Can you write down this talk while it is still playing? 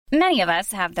Many of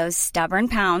us have those stubborn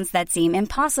pounds that seem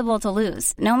impossible to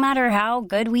lose, no matter how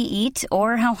good we eat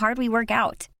or how hard we work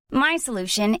out. My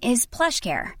solution is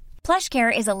PlushCare.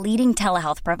 PlushCare is a leading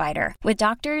telehealth provider with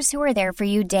doctors who are there for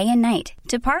you day and night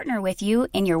to partner with you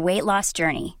in your weight loss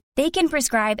journey. They can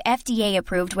prescribe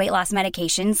FDA-approved weight loss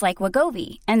medications like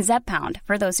Wegovy and Zepbound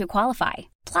for those who qualify.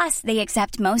 Plus, they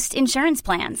accept most insurance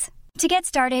plans. To get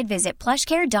started, visit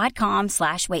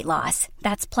plushcare.com/weightloss.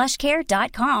 That's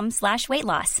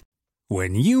plushcare.com/weightloss.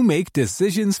 When you make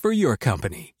decisions for your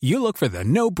company, you look for the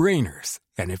no-brainers.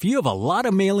 And if you have a lot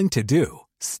of mailing to do,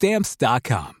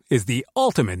 Stamps.com is the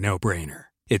ultimate no-brainer.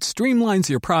 It streamlines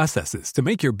your processes to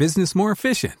make your business more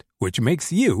efficient, which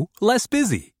makes you less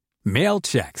busy. Mail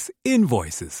checks,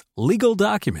 invoices, legal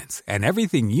documents, and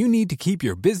everything you need to keep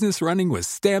your business running with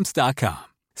Stamps.com.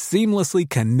 Seamlessly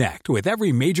connect with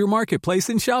every major marketplace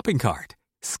and shopping cart.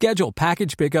 Schedule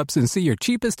package pickups and see your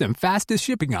cheapest and fastest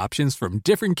shipping options from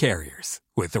different carriers,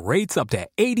 with rates up to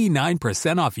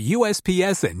 89% off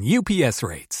USPS and UPS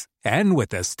rates. And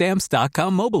with the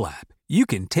Stamps.com mobile app, you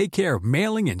can take care of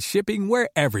mailing and shipping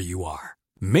wherever you are.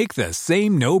 Make the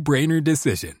same no-brainer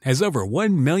decision as over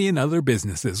 1 million other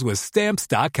businesses with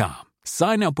Stamps.com.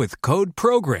 Sign up with code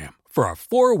PROGRAM for a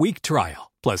 4-week trial,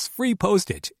 plus free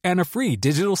postage and a free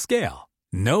digital scale.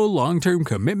 No long-term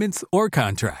commitments or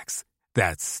contracts.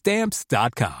 That's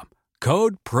Stamps.com.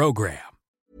 Code PROGRAM.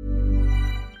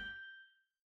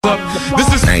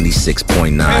 This is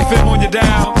 96.9 FM on your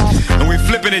dial, and we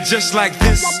flipping it just like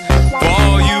this for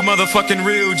all you motherfucking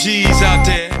real G's out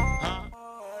there.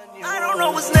 I don't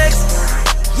know what's next.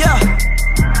 Yeah,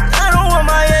 I don't want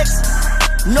my ex.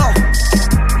 No,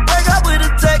 break up with a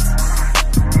text.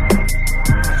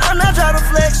 I'm not trying to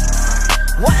flex.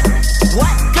 What?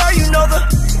 Girl, you know the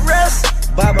rest.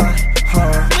 Bye bye.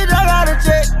 Bitch, I got a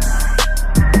jet.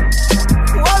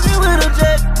 Walking with a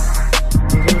jet.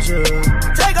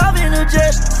 Take off in a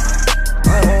jet.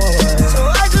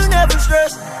 So I could never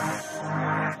stress.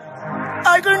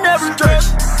 I could never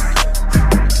stress.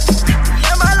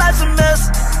 Yeah, my life's a mess,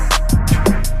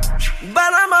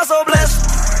 but I'm also blessed.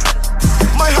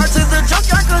 My heart to the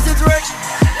junkyard cause it's wrecked.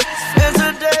 And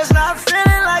today's not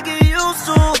feeling like it used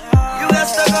to. You got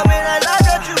stuck up in that life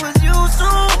that you was used to.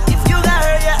 If you got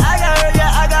hurt, yeah, I got hurt,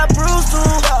 yeah, I got bruised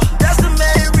too. That's the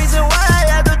main reason why I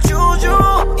had to choose you.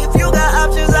 If you got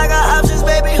options, I got options,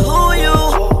 baby, who you?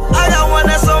 I got one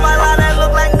that's on my line that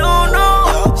look like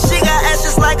Nunu. She got ass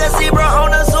just like a zebra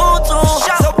on a zoo too.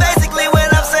 So basically when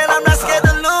I'm saying I'm not scared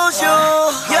to lose you.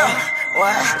 Yeah,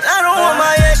 I don't want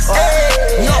my ex.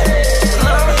 No,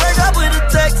 break up with a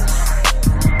text.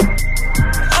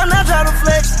 I'm not trying to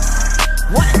flex.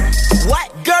 What?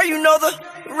 Girl, you know the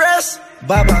rest.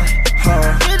 Bye bye.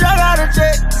 Bitch, I got a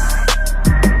jet.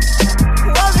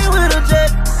 Walking with a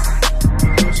jet.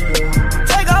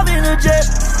 Take off in a jet.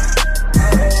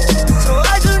 So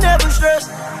I could never stress.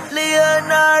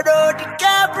 Leonardo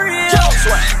DiCaprio.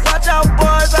 Watch out,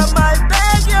 boys, I might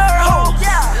bag your hoe.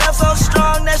 Left so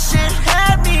strong, that shit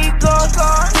had me gone.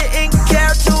 Didn't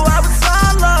care till I was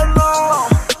all alone.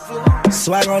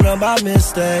 Swag on them by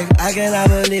mistake. I cannot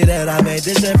believe that I made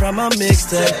this shit from a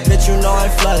mixtape. Bitch, you know I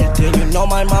flooded till you know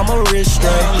my mama rich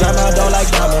day. Grandma don't like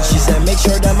diamonds, she said make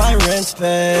sure that my rent's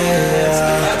paid.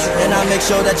 And I make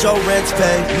sure that your rent's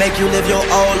paid. Make you live your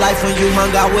old life when you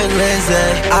hung out with Lindsay.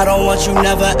 I don't want you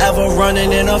never ever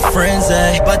running in a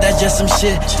frenzy, but that's just some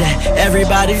shit that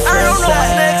everybody friends say. I don't know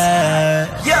what's next.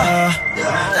 Yeah,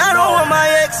 I don't want my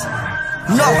ex.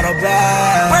 No,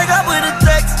 break up with a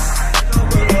text.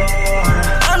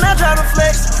 I'm not trying to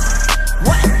flex.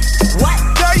 What?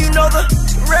 Girl, you know the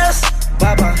rest.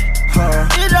 Bye bye.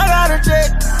 Bitch, I got a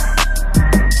jet.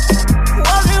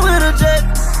 Walking with a jet.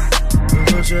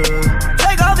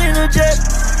 Take off in a jet.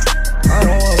 I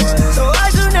don't want my ex. So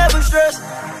I could never stress.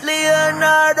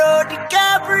 Leonardo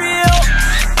DiCaprio.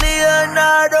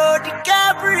 Leonardo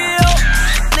DiCaprio.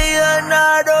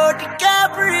 Leonardo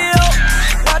DiCaprio.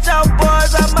 Watch out,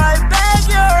 boys, I might bag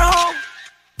your home.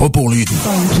 Populi.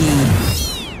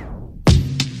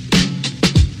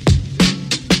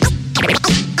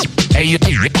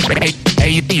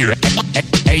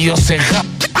 Yo sé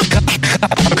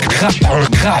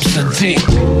Absentee.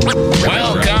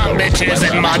 Welcome, bitches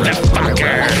and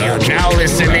motherfuckers. You're now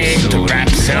listening to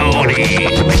Rhapsody.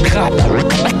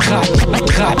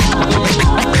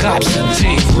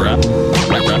 Absentee. Rhapsody.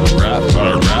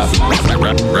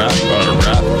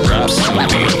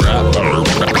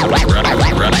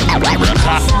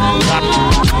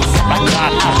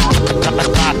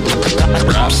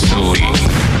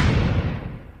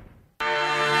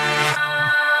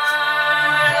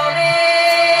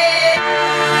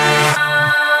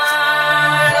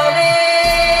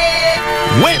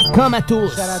 Welcome à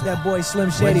tous. Shout out that boy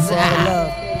Slim Shady for all the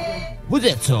love. Vous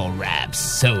êtes sur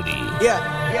Rhapsody. Yeah.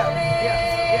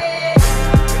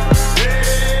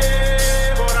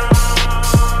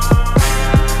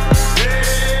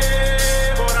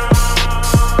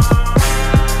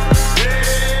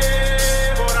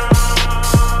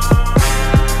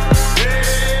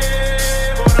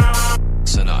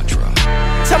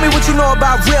 Tell me what you know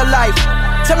about real life.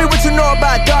 Tell me what you know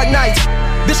about dark nights.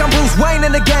 Bitch, I'm Bruce Wayne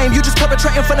in the game. You just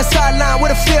perpetrating from the sideline.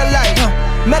 What it feel like?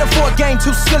 Metaphor game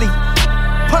too silly.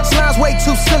 Punchlines way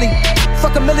too silly.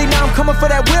 Fuck a milli, now I'm coming for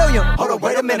that William. Hold on,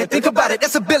 wait a minute, think about it,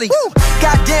 that's a Billy. Woo.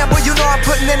 Goddamn, boy, you know I'm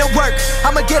putting in the work.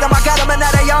 I'ma get them, I got them, and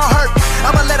now they all hurt.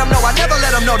 I'ma let them know, I never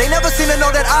let them know. They never seem to know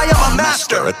that I am a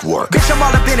master at work. Bitch, I'm all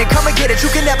up in it, come and get it.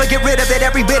 You can never get rid of it,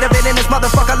 every bit of it in this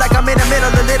motherfucker like I'm in the middle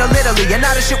of Little Italy. And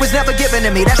now this shit was never given to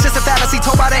me. That's just a fallacy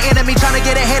told by the enemy, trying to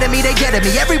get ahead of me. They get at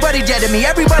me, everybody dead at me.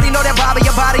 Everybody know that Bobby,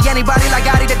 your body. Anybody like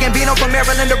Gotti, the Gambino from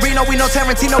Maryland to Reno. We know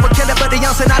Tarantino would kill it, but the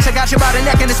young Sinatra got you by the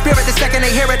neck and the spirit. The second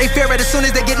they hear it, they fear it. As soon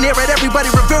as they get near it,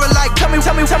 everybody revere it like. Tell me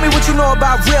what you know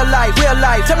about real life.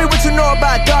 Tell me what you know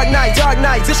about dark nights.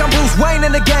 Bitch, I'm Bruce Wayne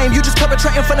in the game. You just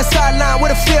perpetrating from the sideline.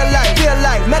 What it feel like?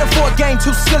 Metaphor game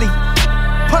too silly.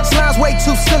 Punchlines way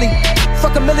too silly.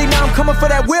 Fuck a milli, now I'm coming for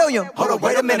that William. Hold on,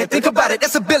 wait a minute, think about it,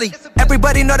 that's a Billy.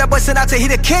 Everybody know that boy Sinatra, he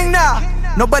the king now.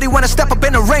 Nobody wanna step up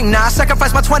in the ring now. I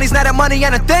sacrifice my 20s, now that money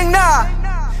ain't a thing now.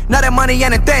 Now that money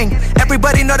ain't a thing.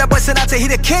 Everybody know that boy Sinatra, he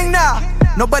the king now.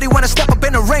 Nobody wanna step up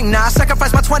in the ring now. I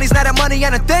sacrifice my 20s, now that money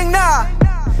ain't a thing now.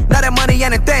 Now that money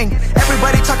ain't a thing.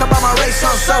 Everybody talk about my race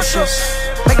on socials.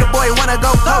 Make a boy wanna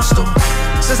go postal.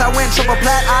 Since I went triple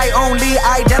plat, I only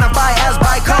identify as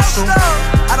bi-coastal.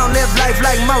 I don't live life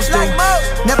like most do.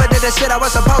 Never did the shit I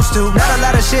was supposed to. Not a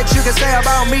lot of shit you can say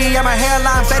about me. I'm a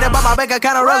hairline faded, but my bank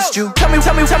account roast you. Tell me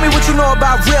what you know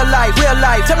about real life.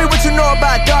 Tell me what you know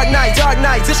about dark nights.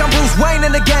 Bitch, I'm Bruce Wayne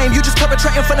in the game. You just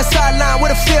perpetrating from the sideline. What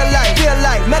it feel like?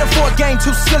 Metaphor game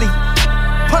too silly.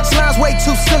 Punchlines way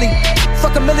too silly.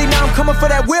 Fuck a milli, now I'm coming for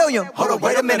that William. Hold on,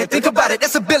 wait a minute, think about it,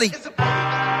 that's a Billy.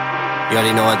 You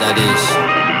already know what that is.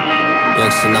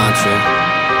 Young Sinatra.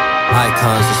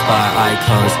 Icons inspire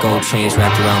icons. Gold chains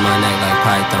wrapped around my neck like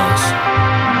pythons.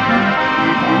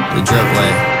 The drip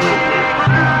way.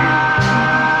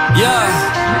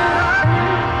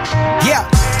 Yeah,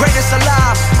 greatest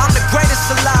alive. I'm the greatest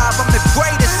alive. I'm the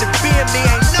greatest at being me.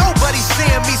 Ain't nobody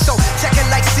seeing me, so check it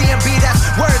like CMB. That's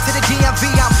word to the DMV.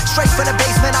 I'm straight from the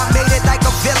basement. I made it like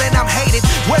a villain. I'm hated.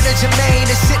 Word to Jermaine.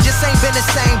 This shit just ain't been the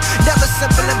same. Never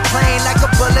simple and plain. Like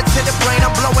a bullet to the brain.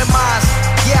 I'm blowing minds.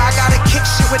 Yeah, I gotta kick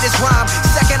shit with this rhyme.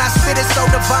 Second I spit it so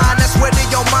divine. That's where to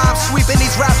your mom. Sweeping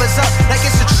these rappers up like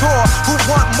it's a chore. Who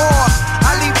want more?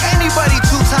 I leave anybody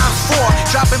 2 times 4.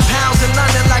 Dropping pounds in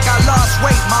London like I lost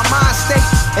weight. My mind state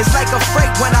is like a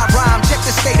freight when I rhyme. Check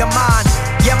the state of mind.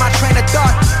 Yeah, my train of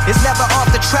thought is never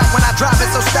off the track when I drop it,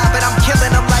 so stop it. I'm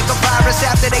killing them like a virus.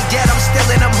 After they dead, I'm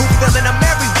stealing them. Who feeling them?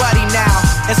 Everybody now.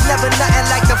 It's never nothing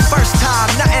like the first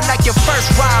time. Nothing like your first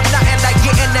rhyme. Nothing like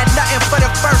getting that nothing for the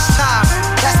first time.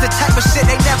 That's the type of shit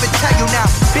they never tell you now.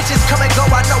 Bitches come and go,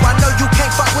 I know you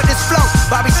can't fuck with this flow.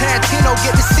 Bobby Tarantino,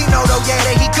 get the C-note, oh yeah,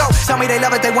 there he go. Tell me they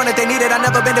love it, they want it, they need it. I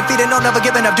never been defeated, no, never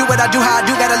giving up. Do what I do, how I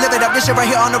do, gotta live it up. This shit right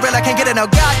here on the real, I can't get it now.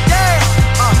 Goddamn,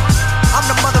 I'm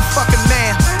the motherfucking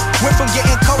man. Went from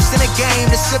getting coast in the game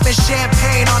to sipping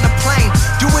champagne on the plane.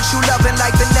 Do what you loving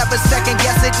like the never second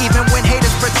guess it, even when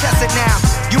haters protest it now.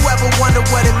 You ever wonder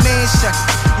what it means?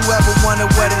 You ever wonder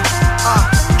what it,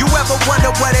 you ever wonder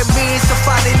what it means to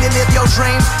finally live your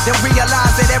dreams? Then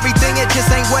realize that everything, it just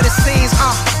ain't what it seems,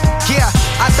 Yeah,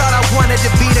 I thought I wanted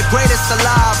to be the greatest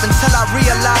alive until I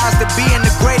realized that being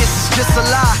the greatest is just a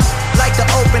lie. Like the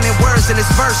opening words in this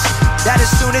verse, that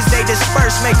as soon as they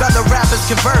disperse, make other rappers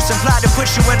converse, imply to put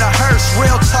you in a hearse.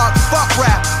 Real talk, fuck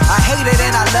rap. I hate it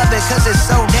and I love it cause it's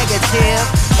so negative.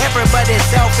 Everybody's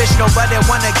selfish, nobody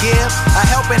wanna give a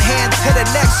helping hand to the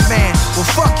next man. Well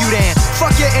fuck you then,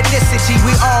 fuck your ethnicity,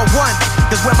 we all one.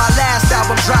 Cause when my last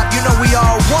album dropped, you know we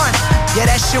all won. Yeah,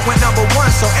 that shit went number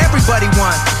 1, so everybody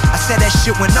won. I said that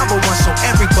shit went number 1, so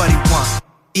everybody won.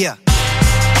 Yeah.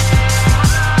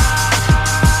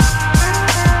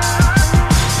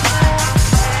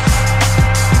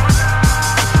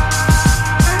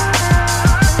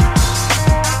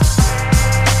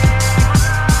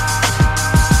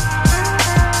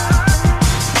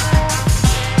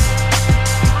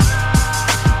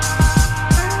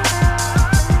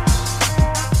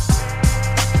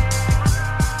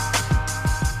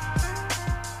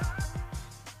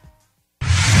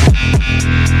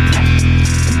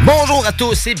 Bonjour à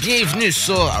tous et bienvenue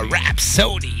sur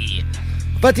Rhapsody.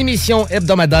 Votre émission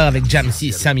hebdomadaire avec Jamsey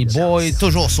et Sammy Boy,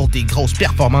 toujours sur des grosses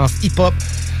performances hip-hop.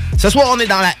 Ce soir, on est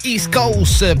dans la East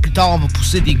Coast. Plus tard, on va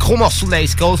pousser des gros morceaux de la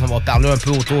East Coast. On va parler un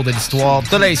peu autour de l'histoire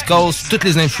de la East Coast, toutes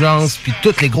les influences, puis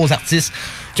tous les gros artistes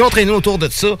qui ont traîné autour de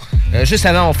ça. Juste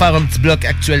avant, on va faire un petit bloc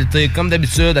actualité, comme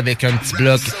d'habitude, avec un petit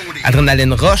bloc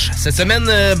Adrénaline Rush. Cette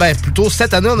semaine, plutôt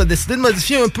cette année, on a décidé de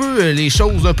modifier un peu les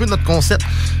choses, un peu notre concept.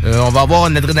 On va avoir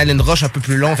une Adrénaline Rush un peu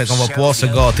plus long, fait qu'on va pouvoir se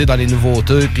gâter dans les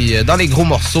nouveautés, puis dans les gros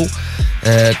morceaux.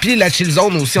 Puis la chill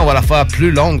zone aussi, on va la faire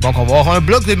plus longue. Donc, on va avoir un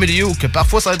bloc de milieu que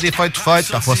parfois, ça va être des fight-to-fight,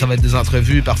 parfois, ça va être des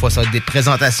entrevues, parfois, ça va être des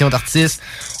présentations d'artistes.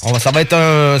 Ça va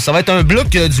être un bloc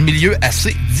du milieu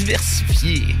assez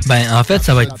diversifié. En fait,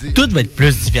 tout va être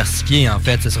plus diversifié, en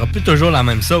fait. Ce sera plus toujours la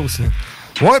même sauce, là.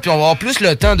 Ouais, puis on va avoir plus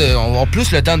le temps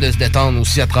de se détendre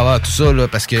aussi à travers tout ça, là,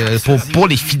 parce que pour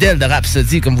les fidèles de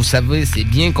Rhapsody, comme vous savez, c'est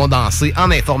bien condensé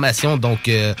en information, donc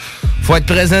faut être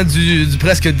présent du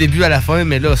presque début à la fin,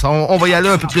 mais là, on va y aller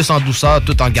un peu plus en douceur,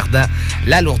 tout en gardant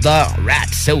la lourdeur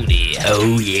Rhapsody.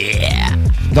 Oh yeah!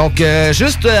 Donc,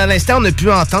 juste à l'instant, on a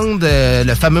pu entendre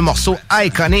le fameux morceau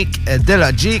Iconic de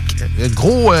Logic,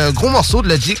 gros morceau de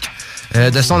Logic.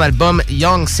 De son album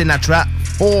Young Sinatra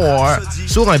 4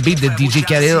 sur un beat de DJ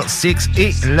Khalil, Six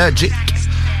et Logic.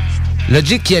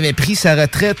 Logic qui avait pris sa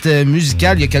retraite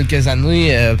musicale il y a quelques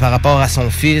années par rapport à son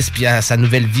fils puis à sa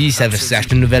nouvelle vie. Il s'est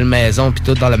acheté une nouvelle maison puis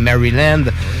tout dans le Maryland.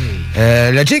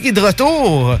 Logic est de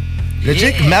retour.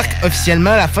 Logic marque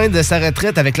officiellement la fin de sa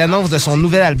retraite avec l'annonce de son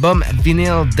nouvel album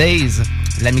Vinyl Days.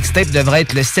 La mixtape devrait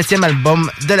être le 7e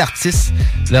album de l'artiste.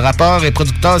 Le rappeur et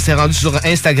producteur s'est rendu sur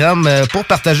Instagram pour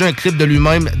partager un clip de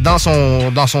lui-même dans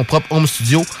son propre home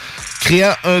studio,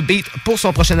 créant un beat pour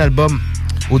son prochain album.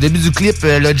 Au début du clip,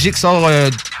 Logic sort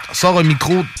un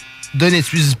micro d'un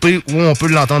étui zippé où on peut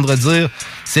l'entendre dire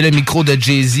 « C'est le micro de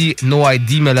Jay-Z, No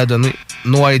ID me l'a donné ».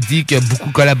 No ID qui a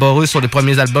beaucoup collaboré sur les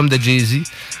premiers albums de Jay-Z,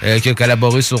 qui a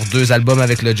collaboré sur 2 albums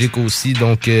avec Logic aussi,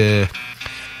 donc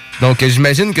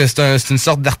j'imagine que c'est une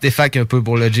sorte d'artefact un peu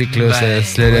pour Logic, là.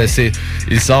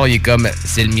 Il sort, il est comme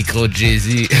c'est le micro de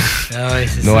Jay-Z. Ah ouais,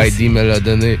 No ID me l'a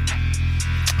donné.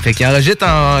 Fait qu'il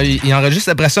enregistre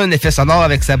après ça un effet sonore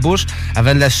avec sa bouche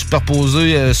avant de la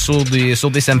superposer sur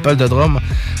des samples de drum.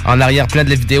 En arrière-plan de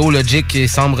la vidéo, Logic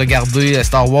semble regarder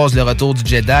Star Wars Le Retour du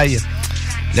Jedi.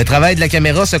 Le travail de la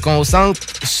caméra se concentre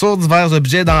sur divers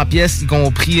objets dans la pièce, y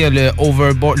compris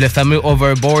le fameux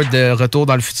overboard de Retour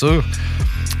dans le futur.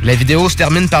 La vidéo se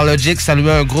termine par Logic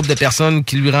saluant un groupe de personnes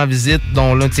qui lui rend visite,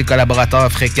 dont l'un de ses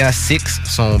collaborateurs fréquents, Six,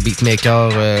 son beatmaker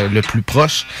le plus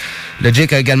proche.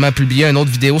 Logic a également publié une autre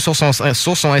vidéo sur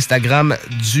son Instagram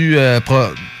du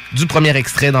premier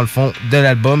extrait, dans le fond, de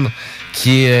l'album,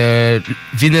 qui est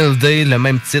Vinyl Day, le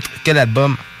même titre que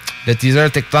l'album. Le teaser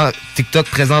TikTok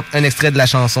présente un extrait de la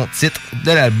chanson titre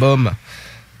de l'album.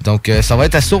 Donc, ça va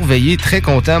être à surveiller. Très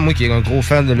content, moi qui est un gros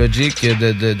fan de Logic,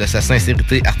 de sa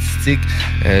sincérité artistique.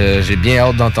 J'ai bien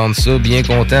hâte d'entendre ça, bien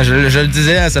content. Je le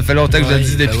disais, hein, ça fait longtemps que je le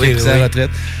dis depuis qu'il a pris sa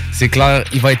retraite. C'est clair,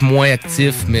 il va être moins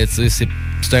actif, mais tu sais,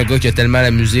 c'est un gars qui a tellement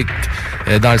la musique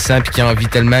dans le sang puis qui en vit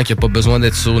tellement qu'il n'a pas besoin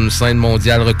d'être sur une scène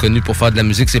mondiale reconnue pour faire de la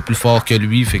musique. C'est plus fort que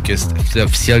lui, fait que c'est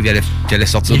officiel qu'il allait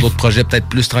sortir d'autres projets peut-être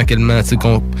plus tranquillement.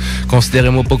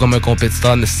 Considérez-moi pas comme un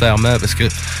compétiteur nécessairement, parce que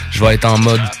je vais être en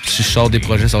mode, si je sors des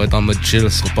projets, ça va être en mode chill, ce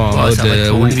sera pas en mode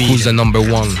who's the number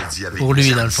one. Pour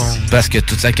lui, dans le fond. Parce que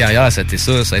toute sa carrière, ça a été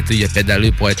ça. Ça a été, il a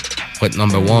pédalé pour être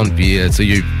number one, puis il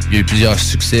y a eu plusieurs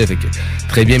succès, fait que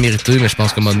très bien mérité, mais je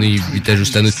pense qu'à un moment donné, il était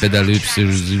juste à nous de pédaler, puis c'est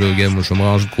juste dit, là, gars, moi, je vais me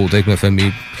ranger de côté avec ma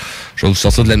famille, je vais vous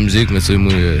sortir de la musique, mais tu sais,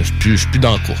 moi, je suis plus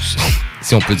dans la course,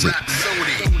 si on peut dire.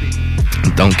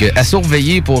 Donc, à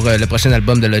surveiller pour le prochain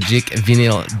album de Logic,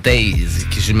 Vinyl Days,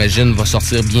 qui j'imagine va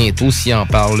sortir bientôt. S'il en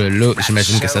parle là,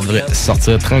 j'imagine que ça devrait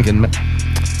sortir tranquillement.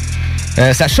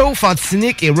 Ça chauffe entre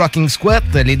Cynic et Rocking Squat.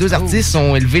 Les deux artistes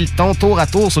ont élevé le ton tour à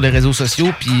tour sur les réseaux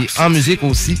sociaux, puis en musique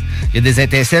aussi. Il y a des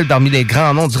étincelles parmi les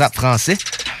grands noms du rap français.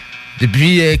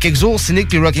 Depuis quelques jours,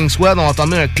 Cynic et Rocking Squad ont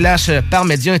entamé un clash par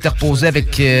médias interposé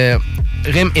avec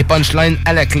rime et punchline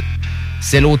à la clé.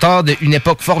 C'est l'auteur de Une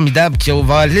époque formidable qui a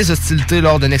ouvert les hostilités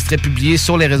lors d'un extrait publié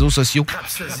sur les réseaux sociaux.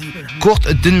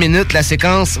 Courte d'1 minute, la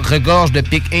séquence regorge de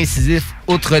pics incisifs,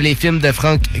 outre les films de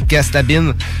Frank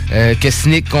Castabine que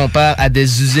Cynic compare à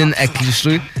des usines à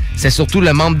clichés. C'est surtout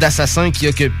le membre d'Assassin qui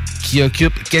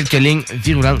occupe quelques lignes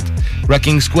virulentes.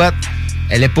 Rocking Squat,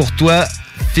 elle est pour toi,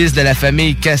 fils de la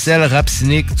famille Cassel, rap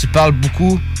Cynic. Tu parles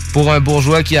beaucoup pour un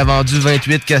bourgeois qui a vendu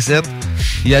 28 cassettes.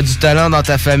 Il y a du talent dans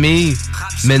ta famille,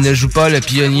 mais ne joue pas le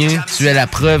pionnier. Tu es la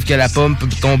preuve que la pomme peut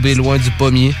tomber loin du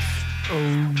pommier.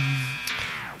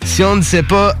 Si on ne sait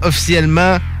pas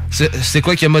officiellement c'est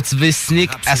quoi qui a motivé Cynic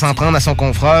à s'en prendre à son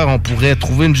confrère? On pourrait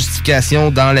trouver une justification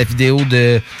dans la vidéo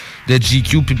de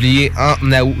GQ publiée en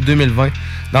août 2020.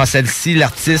 Dans celle-ci,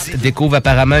 l'artiste découvre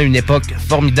apparemment une époque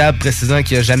formidable, précisant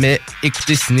qu'il n'a jamais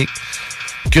écouté Cynic.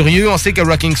 Curieux, on sait que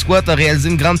Rocking Squat a réalisé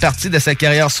une grande partie de sa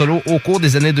carrière solo au cours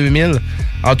des années 2000.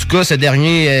 En tout cas, ce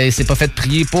dernier s'est pas fait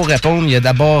prier pour répondre. Il a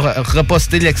d'abord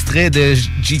reposté l'extrait de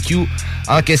GQ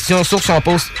en question sur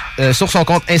son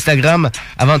compte Instagram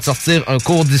avant de sortir un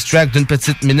court diss track d'une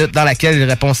petite minute dans laquelle il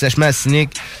répond sèchement à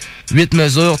Cynic. 8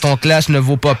 mesures, ton clash ne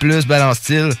vaut pas plus,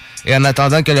 balance-t-il. Et en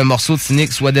attendant que le morceau de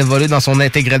Cynic soit dévoilé dans son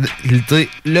intégralité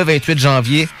le 28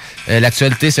 janvier,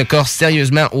 l'actualité se corse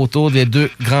sérieusement autour des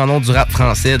deux grands noms du rap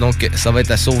français, donc ça va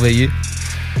être à surveiller.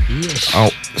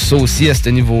 Oh, ça aussi, à ce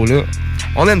niveau-là.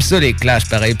 On aime ça, les clashs,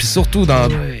 pareil. Puis surtout dans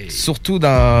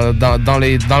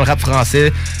le rap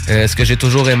français, ce que j'ai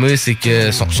toujours aimé, c'est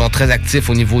que sont très actifs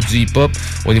au niveau du hip-hop,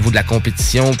 au niveau de la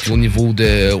compétition, puis au niveau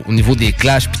des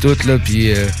clashs, puis tout, là,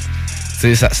 puis...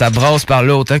 Ça brasse par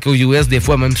là autant qu'aux US. Des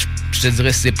fois, même, je te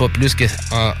dirais, c'est pas plus que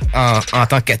en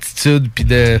tant qu'attitude puis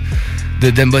de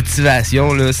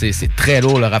motivation. Là, c'est très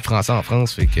lourd, le rap français en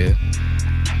France. Fait que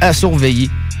à surveiller.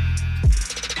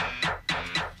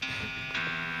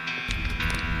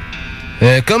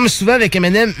 Comme souvent avec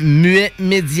Eminem, muet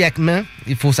médiaquement,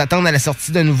 il faut s'attendre à la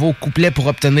sortie d'un nouveau couplet pour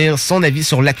obtenir son avis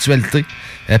sur l'actualité.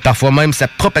 Parfois même sa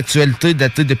propre actualité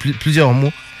datée de plusieurs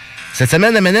mois. Cette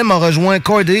semaine, Eminem a rejoint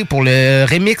Corday pour le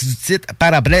remix du titre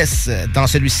Parables. Dans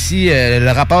celui-ci,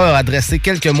 le rappeur a adressé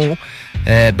quelques mots,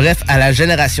 bref, à la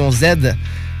génération Z,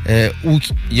 où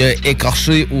il a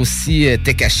écorché aussi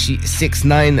Tekashi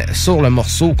 6ix9ine sur le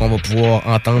morceau qu'on va pouvoir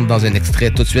entendre dans un extrait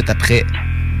tout de suite après,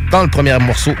 dans le premier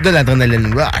morceau de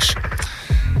l'Adrenaline Rush.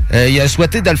 Il a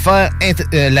souhaité de le faire...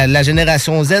 la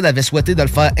génération Z avait souhaité de le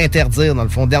faire interdire. Dans le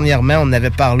fond, dernièrement, on en avait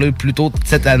parlé plus tôt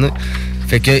cette année.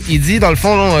 Fait que il dit, dans le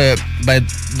fond,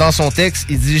 dans son texte,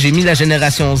 il dit « J'ai mis la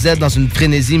génération Z dans une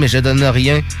frénésie, mais je donne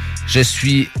rien. Je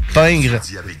suis pingre.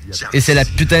 Et c'est la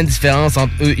putain de différence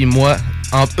entre eux et moi.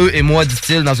 Entre eux et moi,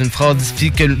 dit-il, dans une phrase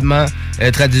difficilement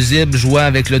traduisible, jouant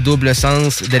avec le double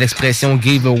sens de l'expression «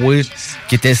 giveaway »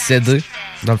 qui était cédé,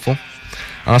 dans le fond.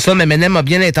 En somme, Eminem a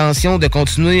bien l'intention de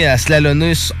continuer à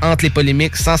slalonner entre les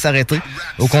polémiques sans s'arrêter,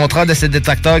 au contraire de ses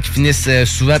détracteurs qui finissent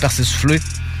souvent par s'essouffler.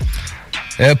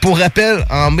 Pour rappel,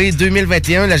 en mai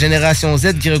 2021, la génération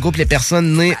Z, qui regroupe les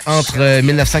personnes nées entre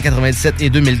 1997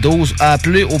 et 2012, a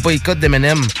appelé au boycott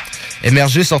d'Eminem.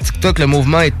 Émergé sur TikTok, le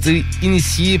mouvement a été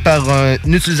initié par un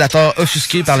utilisateur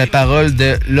offusqué par les paroles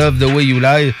de Love the Way You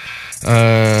Lie,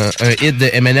 un hit de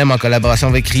Eminem en collaboration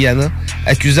avec Rihanna,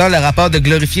 accusant le rappeur de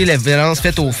glorifier la violence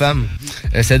faite aux femmes.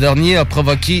 Ce dernier a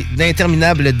provoqué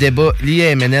d'interminables débats liés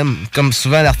à Eminem. Comme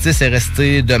souvent, l'artiste est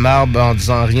resté de marbre en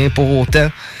disant rien. Pour autant,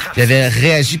 il avait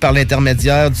réagi par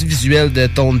l'intermédiaire du visuel de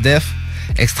Tone Deaf,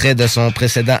 extrait de son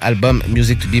précédent album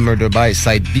Music to be Murdered by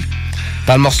Side B.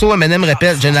 Dans le morceau, Eminem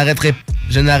répète «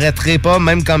 Je n'arrêterai pas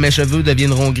même quand mes cheveux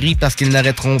deviendront gris parce qu'ils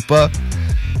n'arrêteront pas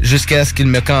jusqu'à ce qu'ils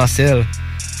me cancellent. »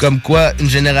 Comme quoi, une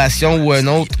génération ou un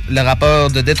autre, le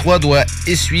rappeur de Détroit doit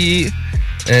essuyer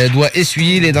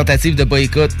les tentatives de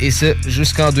boycott, et ce,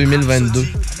 jusqu'en 2022.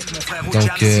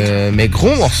 Donc, mais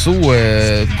gros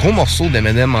morceau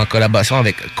d'Eminem en collaboration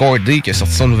avec Corday, qui a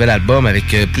sorti son nouvel album avec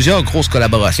plusieurs grosses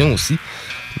collaborations aussi.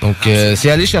 Donc,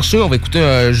 c'est aller chercher, on va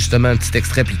écouter justement un petit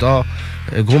extrait plus tard.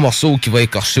 Gros morceau qui va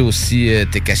écorcher aussi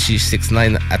Tekashi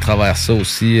 6ix9ine à travers ça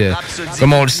aussi.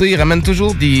 Comme on le sait, il ramène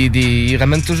toujours des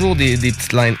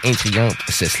petites lines intrigantes,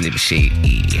 ce Slim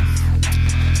Shady.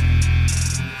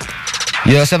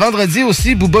 Il y a ce vendredi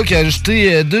aussi Booba qui a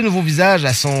ajouté 2 nouveaux visages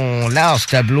à son large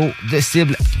tableau de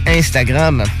cible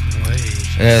Instagram.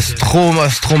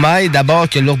 Stromae, d'abord,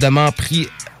 qui a lourdement pris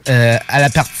à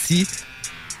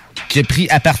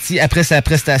partie après sa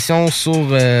prestation sur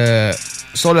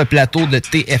le plateau de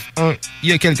TF1 il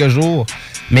y a quelques jours,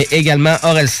 mais également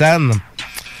Orelsan.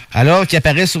 Alors qu'il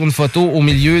apparaît sur une photo au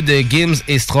milieu de Gims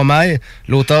et Stromae,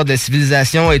 l'auteur de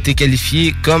Civilisation a été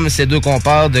qualifié comme ses deux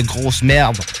compères de grosses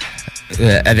merdes.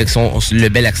 Avec le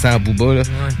bel accent à Booba, là,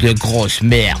 de grosse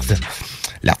merde.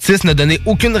 L'artiste n'a donné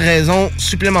aucune raison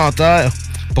supplémentaire.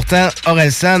 Pourtant,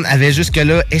 Orelsan avait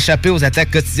jusque-là échappé aux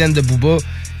attaques quotidiennes de Booba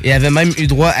et avait même eu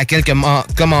droit à quelques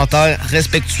commentaires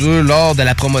respectueux lors de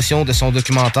la promotion de son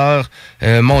documentaire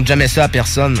Montre jamais ça à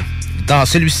personne. Dans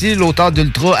celui-ci, l'auteur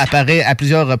d'Ultra apparaît à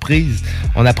plusieurs reprises.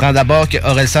 On apprend d'abord que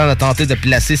Orelsan a tenté de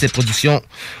placer ses productions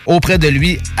auprès de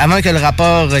lui avant que le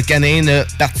rappeur canadien ne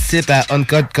participe à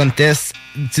Uncut Contest,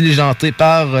 diligenté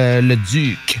par le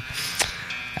Duc.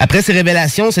 Après ces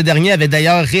révélations, ce dernier avait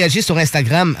d'ailleurs réagi sur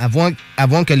Instagram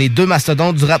avant que les deux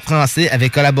mastodontes du rap français avaient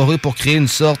collaboré pour créer une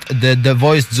sorte de The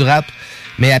Voice du rap.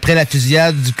 Mais après la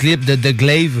fusillade du clip de The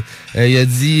Glaive, il a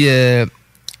dit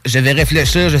je vais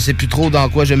réfléchir, je sais plus trop dans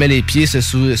quoi je mets les pieds, se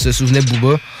souvenait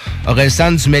Booba.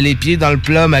 Orelsan, tu mets les pieds dans le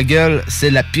plat, ma gueule, c'est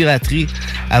la piraterie.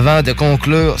 Avant de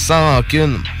conclure sans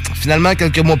rancune. Finalement,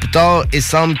 quelques mois plus tard, il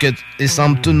semble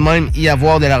tout de même y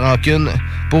avoir de la rancune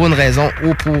pour une raison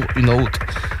ou pour une autre.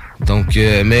 Donc,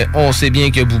 mais on sait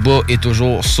bien que Booba est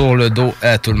toujours sur le dos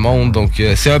à tout le monde. Donc,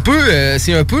 c'est un peu le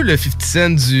 50 Cent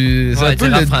du... C'est un peu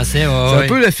le français, c'est un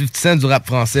peu le 50 Cent du rap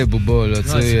français, Booba. Là,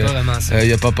 c'est pas vraiment ça.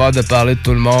 Il a pas peur de parler de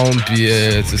tout le monde. Puis,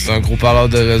 c'est un gros parleur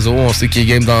de réseau. On sait qu'il est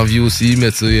game dans la vie aussi,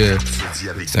 mais tu sais,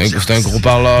 c'est un gros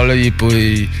parleur. Là, il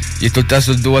est tout le temps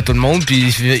sur le dos à tout le monde.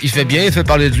 Puis, il fait bien, il fait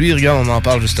parler de lui. Regarde, on en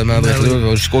parle justement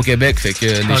là, jusqu'au Québec. Fait que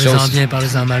les choses... Parlez-en bien,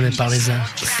 parlez-en mal, mais parlez-en.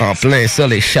 C'est en plein ça,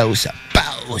 les choses, ça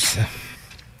pause.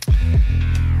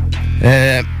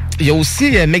 Il y a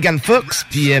aussi Megan Fox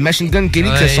puis Machine Gun Kelly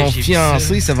qui se sont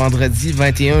fiancés ce vendredi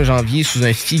 21 janvier sous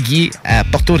un figuier à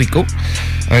Porto Rico.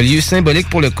 Un lieu symbolique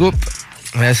pour le couple.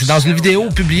 C'est dans une vidéo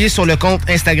publiée sur le compte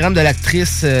Instagram de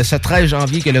l'actrice ce 13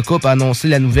 janvier que le couple a annoncé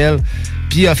la nouvelle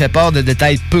puis a fait part de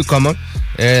détails peu communs.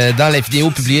 Dans la vidéo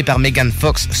publiée par Megan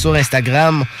Fox sur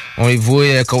Instagram, on y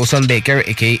voit Coulson Baker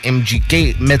a.k.a.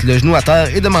 MGK mettre le genou à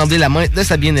terre et demander la main de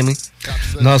sa bien-aimée.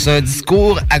 Dans un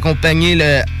discours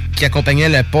qui accompagnait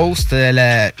le post,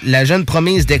 la jeune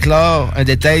promise déclare un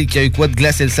détail qui a eu quoi de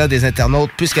glacer le sang des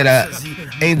internautes puisqu'elle a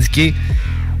indiqué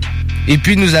 « Et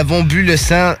puis nous avons bu le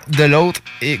sang de l'autre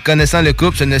et connaissant le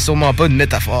couple, ce n'est sûrement pas une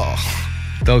métaphore. »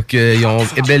 Donc ils ont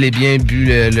bel et bien bu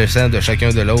le sang de chacun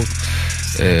de l'autre.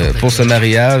 Pour ce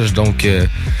mariage. Donc,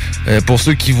 pour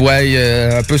ceux qui voient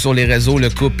un peu sur les réseaux le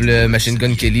couple Machine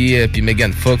Gun Kelly puis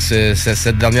Megan Fox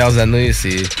ces dernières années,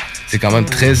 c'est quand même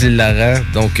très hilarant.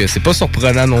 Donc, c'est pas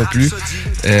surprenant non plus.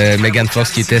 Megan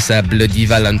Fox qui était sa Bloody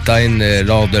Valentine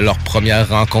lors de leur première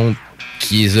rencontre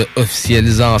qui les a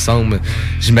officialisés ensemble.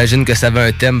 J'imagine que ça avait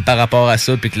un thème par rapport à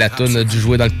ça puis que la toune a dû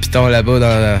jouer dans le piton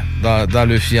là-bas dans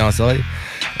le fiançailles.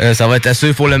 Ça va être à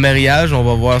suivre pour le mariage. On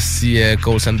va voir si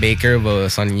Coulson Baker va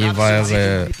s'enligner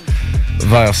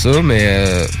vers ça.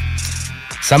 Mais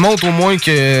ça montre au moins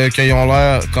qu'ils ont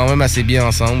l'air quand même assez bien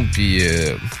ensemble. Puis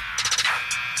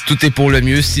tout est pour le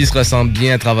mieux. S'ils se ressentent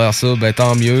bien à travers ça, ben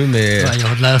tant mieux. Mais ils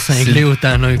ont de l'air cinglés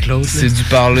autant l'un que l'autre. C'est du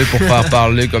parler pour faire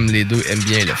parler comme les deux aiment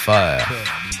bien le faire.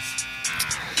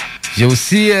 Il y a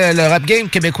aussi le rap game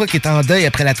québécois qui est en deuil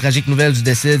après la tragique nouvelle du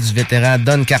décès du vétéran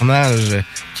Don Carnage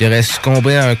qui aurait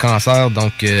succombé à un cancer.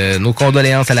 Donc, nos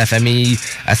condoléances à la famille,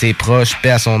 à ses proches, paix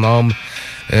à son âme.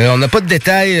 On n'a pas de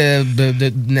détails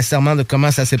nécessairement de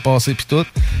comment ça s'est passé pis tout,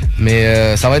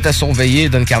 mais ça va être à surveiller.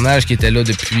 Don Carnage qui était là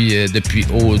depuis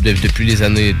les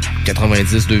années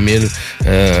 90-2000,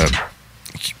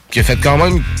 qui a fait quand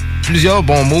même plusieurs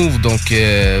bons moves. Donc,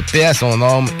 paix à son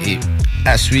âme et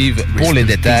à suivre pour les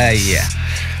détails.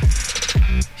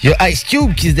 Il y a Ice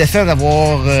Cube qui se défend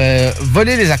d'avoir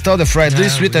volé les acteurs de Friday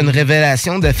suite à une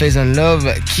révélation de Faze &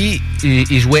 Love qui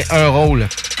y jouait un rôle.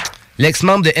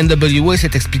 L'ex-membre de NWA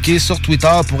s'est expliqué sur Twitter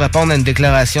pour répondre à une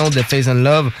déclaration de Faze &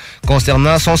 Love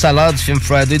concernant son salaire du film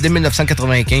Friday de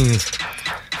 1995.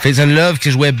 Faze & Love,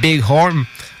 qui jouait Big Horn,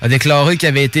 a déclaré qu'il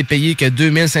avait été payé que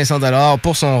 2500$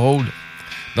 pour son rôle.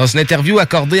 Dans une interview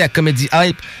accordée à Comedy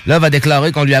Hype, Love a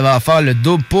déclaré qu'on lui avait offert le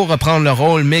double pour reprendre le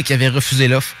rôle, mais qu'il avait refusé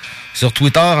l'offre. Sur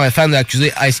Twitter, un fan a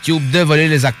accusé Ice Cube de voler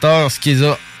les acteurs, ce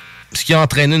qui a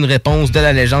entraîné une réponse de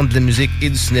la légende de la musique et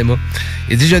du cinéma.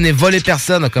 Il dit « Je n'ai volé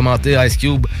personne », a commenté Ice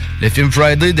Cube. Le film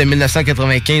Friday de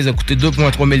 1995 a coûté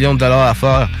 2,3 millions $ à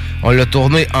faire. On l'a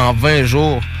tourné en 20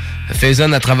 jours.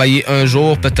 Faison a travaillé un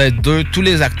jour, peut-être deux. Tous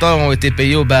les acteurs ont été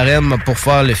payés au barème pour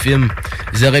faire le film.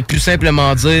 Ils auraient pu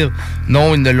simplement dire «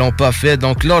 Non, ils ne l'ont pas fait. »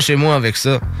 Donc lâchez-moi avec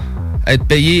ça. Être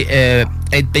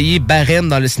payé barème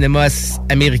dans le cinéma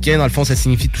américain, dans le fond, ça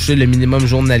signifie toucher le minimum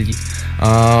journalier.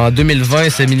 En 2020,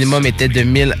 ce minimum était de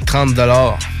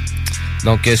 1030$.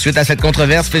 Donc, suite à cette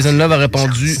controverse, Faze & Love a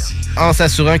répondu en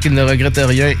s'assurant qu'il ne regrette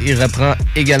rien. Il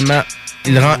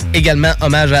rend également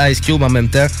hommage à Ice Cube en même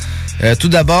temps. Tout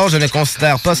d'abord, je ne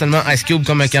considère pas seulement Ice Cube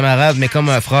comme un camarade, mais comme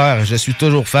un frère. Je suis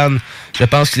toujours fan. Je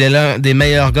pense qu'il est l'un des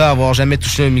meilleurs gars à avoir jamais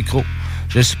touché un micro.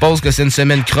 Je suppose que c'est une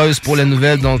semaine creuse pour la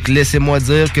nouvelle, donc laissez-moi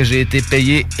dire que j'ai été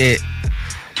payé et...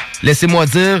 Laissez-moi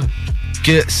dire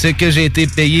que ce que j'ai été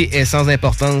payé est sans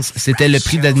importance. C'était le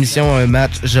prix d'admission à un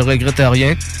match. Je regrette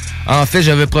rien. En fait,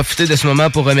 je veux profiter de ce moment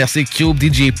pour remercier Cube,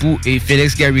 DJ Pooh et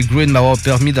Félix Gary Green de m'avoir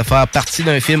permis de faire partie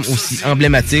d'un film aussi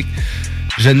emblématique.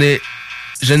 Je n'ai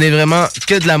je n'ai vraiment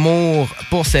que de l'amour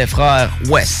pour ses frères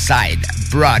Westside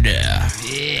Brother.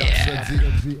 Yeah.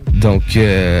 Donc,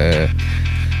 c'est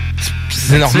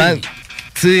normal.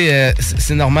 Tu sais,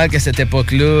 c'est normal qu'à cette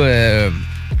époque-là,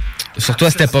 surtout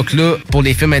à cette époque-là, pour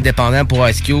les films indépendants, pour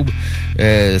Ice Cube,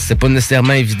 c'est pas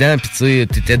nécessairement évident. Puis tu sais,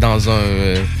 t'étais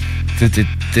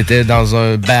dans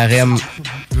un barème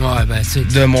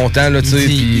de montant, là, tu sais.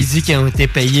 Il dit qu'ils ont été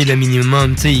payés le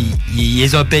minimum, tu sais. Ils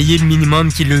les ont payé le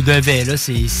minimum qu'ils leur devaient, là.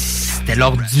 C'était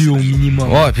leur dû au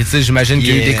minimum. Ouais, puis tu sais, j'imagine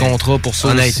qu'il y a eu des contrats pour ça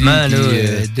honnêtement, aussi.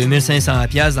 Honnêtement,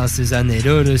 2500$ dans ces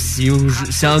années-là, là, si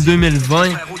en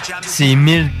 2020, c'est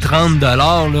 1030$,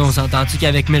 là, on s'entend-tu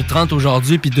qu'avec 1030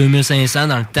 aujourd'hui, puis 2500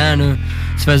 dans le temps, là,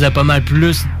 ça faisait pas mal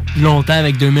plus longtemps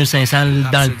avec 2500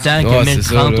 dans le temps que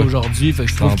 1030 aujourd'hui. Fait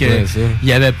que je trouve qu'il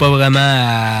n'y avait pas vraiment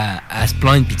à se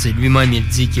plaindre. Puis tu sais, lui-même, il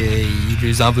dit qu'il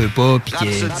les en veut pas. Puis que,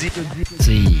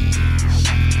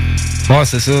 ouais,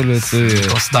 c'est ça, là, tu sais. Il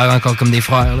considère encore comme des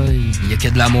frères, là. Il y a que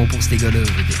de l'amour pour ces gars-là.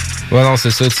 Ouais, non,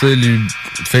 c'est ça, tu sais.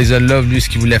 Faison Love, lui, ce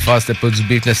qu'il voulait faire, c'était pas du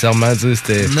beef nécessairement, tu sais.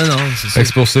 C'était. Non, c'est ça.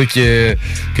 C'est pour ça qu'il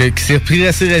s'est repris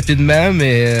assez rapidement,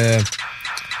 mais.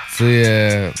 tu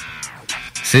sais.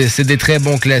 C'est des très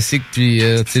bons classiques, puis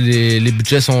les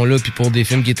budgets sont là, puis pour des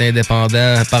films qui étaient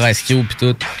indépendants, par Ice Cube puis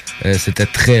tout, c'était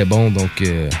très bon, donc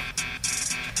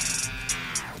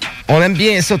on aime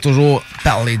bien ça, toujours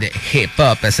parler de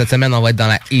hip-hop. Cette semaine, on va être dans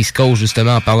la East Coast,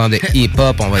 justement, en parlant de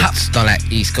hip-hop, on va être dans la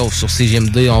East Coast sur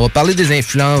CJMD, on va parler des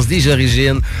influences, des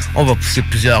origines, on va pousser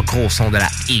plusieurs gros sons de la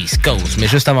East Coast, mais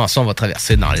juste avant ça, on va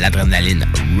traverser dans l'Adrenaline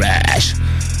Rush.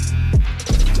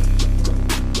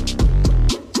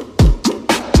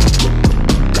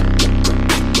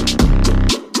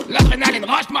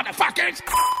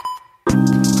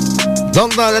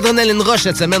 Donc, dans l'Adrenaline Rush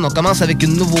cette semaine, on commence avec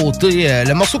une nouveauté.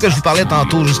 Le morceau que je vous parlais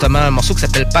tantôt, justement, un morceau qui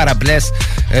s'appelle Parabless,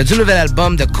 du nouvel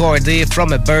album de Corday,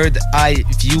 From a Bird Eye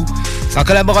View. C'est en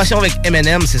collaboration avec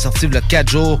Eminem, c'est sorti le 4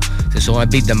 jours. C'est sur un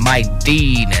beat de Mike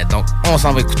Dean. Donc, on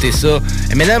s'en va écouter ça.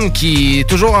 Eminem, qui est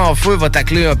toujours en feu, va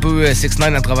tacler un peu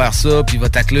 6ix9ine à travers ça, puis va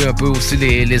tacler un peu aussi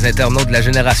les internautes de la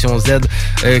génération Z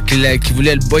qui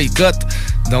voulaient le boycott.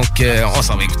 Donc, on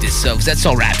s'en va écouter ça. Vous êtes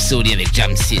sur Rhapsody avec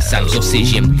Jam 6, ça sur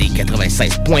CJMD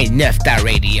 96.9, ta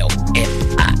radio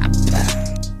hip-hop.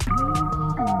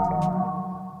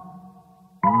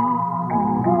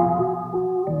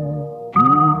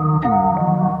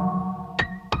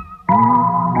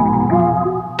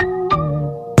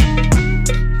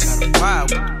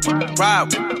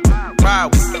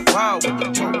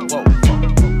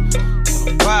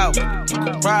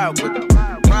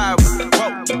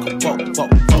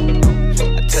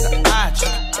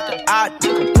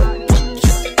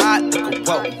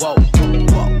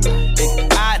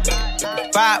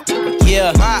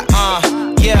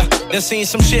 Yeah, done seen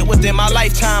some shit within my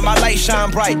lifetime. My light shine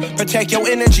bright. Protect your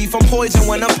energy from poison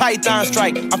when them pythons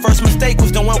strike. My first mistake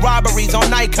was doing robberies on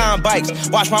Nikon bikes.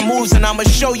 Watch my moves and I'ma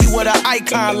show you what an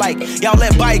icon like. Y'all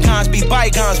let bygones be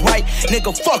bygones, right?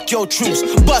 Nigga, fuck your truce,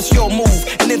 bust your move.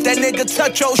 And if that nigga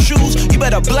touch your shoes, you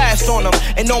better blast on him.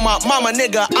 And on my mama,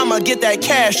 nigga, I'ma get that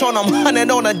cash on him.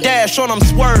 100 on a dash on him,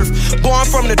 swerve. Born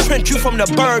from the trench, you from the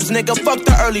burbs, nigga. Fuck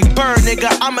the early bird, nigga.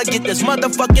 I'ma get this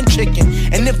motherfucking chicken.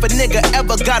 And if a nigga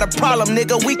ever got a problem,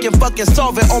 nigga, we can fucking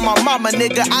solve it on my mama,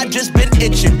 nigga. I just been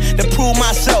itching to prove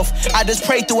myself. I just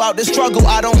pray throughout the struggle,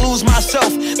 I don't lose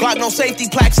myself. Glock no safety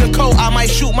plaques and coat, I might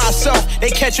shoot myself. They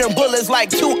catching bullets like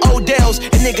 2 Odells,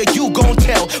 and nigga, you gon'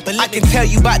 tell. But I can tell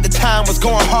you about the time was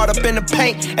going hard up in the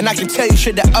paint, and I can tell you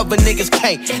shit that other niggas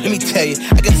can't. Let me tell you,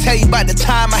 I can tell you about the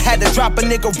time I had to drop a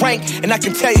nigga rank, and I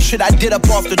can tell you shit I did up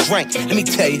off the drink. Let me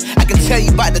tell you, I can tell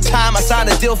you about the time I signed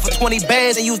a deal for 20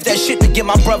 bands and used that shit to get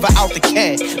my brother out the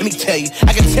can. Let me tell you,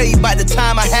 I can tell you about the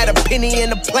time I had a penny in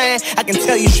the plan. I can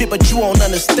tell you shit, but you won't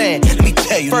understand. Let me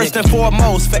tell you, first and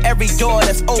foremost, for every door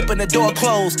that's open, the door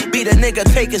closed. Be the nigga,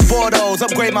 take his Bordeaux,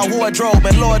 upgrade my wardrobe,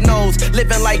 and Lord knows,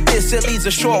 living like this, it leads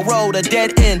a short road, a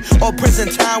dead end, or prison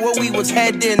time where we was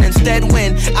heading. Instead,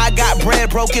 when I got bread,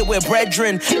 broke it with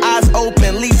brethren, eyes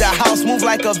open, leave the house, move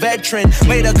like a veteran.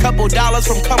 Made a couple dollars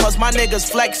from comers, my niggas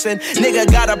flexing.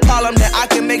 Nigga got a problem that I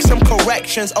can make some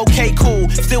corrections. Okay, cool,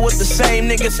 still with the same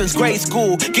niggas since grade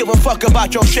school. Give a fuck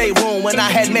about your shade room when I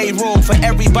had made room for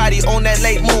everybody on that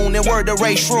late moon and word the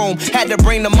race room. Had to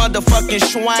bring the motherfucking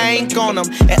schwank on them,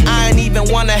 and I ain't even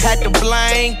wanna had to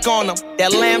blank on them.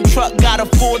 That lamb truck got a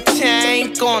full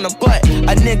tank on them, but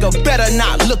a nigga better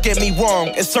not look at me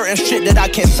wrong. It's certain shit that I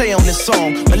can't say on this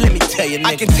song, but let me tell you, nigga,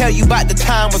 I can tell you about the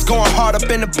time was going hard up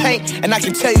in the paint, and I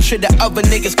can tell you shit that other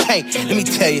niggas can't. Let me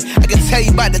tell you, I can tell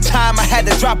you about the time I had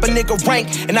to drop a nigga rank,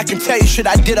 and I can tell you shit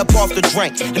I did up off the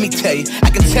drink. Let me tell you, I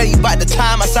can tell you by the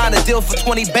time I signed a deal for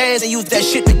 20 bands and used that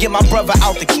shit to get my brother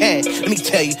out the can. Let me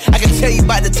tell you, I can tell you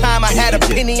by the time I had a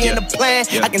penny in the plan.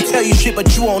 I can tell you shit,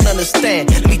 but you won't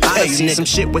understand. Let me tell you, seen some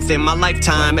shit within my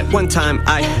lifetime. At one time,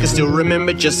 I can still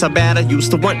remember just how bad I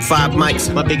used to want 5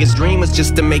 mics. My biggest dream was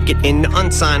just to make it in the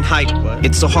unsigned hype.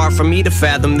 It's so hard for me to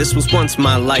fathom this was once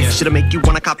my life. Should I make you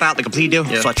wanna cop out like a plea deal?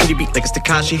 So I treat you beat like a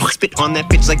Tekashi. Spit on that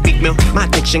bitch like Big Mill. My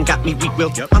addiction got me weak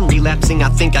willed. I'm relapsing, I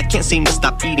think I can't seem to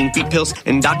stop eating beat pills.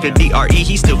 And Dr. DRE,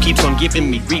 he still keeps on giving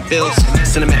me refills.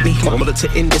 Send them at me, mobile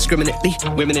to indiscriminately.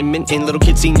 Women and men and little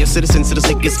kids, senior citizens, to the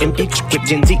sink is empty. Whip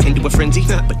Gen Z into a frenzy,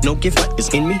 but no gift is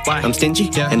in me. I'm stingy,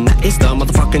 and that is the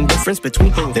motherfucking difference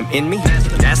between them and me.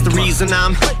 That's the reason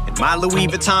I'm in my Louis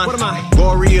Vuitton. What am I?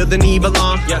 Warrior than Eva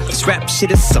Long. This rap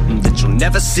shit is something that you'll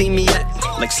never see me at.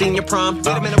 Like senior prom.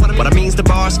 What I mean's the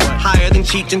bars higher than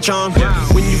Cheech and Chong.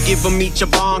 When you give them each a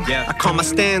bong, I call my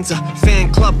stanza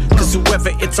fan club. Cause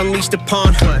whoever it's unleashed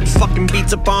upon fucking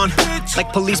beats up on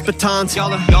like police batons.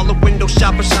 Y'all are window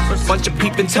shoppers, bunch of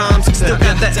peeping toms. Still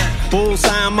got that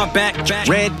bullseye on my back,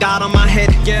 red dot on my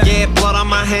head, yeah, blood on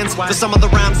my hands. For some of the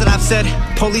rhymes that I've said,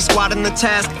 police squad in the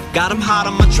task. Got them hot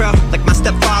on my trail, like my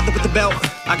stepfather with the belt.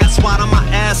 I got SWAT on my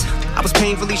ass, I was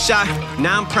painfully shy.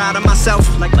 Now I'm proud of myself,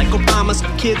 like Obama's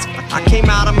kids. I came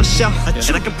out of my shell,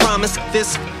 and I can promise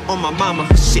this on my mama.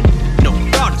 Shit, no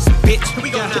daughters, bitch. Here we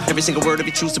go. Every single word of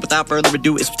it choose without further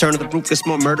ado. It's return of the ruthless,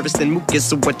 more murderous than mucus.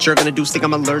 So what you're gonna do? Think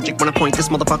I'm allergic when I point this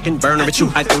motherfucking burner at you.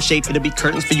 I throw shade, it'll be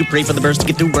curtains for you. Pray for the birds to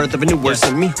get through birth of a new word.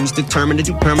 So me, who's determined to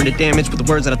do permanent damage with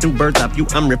the words that I threw birds off you.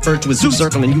 I'm referred to as you,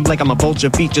 circling you like I'm a vulture.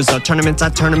 Features are tournaments, I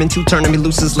turn them into turning me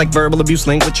looses like verbal abuse,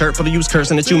 language hurtful to use,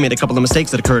 cursing at you. Made a couple of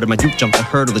mistakes that occurred in my youth, jumped the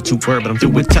hurdle the 2 word, but I'm through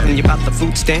with telling you about the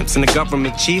food stamps and the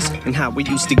government cheese and how we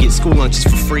used to get school lunches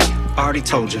for free. Already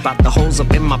told you about the holes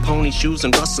up in my pony shoes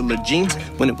and rustler jeans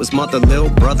when it was mother, little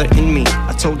brother, and me.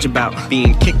 I told you about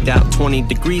being kicked out 20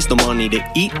 degrees, no money to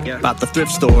eat. About the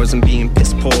thrift stores and being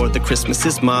piss poor. The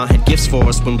Christmases ma had gifts for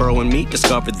us when bro and me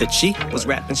discovered that she was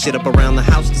wrapping shit up around the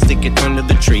house to stick it under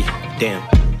the tree. Damn.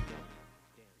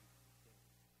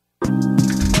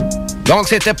 Donc,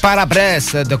 c'était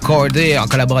Parabresse de Corday en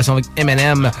collaboration avec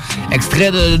Eminem. Extrait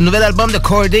du nouvel album de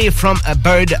Corday, From a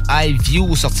Bird Eye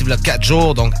View, sorti il y a 4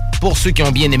 jours. Donc, pour ceux qui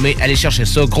ont bien aimé, allez chercher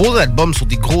ça. Gros album sur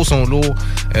des gros sons lourds.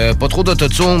 Pas trop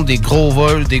d'autotune, des gros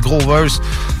verses.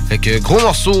 Fait que gros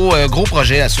morceau, gros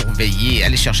projet à surveiller.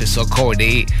 Allez chercher ça,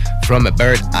 Corday, From a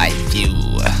Bird Eye View.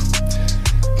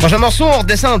 Prochain morceau, on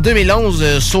redescend en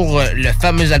 2011 sur le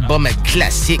fameux album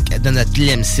classique de notre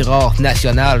MC rare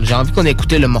national. J'ai envie qu'on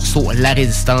écoutait le morceau La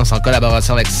Résistance en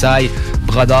collaboration avec Psy,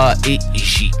 Brodeur et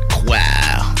J'y crois.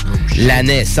 La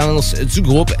naissance du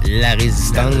groupe La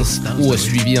Résistance, où a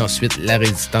suivi ensuite La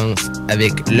Résistance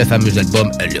avec le fameux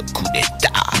album Le Coup d'État.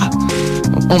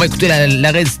 On va écouter la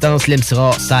Résistance, l'MC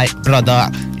rare, Psy, Brodeur,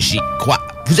 J'y crois.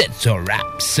 Vous êtes sur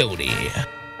Rhapsody.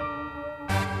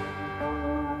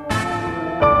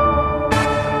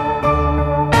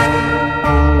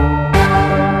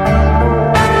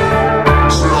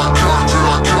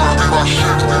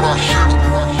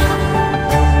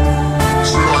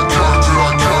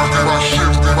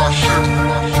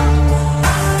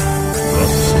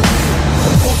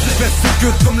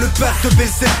 Comme le père de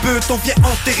Belzébuth, on vient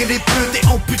enterrer les putes et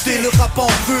amputer le rap en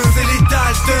feu. C'est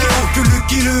létal, c'est que le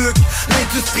Luke.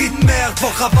 L'industrie de merde va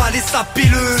ravaler sa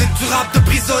pilule. C'est du rap de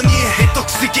prisonnier,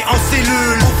 intoxiqué en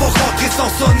cellule. On va rentrer sans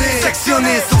sonner,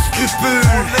 sectionner sans scrupule.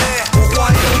 Au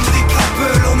royaume des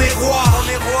crapeuls, on est roi.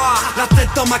 La tête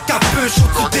dans ma capuche,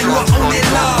 au-dessus des lois, on est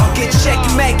là. Ok check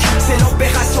mec, c'est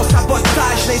l'opération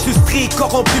sabotage. L'industrie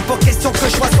corrompue, pas question que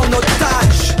je sois son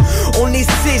otage. On est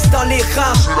 6 dans les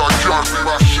rangs.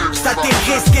 Ça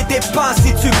tes risques et dépenses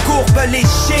si tu courbes les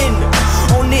chines.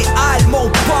 On est Al, mon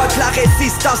pote, la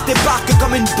résistance débarque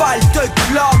comme une balle de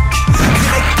Glock.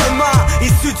 Directement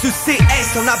issu du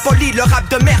CS, on abolit le rap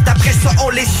de merde, après ça on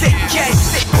les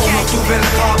séquestre. On a trouvé le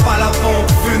rap à la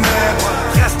pompe funèbre.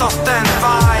 Reste en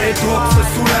stand-by, les troupes se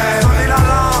soulèvent. Sonnez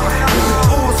l'alarme,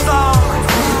 au sang.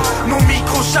 Nos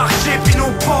micros chargés puis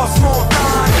nos passes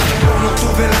montagnes. On a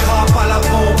trouvé le rap à la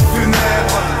pompe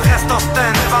funèbre. Reste en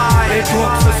stand-by, les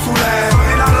troupes se soulèvent.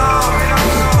 Sonnez l'alarme,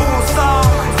 au sang.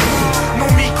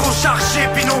 Nos micros chargés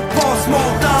puis nos passes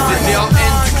montagnes. C'est en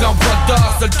haine du clan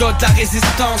Brodeur, soldats de la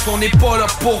résistance, on n'est pas là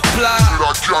pour plaire.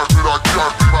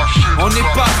 On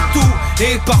est partout,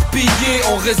 éparpillés,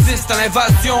 on résiste à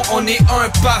l'invasion, on est un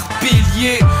par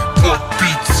pilier. Pas de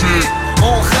pitié,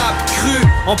 on rappe cru,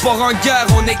 on part en guerre,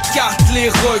 on écarte les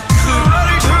recrues.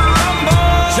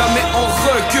 jamais on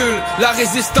recule. La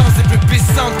résistance est plus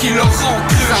puissante qu'ils l'auront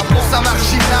cru. 100%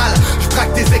 marginal, je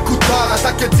traque des écouteurs en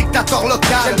tant que dictateur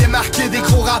local. J'aime démarquer des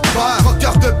gros rappeurs,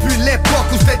 rocker depuis l'époque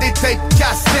où c'était des tapes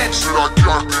cassettes.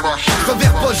 Je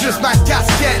revers pas juste ma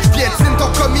casquette, piétine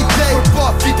ton comité. Je veux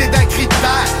pas fitter d'un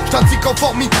critère,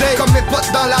 j't'anti-conformité comme mes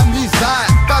potes dans la misère.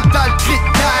 Dans le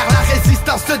critère, la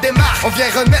résistance se démarque. On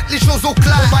vient remettre les choses au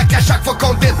clair, on manque à chaque fois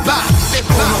qu'on débarque.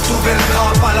 On a retrouvé le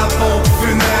drap à la pompe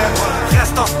funèbre.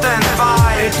 Reste en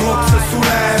stand-by, les troupes se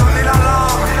soulèvent. Donnez la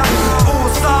lampe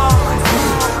aux armes,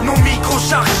 nos micros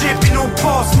chargés puis nos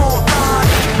passes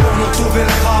montagnes. On a retrouvé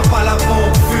le drap à la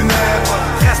pompe funèbre.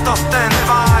 Reste en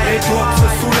stand-by, les troupes se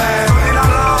soulèvent. Donnez la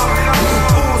lampe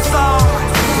aux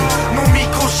armes, nos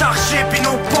micros chargés puis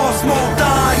nos passes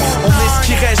montagnes. On met ce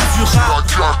qui reste du rap.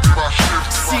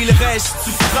 S'il reste,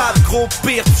 tu frappes, gros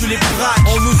pire, tu les braques.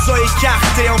 On nous a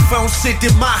écartés, enfin on s'est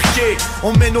démarqué.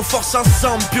 On met nos forces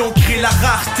ensemble, puis on crée la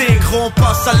rareté. Gros, on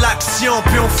passe à l'action,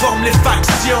 puis on forme les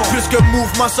factions. Plus que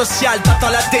mouvement social,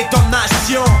 t'entends la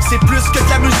détonation. C'est plus que de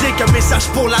la musique, un message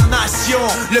pour la nation.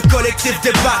 Le collectif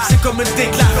débarque, c'est comme une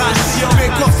déclaration. Mais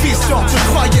quoi fiston, tu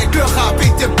croyais que le rap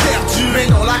était perdu. Mais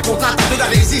non, la contrainte de la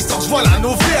résistance, voilà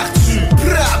nos vertus.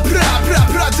 Bra, bra, bra,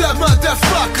 bra de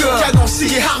motherfucker.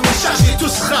 Canoncier, armé, chargé,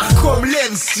 tous rares comme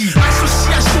l'MC.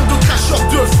 Association de cracheurs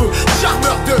de feu,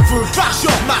 charmeurs de feu,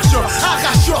 fargeurs, marcheurs,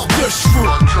 arracheurs de cheveux.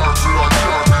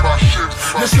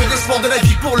 Le jeu d'espoir de la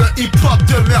vie pour le hip-hop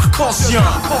demeure conscient.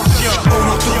 On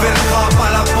a retrouvé le rap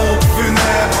à la pompe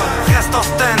funèbre. Reste en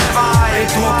stand-by, les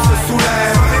troupes se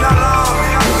soulèvent. Donnez la lampe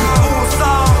aux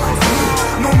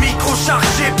armes, nos micros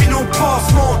chargés puis nos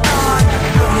passes montagnes.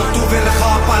 On a retrouvé le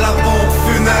rap à la pompe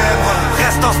funèbre.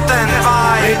 Reste en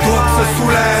stand-by, les troupes se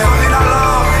soulèvent. Donnez la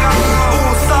lampe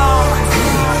aux armes,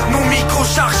 nos micros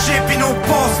chargés puis nos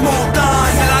passes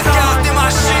montagnes. C'est la guerre des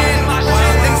machines,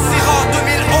 MC Rock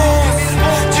 2011.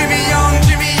 Jimmy Young,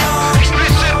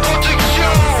 explicite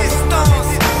production. Résistance,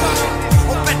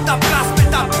 on pète ta place,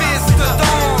 pète ta piste de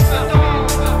danse.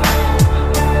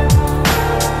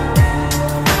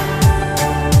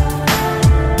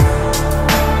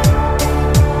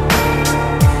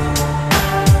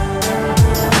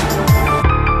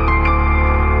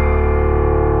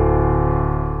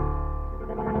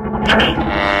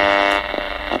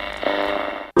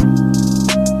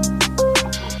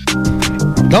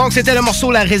 Donc, c'était le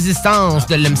morceau La Résistance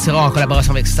de l'MC Rock en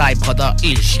collaboration avec Cy, Brother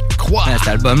et J'y crois. Cet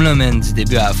album-là, man, du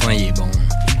début à la fin, il est bon.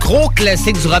 Gros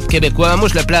classique du rap québécois. Moi,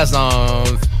 je le place dans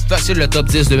facile le top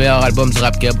 10 de meilleurs albums du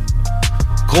rap québécois.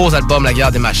 Gros album, La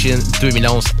Guerre des Machines,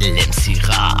 2011, l'MC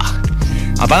Rock.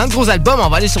 En parlant de gros albums, on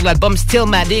va aller sur l'album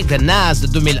Stillmatic de Nas de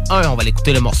 2001. On va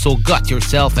l'écouter le morceau Got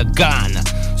Yourself a Gun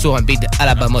sur un beat de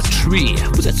Alabama Tree.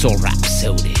 Vous êtes sur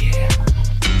Rhapsody.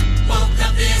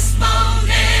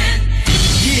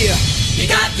 Yeah. You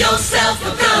got yourself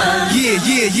a gun.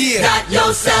 Yeah. Got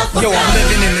yourself a gun. Yo, I'm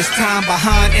living in this time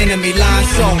behind enemy lines,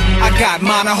 so I got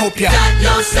mine, I hope ya. Got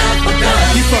yourself a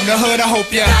gun. You from the hood, I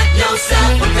hope ya. Got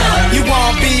yourself a gun. You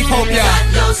want beef, hope ya.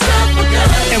 Got yourself a gun.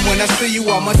 And when I see you,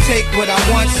 I'ma take what I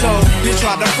want, so you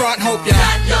try to front, hope ya.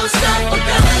 Got yourself a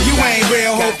gun. You ain't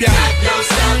real, hope ya. Got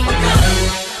yourself a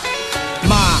gun.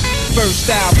 My first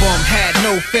album had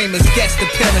no famous guest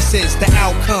appearances. The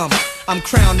outcome, I'm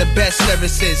crowned the best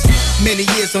lyricist. Many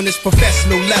years on this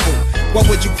professional level. What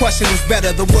would you question who's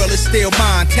better? The world is still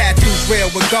mine. Tattoos real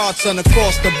with Godson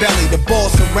across the belly. The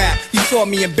boss of rap. You saw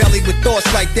me in belly with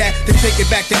thoughts like that. To take it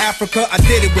back to Africa, I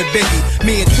did it with Biggie.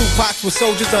 Me and Tupac were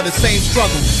soldiers of the same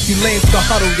struggle. You lames the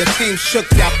huddle, your team shook.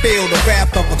 Y'all feel the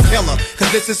wrath of a killer.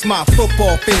 Cause this is my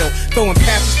football field. Throwing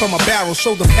passes from a barrel,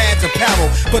 shoulder pads apparel.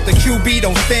 But the QB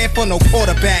don't stand for no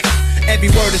quarterback. Every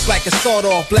word is like a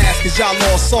sawed-off blast. Cause y'all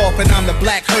all soft and I'm the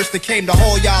black hearse that came to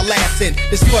haul y'all ass in.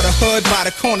 This for the hood by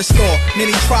the corner store.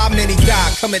 Many try, many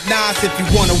die. Come at Nas if you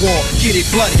want a war. Get it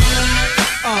bloody.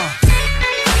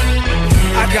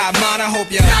 I got mine, I hope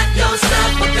ya. Got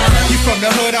yourself a gun. You from the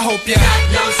hood, I hope ya. Got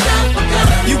yourself a gun.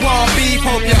 You want beef,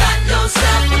 hope ya. Got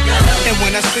yourself a gun. And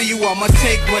when I see you, I'ma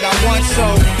take what I want, so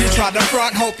you try to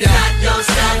front, hope ya. Got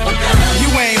yourself a gun. You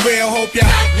ain't real, hope ya.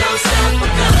 Got yourself a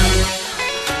gun.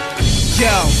 Yo,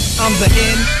 I'm the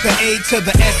N, the A to the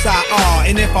S-I-R.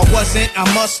 And if I wasn't, I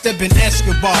must have been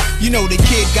Escobar. You know the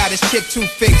kid got his chip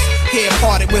two-faced,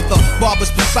 hair-parted with a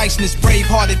barber's preciseness.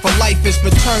 Brave-hearted for life is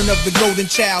return of the golden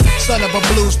child, son of a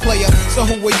blues player. So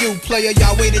who are you, player?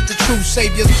 Y'all waited the true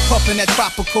saviors, puffin' that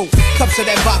tropical. Cups of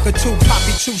that vodka too,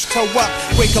 poppy juice, toe up.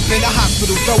 Wake up in the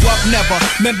hospital, throw up, never.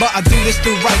 Remember, I do this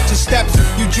through righteous steps.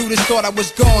 You Judas thought I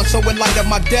was gone, so in light of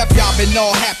my death, y'all been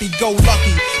all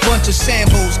happy-go-lucky. Bunch of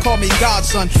sambos, call me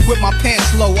godson. With my pants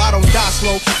low, I don't die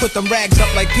slow. Put them rags up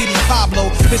like P.D.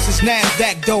 Pablo. This is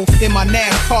NASDAQ dough in my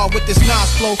NASCAR with this Nas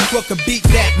flow. What could beat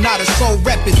that? Not a soul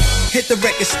reppin'. Hit the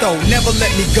record store, never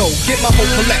let me go. Get my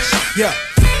whole collection, yeah.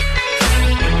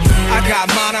 I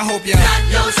got mine, I hope ya got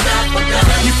yourself a gun.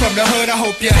 You from the hood, I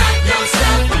hope ya got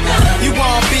yourself a gun. You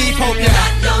want beef, hope ya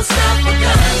got yourself a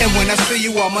gun. And when I see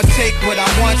you, I'ma take what I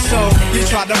want. So you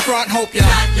try to front, hope ya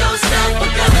got yourself a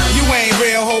gun. You ain't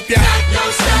real, hope ya got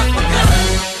yourself a gun.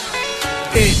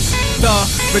 It's the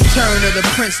return of the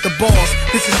Prince, the boss.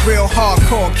 This is real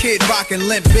hardcore. Kid rockin'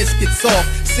 Limp Biscuits off.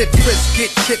 Sip Chris, get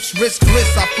chips, risk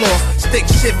bliss, I floss. Stick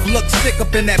shift, look sick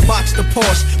up in that box, the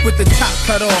Porsche with the top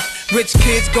cut off. Rich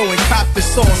kids go and cop the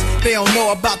sauce. They don't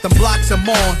know about the blocks I'm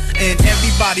on. And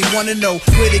everybody wanna know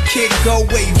where the kid go,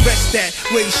 where he rest at,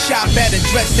 where he shop at and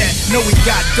dress at. Know he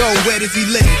got dough, where does he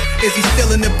live? Is he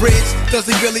still in the bridge? Does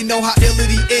he really know how ill it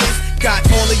he is? Got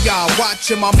all of y'all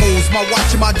watching my moves, my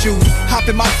watching my jewels. Hop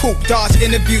in my coupe, dodge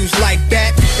interviews like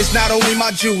that. It's not only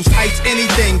my jewels, ice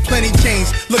anything, plenty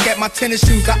chains. Look at my tennis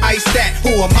shoes, I ice that.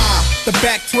 Who am I? The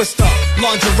back twister,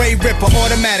 lingerie ripper,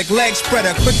 automatic leg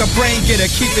spreader, quick the brain getter,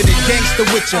 keep it in gangster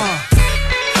with ya.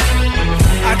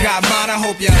 I got mine, I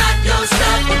hope ya got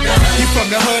yourself a gun. You from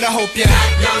the hood, I hope ya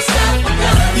got yourself a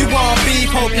gun. You want beef,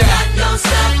 hope ya got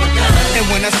yourself a gun. And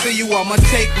when I see you, I'ma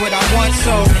take what I want.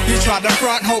 So you try to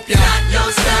front, hope ya got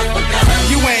yourself a gun.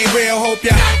 You ain't real, hope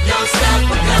ya got yourself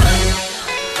a gun.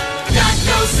 Got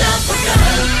yourself a gun.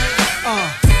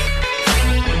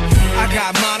 I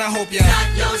got mine, I hope ya got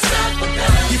yourself a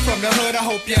gun. You from the hood, I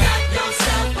hope ya got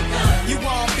yourself a gun. You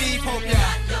want beef, hope ya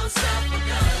got yourself a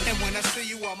gun. And when I see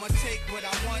you, I'ma take what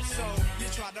I want. So you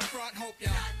try to front, hope ya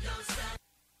got yourself.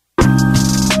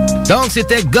 Donc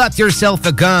c'était Got Yourself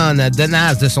a Gun de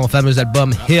Nas de son fameux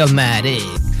album Stillmatic.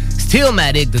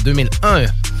 Stillmatic de 2001.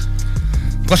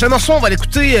 Prochain morceau, on va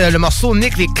l'écouter le morceau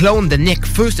Nick les clones de Nick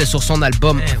Feu. C'était sur son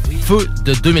album Feu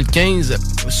de 2015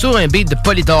 sur un beat de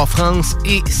Polydor France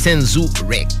et Senzu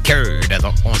Record.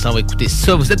 Donc on s'en va écouter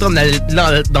ça. Vous êtes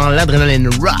dans l'adrénaline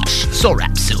rush sur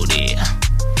Rhapsody.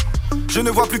 Je ne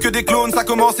vois plus que des clones, ça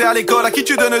commençait à l'école. À qui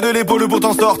tu donnes de l'épaule pour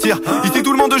t'en sortir? Ici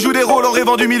tout le monde joue des rôles, aurait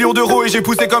vendu millions d'euros. Et j'ai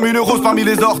poussé comme une rose parmi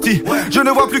les orties. Je ne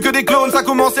vois plus que des clones, ça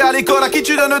commençait à l'école. À qui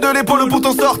tu donnes de l'épaule pour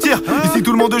t'en sortir? Ici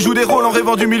tout le monde joue des rôles, aurait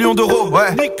vendu millions d'euros.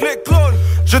 Ouais. Nick les clones.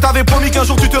 Je t'avais promis qu'un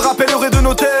jour tu te rappellerais de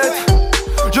nos têtes.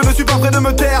 Je ne suis pas prêt de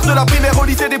me taire. De la primaire au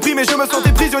lycée déprimé, je me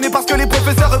sentais prisonnier parce que les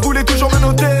professeurs voulaient toujours me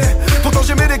noter. Pourtant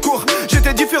j'aimais les cours,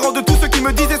 j'étais différent de tous ceux qui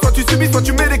me disaient soit tu subis, soit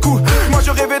tu mets les coups. Moi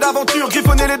je rêvais d'aventure,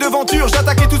 griffonnais les devantures.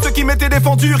 J'attaquais tous ceux qui m'étaient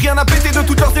défendus. Rien à péter de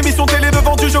toutes leurs émissions télé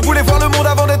devant Dieu. Je voulais voir le monde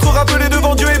avant d'être rappelé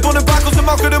devant Dieu. Et pour ne pas qu'on se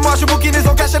moque de moi, je bouquinais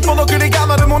en cachette pendant que les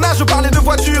gamins de mon âge je parlais de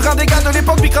voitures. Un des gars de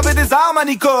l'époque lui cravait des armes à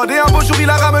Nicole. Et un beau jour il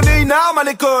a ramené une arme à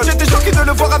l'école. J'étais choqué de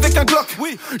le voir avec un Glock.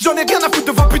 Oui, j'en ai rien à foutre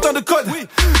de vos putains de codes. Oui,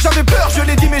 j'avais peur, je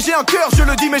l'ai dit mais j'ai un cœur. Je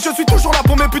le dis mais je suis toujours là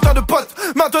pour mes putains de potes.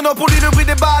 Maintenant pour lui le bruit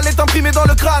des balles est imprimé dans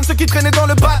le crâne. Ceux qui traînaient dans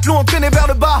le bat l'ont entraîné vers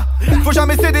le bas. Faut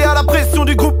jamais céder à la pression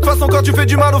du groupe. De toute façon quand tu fais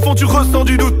du mal au fond tu ressens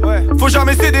du doute. Faut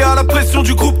jamais céder à la pression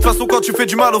du groupe. De toute façon quand tu fais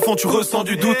du mal au fond tu ressens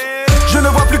du doute. Je ne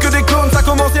vois plus que des clones, ça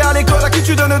commençait à l'école. À qui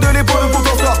tu donnes de l'épaule pour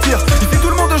t'en sortir? Ici tout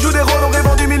le monde joue des rôles, aurait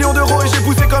vendu millions d'euros. Et j'ai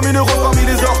poussé comme une rose parmi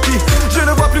les orties. Je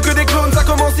ne vois plus que des clones, ça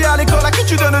commençait à l'école. À qui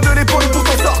tu donnes de l'épaule pour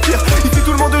t'en sortir? Ici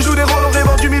tout le monde joue des rôles, aurait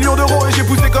vendu millions d'euros. Et j'ai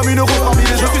poussé comme une rose parmi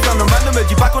les orties. Je suis un nomade, ne me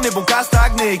dis pas qu'on est bon qu'à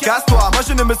stagner. Casse-toi, moi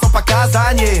je ne me sens pas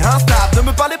casanier. Instable, ne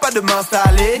me parlez pas de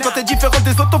m'installer. Quand t'es différent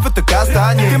des autres, on veut te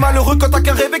castagner. T'es malheureux quand t'as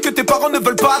qu'un rêve et que tes parents ne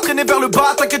veulent pas traîner vers le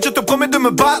bas. T'inquiète, je te promets de me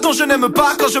battre. Non, je n'aime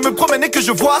pas quand je me promène et que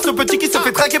je vois ce petit qui se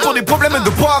fait traquer pour des problèmes de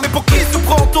poids. Mais pour qui se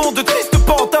prend-on de triste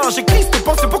pantin? J'ai Christ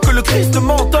pensé pour que le Christ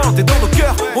m'entende. Et dans nos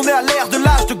cœurs, on est à l'ère de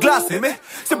l'âge de glace. Mais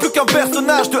c'est plus qu'un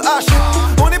personnage de H.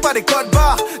 On n'est pas des codes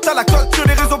barres. T'as la cote sur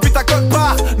les réseaux puis ta cote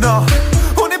barre. Non,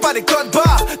 on n'est pas des codes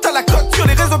barres. T'as la cote sur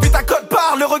les réseaux puis ta cote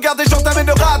barre. Le regard des gens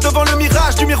t'amènera devant le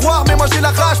mirage du miroir. Mais moi j'ai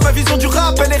la rage, ma vision du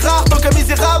rap elle est rare. Donc un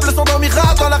misérable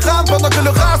s'endormira dans la rame pendant que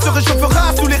le rat se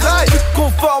réchauffera sous les rails.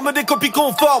 Conforme des copies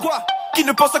conformes qui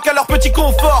ne pensent qu'à leur petit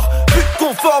confort. Plus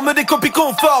conforme des copies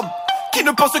conformes qui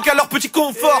ne pensent qu'à leur petit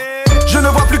confort. Je ne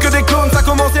vois plus que des clones, ça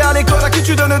commençait à l'école. À qui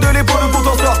tu donnes de l'épaule pour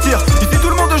t'en sortir? Ici tout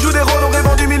le monde joue des rôles, aurait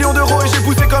vendu millions d'euros. Et j'ai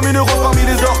poussé comme une rose parmi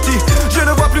les orties. Je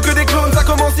ne vois plus que des clones, ça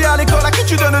commençait à l'école. À qui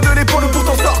tu donnes de l'épaule pour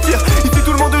t'en sortir? Ici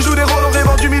tout le monde joue des rôles, aurait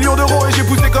vendu millions d'euros. Et j'ai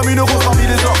poussé comme une rose parmi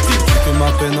les orties. Que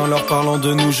ma peine en leur parlant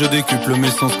de nous, je décuple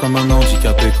mes sens comme un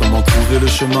handicapé. Comment trouver le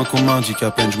chemin qu'on m'indique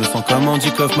à peine? Je me sens comme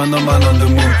Andy Kaufman, un man on the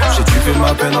moon. J'ai tué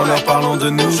ma peine en leur parlant de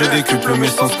nous, je décuple mes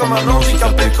sens comme un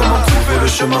handicapé. Comment trouver le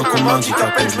chemin qu'on m'indique à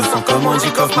peine? Je me sens comme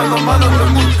Andy Kaufman, un man on the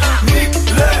moon. Nick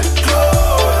les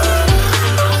clones,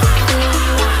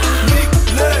 Nick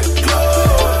les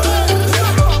clones.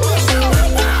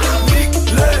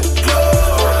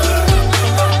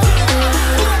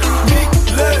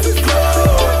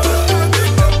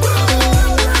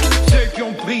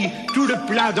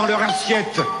 plats dans leur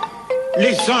assiette,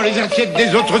 laissant les assiettes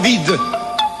des autres vides,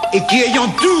 et qui, ayant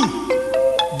tout,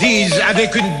 disent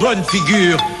avec une bonne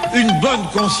figure, une bonne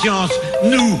conscience,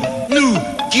 nous,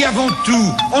 qui avons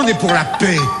tout, on est pour la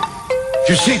paix.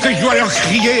 Je sais que je dois leur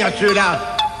crier à ceux-là,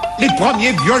 les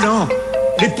premiers violents,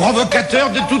 les provocateurs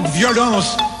de toute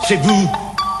violence, c'est vous.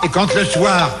 Et quand le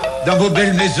soir, dans vos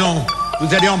belles maisons,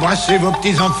 vous allez embrasser vos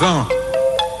petits-enfants,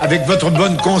 avec votre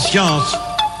bonne conscience,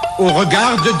 au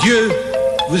regard de Dieu,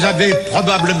 vous avez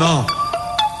probablement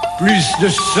plus de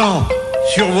sang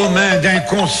sur vos mains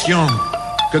d'inconscients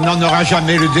que n'en aura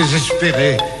jamais le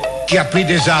désespéré qui a pris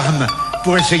des armes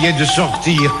pour essayer de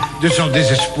sortir de son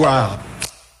désespoir.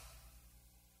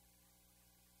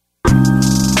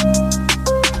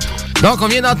 Donc, on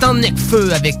vient d'entendre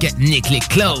Necfeu avec Nick les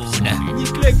Clones.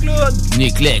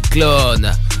 Nick les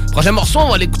Clones. Prochain morceau,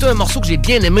 on va l'écouter, un morceau que j'ai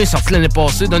bien aimé, sorti l'année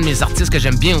passée, d'un de mes artistes que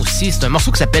j'aime bien aussi. C'est un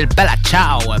morceau qui s'appelle Bella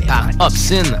Ciao par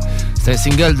Obscene. C'est un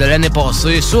single de l'année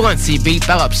passée sur un petit beat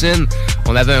par Obscene.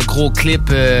 On avait un gros clip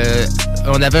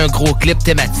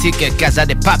thématique Casa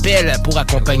de Papel pour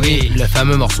accompagner le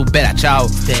fameux morceau Bella Ciao.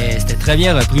 C'était très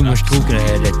bien repris, moi je trouve que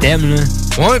le thème là.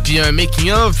 Ouais, puis un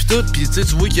making of puis tout, puis tu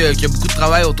vois qu'il y a beaucoup de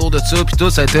travail autour de ça, puis tout,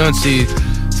 ça a été un de ses,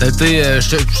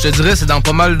 je te dirais, c'est dans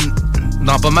pas mal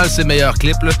ses meilleurs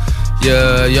clips là.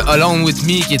 Il y a Alone With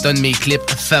Me qui est un de mes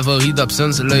clips favoris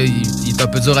d'Obscene. Celui-là, il est un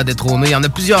peu dur à détrôner. Il y en a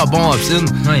plusieurs bons Obscene,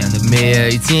 mais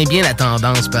il tient bien la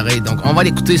tendance pareil. Donc on va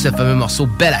l'écouter ce fameux morceau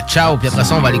Bella Ciao, puis après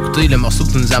ça on va l'écouter le morceau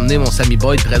que tu nous as amené, mon Sammy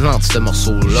Boy présente ce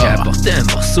morceau-là. J'ai apporté un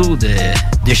morceau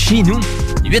de chez nous,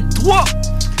 8-3.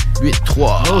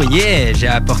 8-3. Oh yeah, j'ai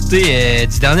apporté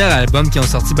du dernier album qui ont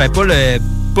sorti, pas le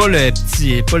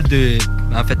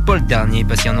dernier,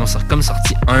 parce qu'ils en ont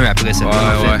sorti un après ça. Ouais.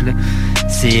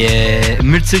 C'est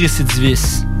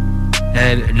Multirécidiviste.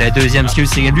 Le deuxième, lui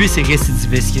c'est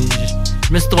Récidiviste.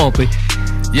 Je me suis trompé.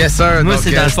 Yes sir. Moi donc,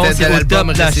 c'est dans le fond, c'est au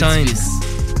top de la chaîne.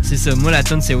 C'est ça, moi la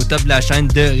tune c'est au top de la chaîne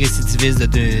de Récidiviste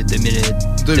de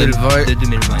 2020. De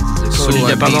 2020, c'est ça. Il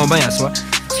y a pas long bien à soi.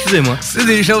 Excusez-moi. C'est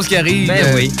des choses qui arrivent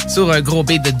sur un gros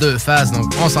beat de deux faces,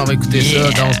 donc on s'en va écouter ça.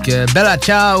 Donc Bella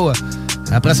Ciao.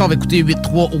 Après ça, on va écouter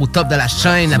 8-3 au top de la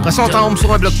chaîne. Après ça, on tombe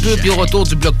sur un bloc pub. Puis au retour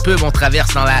du bloc pub, on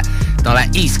traverse dans la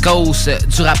East Coast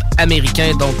du rap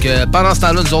américain. Donc, pendant ce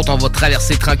temps-là, nous autres, on va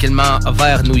traverser tranquillement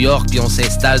vers New York. Puis on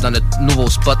s'installe dans notre nouveau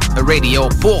spot radio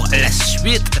pour la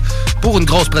suite. Pour une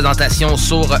grosse présentation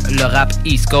sur le rap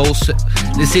East Coast,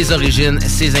 ses origines,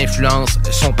 ses influences,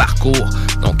 son parcours.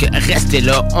 Donc, restez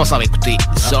là. On s'en va écouter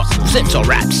ça. Vous êtes sur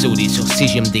Rhapsody sur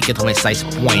CJMD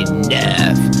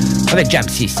 96.9 avec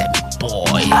Jamsey et Sammy Boy.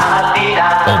 Oh,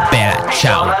 Bella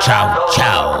Ciao, Ciao,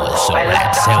 Ciao sur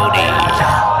Rhapsody.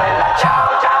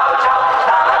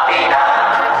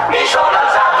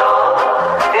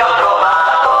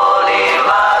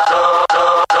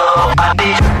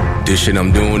 This shit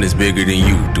I'm doing is bigger than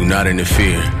you, do not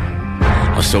interfere.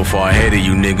 I'm so far ahead of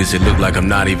you niggas, it look like I'm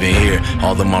not even here.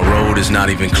 Although my road is not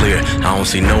even clear, I don't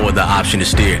see no other option to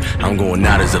steer. I'm going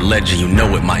out as a legend, you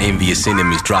know it, my envious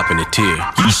enemies dropping a tear.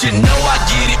 You should know I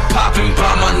get it poppin'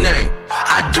 by my name.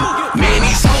 I do. Man,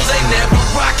 these hoes ain't never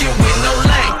rockin' with no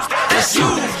lane. That's you.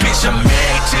 Bitch, I'm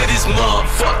married to this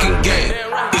motherfucking game.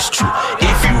 It's true.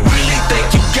 If you really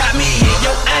think you got me in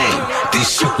your aim, then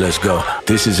shoot. Let's go.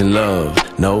 This isn't love,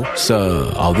 no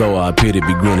sir. Although I appear to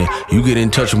be grinning, you get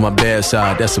in touch with my bad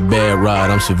side, that's a bad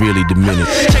ride, I'm severely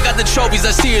diminished. Check out the trophies,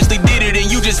 I seriously did it, and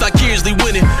you just vicariously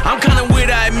winning. I'm kinda weird,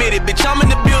 I admit it, bitch, I'm in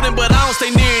the building, but I don't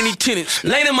stay near any tenants.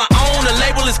 Lane in my own, the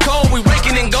label is cold, we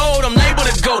raking in gold, I'm labeled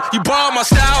to go. You borrow my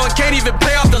style and can't even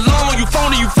pay off the loan. You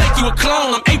phony, you fake, you a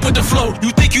clone, I'm ape with the flow.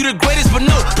 You think you the greatest, but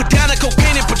no, put down the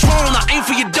cocaine and Patron, I aim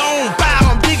for your dome.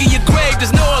 Bow, I'm digging your grave,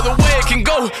 there's no other way it can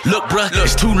go. Look, bruh,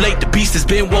 it's too late, the beast has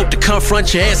been woke to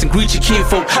confront your ass and greet your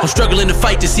kinfolk. I'm struggling to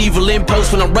fight this evil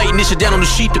impost. When I'm writing this shit down on the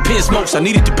sheet, the pen smokes. I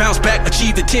needed to bounce back,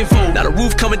 achieve the tenfold. Now the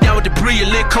roof coming down with debris, a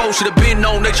lit cold. Should've been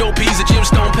known that your P's a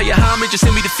gemstone. Pay your homage and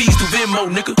send me the fees through Venmo,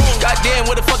 nigga. Goddamn,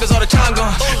 where the fuck is all the time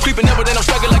gone? Creeping never, then I'm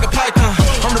struggling like a python.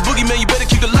 I'm the boogeyman, you better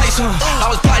keep the lights on. I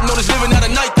was plotting on this living out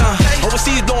of nighttime.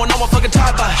 Overseas blowing on my fucking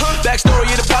tie-by. Backstory,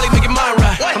 it'll probably make it mine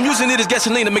right. I'm using it as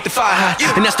gasoline to make the fire hot.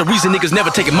 And that's the reason niggas never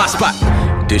taking my spot.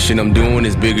 This shit I'm doing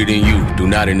is bigger than you, do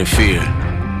not interfere.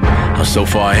 I'm so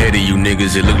far ahead of you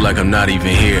niggas, it look like I'm not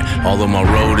even here. Although my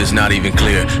road is not even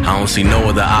clear, I don't see no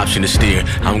other option to steer.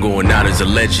 I'm going out as a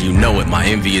legend, you know it, my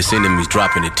envious enemies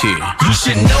dropping a tear. You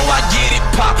should know I get it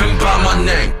poppin' by my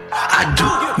name. I do.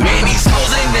 Man, these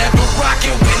hoes ain't never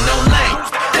rockin' with no lane.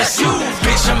 That's you.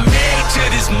 Bitch, I'm married to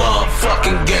this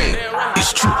motherfucking game.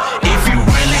 It's true. If you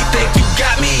really think you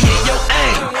got me in your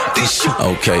aim,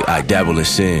 Okay, I dabble in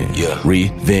sin. Yeah.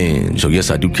 Revenge. Oh,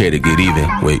 yes, I do care to get even.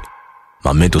 Wait.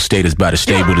 My mental state is about as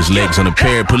stable as legs on a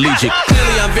paraplegic.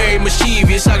 Clearly I'm very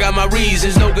mischievous, I got my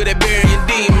reasons, no good at burying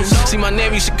demons. See my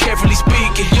name, you should carefully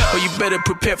speak it, or you better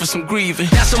prepare for some grieving.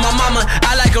 That's on my mama,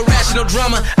 I like a rational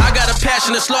drama. I got a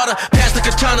passion to slaughter, pass the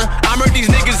katana. I murder these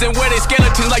niggas and wear their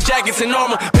skeletons like jackets and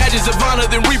armor. Badges of honor,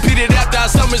 then repeat it after I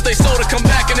summons they soul to come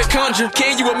back in the conjure.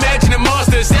 Can you imagine a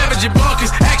monster, savage and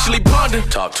bonkers, actually ponder?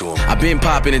 Talk to him. I've been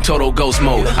popping in total ghost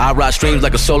mode. I ride streams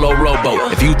like a solo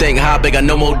rowboat. If you think high big, I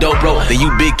no more dope, bro. Then you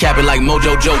big capping like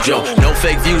Mojo Jojo. No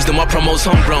fake views, then my promo's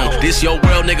homegrown. This your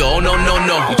world, nigga, oh no, no,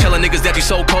 no. You telling niggas that you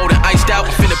so cold and iced out,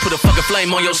 I'm finna put a fucking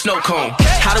flame on your snow cone.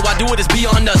 How do I do it? It's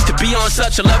beyond us. To be on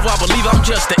such a level, I believe I'm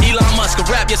just the Elon Musk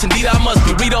of rap. Yes, indeed, I must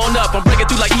be. Read on up, I'm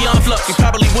breaking through like Eon Flux. You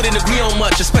probably wouldn't agree on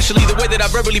much, especially the way that I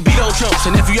verbally beat on drums.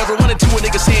 And if you ever wanted to a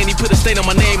nigga saying he put a stain on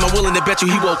my name, I'm willing to bet you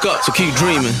he woke up. So keep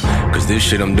dreaming. Cause this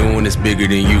shit I'm doing is bigger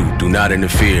than you. Do not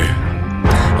interfere.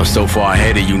 I'm so far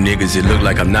ahead of you niggas, it look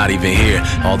like I'm not even here.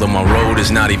 Although my road is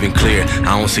not even clear,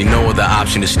 I don't see no other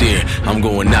option to steer. I'm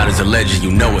going out as a legend, you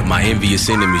know it. My envious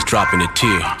enemies dropping a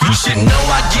tear. You should know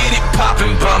I get it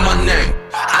poppin' by my name.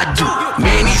 I do.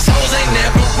 Man, these hoes ain't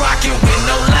never rockin' with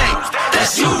no lane.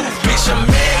 That's you. Bitch, I'm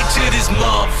married to this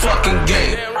motherfucking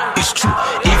game. It's true.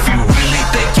 If you really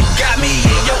think you got me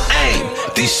in your aim,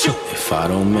 then shoot. If I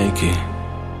don't make it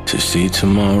to see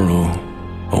tomorrow,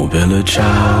 oh, Bella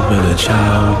Ciao, Bella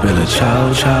Ciao, Bella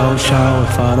Ciao, Ciao, Ciao.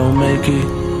 If I don't make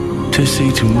it to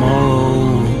see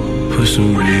tomorrow, put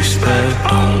some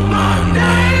respect on my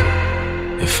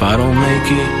name. If I don't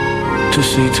make it to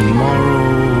see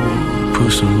tomorrow,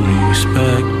 put some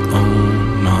respect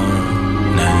on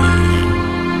my name.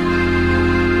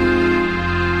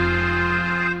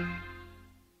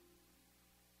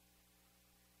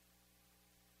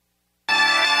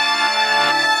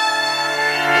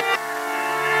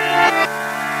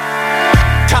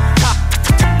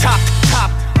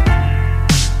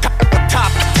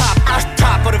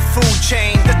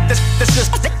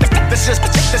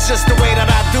 That's just the way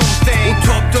that I do things. Au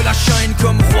top de la chaîne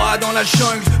comme roi dans la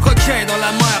jungle, requin dans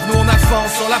la mer, nous on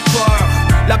avance sur la peur.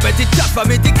 La bête est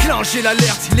affamée, déclencher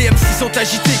l'alerte. Les MC sont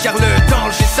agités car le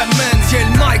danger s'amène. Tiens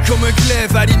le mic comme un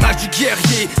glaive à l'image du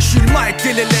guerrier. J'suis le mic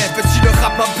et l'élève, petit le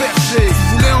rap m'a bercé.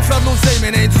 Tu voulais en faire de l'oseille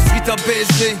mais l'industrie t'a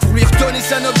baisé. Pour lui redonner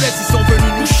sa noblesse ils sont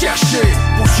venus nous chercher.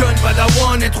 Pour jeune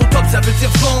padawan, être au top ça veut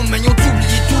dire vendre. Mais ils ont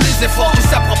oublié tous les efforts que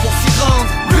ça prend pour s'y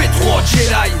rendre. B3,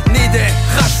 Jedi, né des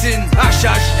racines,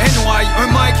 HH, NY, un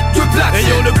mic, deux platines. Hey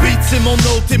yo, le beat c'est mon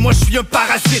hôte et moi je suis un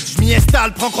parasite. Je m'y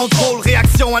installe, prends contrôle,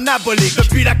 réaction anabolique.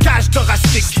 Depuis la cage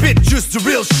thoracique, spit juste du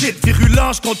real shit.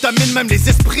 Virulent, je contamine même les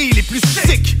esprits les plus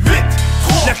sick. 8,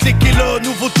 3, la clique est là,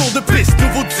 nouveau tour de piste,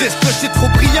 nouveau disque. Le shit trop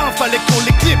brillant, fallait qu'on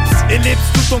l'éclipse. Ellipse,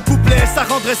 tout ton couplet, ça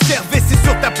rendrait service. C'est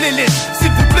sur ta playlist,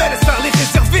 s'il vous plaît, laisse faire les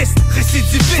réservistes.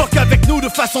 Récidiviste, fuck avec nous de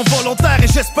façon volontaire. Et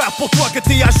j'espère pour toi que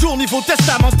t'es à jour niveau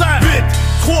testamentaire. 8,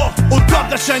 3, au top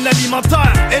de la chaîne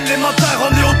alimentaire. Élémentaire,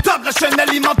 on est au top de la chaîne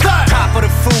alimentaire. Top of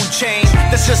the food chain,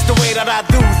 that's just the way that I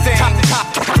do things.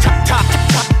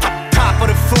 Top of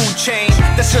the food chain,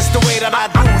 that's just the way that I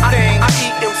do things. I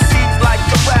eat them seeds like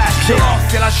a rat. Dehors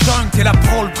c'est la jungle, t'es la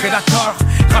pro, le prédateur.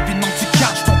 Rapidement tu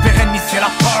catches, ton père ennemi c'est la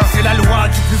peur. C'est la loi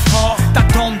du plus fort, ta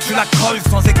tombe tu la creuses.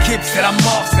 Sans équipe c'est la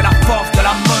mort, c'est la force de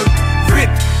la meute. 8,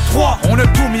 3, on a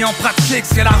tout mis en pratique.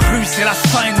 C'est la rue, c'est la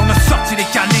scène, on a sorti les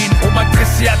canines. On m'a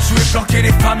dressé à tuer, planquer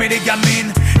les femmes et les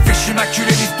gamines. Fichu maculé,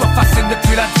 l'histoire fascine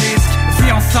depuis la disque.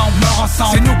 Vie ensemble, meurt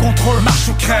ensemble, c'est nous contre eux, marche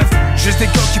ou crève. Juste des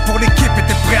gars qui pour l'équipe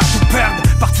étaient prêts à tout perdre.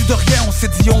 Parti de rien, on s'est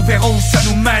dit on verra où ça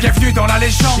nous mène. Bienvenue dans la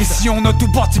légende, ici on a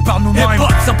tout bâti par nous-mêmes.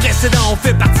 Époque sans précédent, on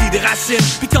fait partie des racines.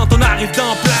 Puis quand on arrive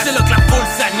dans place, c'est là que la foule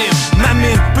s'anime. Ma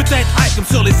mine, peut-être high comme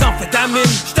sur les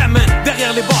amphétamines. J't'amène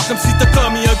derrière les bars comme si t'as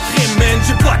commis un crime, man.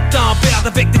 J'ai pas de temps à perdre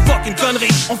avec des fucking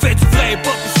conneries. On fait du vrai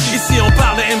hip-hop ici. Ici on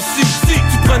parle de MC. Si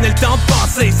tu prenais le temps de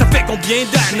penser, ça fait combien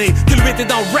d'années que lui était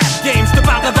dans le rap game? J'te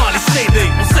parle d'avant les CD.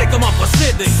 On sait comment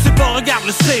procéder. Si c'est pas, regarde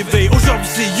le CV. Aujourd'hui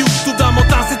c'est YouTube, dans mon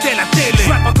temps c'était la télé.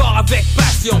 J'rappe encore avec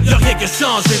passion, y'a rien que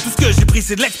changé. Tout ce que j'ai pris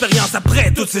c'est de l'expérience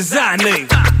après toutes ces années.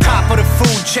 Top of the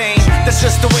food chain, that's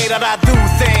just the way that I do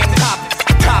things.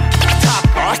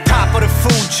 Top of the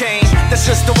food chain, that's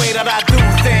just the way that I do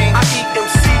things. I eat them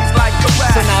seeds like a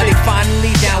rat. So now they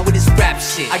finally down with this rap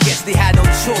shit. I guess they had no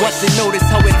choice. Once they notice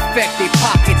how it affect their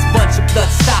pockets, bunch of blood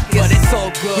stockings. But it's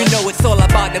all good. We know it's all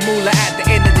about the moolah at the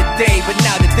end of the day. But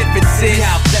now the difference is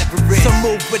how leverage. Some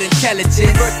move with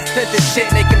intelligence. Versus to the shit,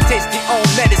 make them taste their own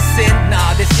medicine.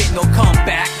 Nah, this ain't no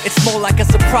comeback. It's more like a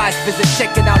surprise visit,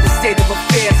 checking out the state of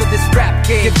affairs of this rap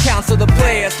game. Give counsel to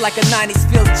players like a 90s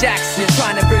Phil Jackson,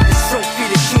 trying to bring this trophy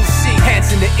to QC.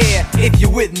 Hands in the air if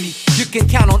you're with me. You can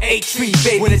count on A-Tree,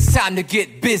 baby, when it's time to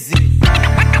get busy.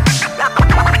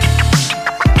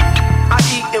 I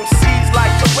eat MCs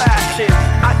like the ration.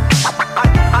 I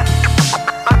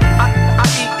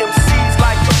eat MCs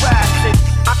like the ration.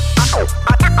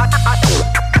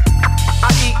 I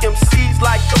eat MCs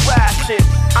like the ration.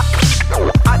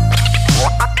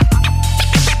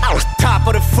 Top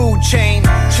of the food chain.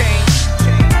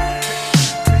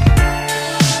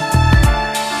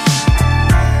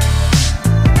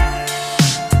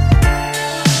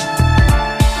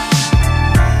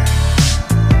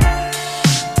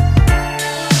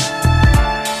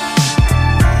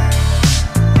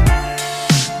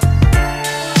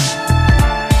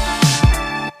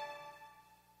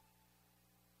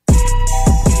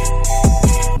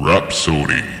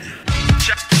 Rhapsody.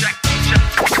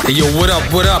 Hey yo, what up,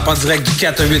 en direct du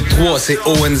 483, c'est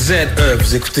ONZ,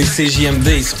 vous écoutez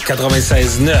CJMD sur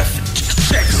 96.9.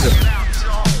 Check ça.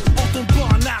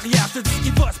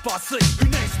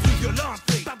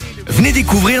 Venez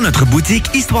découvrir notre boutique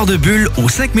Histoire de Bulle au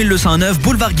 5209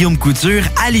 Boulevard Guillaume Couture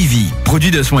à Lévis.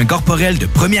 Produit de soins corporels de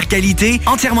première qualité,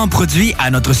 entièrement produit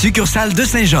à notre succursale de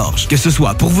Saint-Georges. Que ce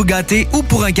soit pour vous gâter ou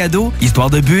pour un cadeau,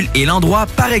 Histoire de Bulle est l'endroit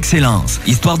par excellence.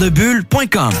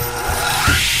 histoiredebulle.com.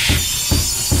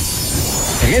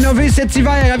 Rénovez cet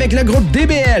hiver avec le groupe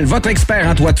DBL, votre expert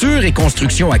en toiture et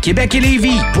construction à Québec et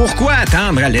Lévis. Pourquoi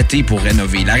attendre à l'été pour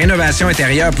rénover? La rénovation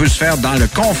intérieure peut se faire dans le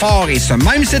confort et ce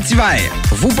même cet hiver.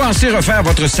 Vous pensez refaire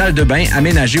votre salle de bain,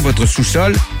 aménager votre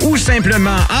sous-sol ou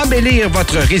simplement embellir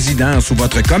votre résidence ou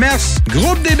votre commerce?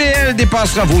 Groupe DBL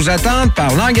dépassera vos attentes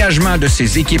par l'engagement de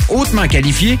ses équipes hautement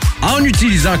qualifiées en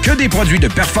n'utilisant que des produits de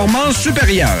performance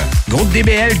supérieure. Groupe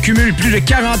DBL cumule plus de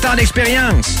 40 ans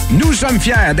d'expérience. Nous sommes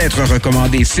fiers d'être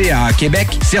recommandés CAA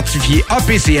Québec, certifié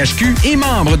APCHQ et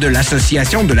membre de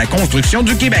l'Association de la construction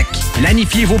du Québec.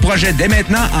 Planifiez vos projets dès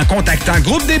maintenant en contactant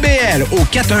Groupe DBL au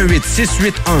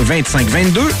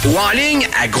 418-681-2522 ou en ligne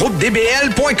à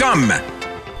groupedbl.com.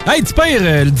 Hey, tu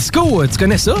pères, le disco, tu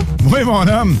connais ça? Oui, mon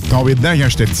homme. Tombé dedans quand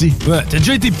j'étais petit. Ouais, t'as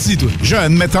déjà été petit, toi.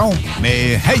 Jeune, mettons.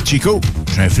 Mais hey, Chico,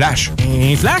 j'ai un flash.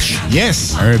 Un flash?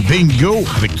 Yes, un bingo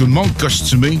avec tout le monde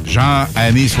costumé, genre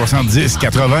années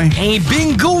 70-80. Un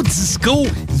bingo disco?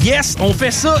 Yes, on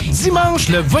fait ça dimanche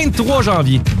le 23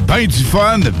 janvier. Ben du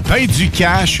fun, ben du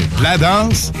cash, de la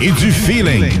danse et du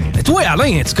feeling. Mais toi,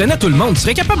 Alain, tu connais tout le monde. Tu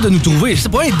serais capable de nous trouver, c'est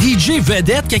pas un DJ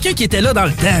vedette, quelqu'un qui était là dans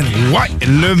le temps. Ouais,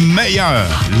 le meilleur.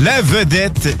 La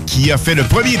vedette qui a fait le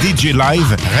premier DJ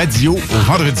live radio au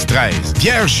vendredi 13.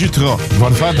 Pierre Jutras va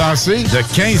le faire danser de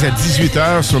 15 à 18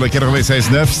 heures sur le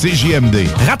 96.9 CJMD.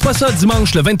 Rate pas ça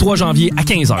dimanche le 23 janvier à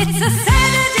 15 h.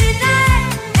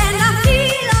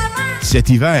 Cet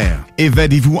hiver,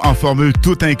 évadez-vous en formule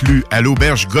tout inclus à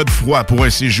l'auberge Godefroy pour un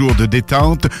séjour de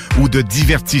détente ou de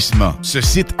divertissement. Ce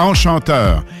site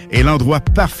enchanteur est l'endroit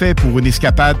parfait pour une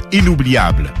escapade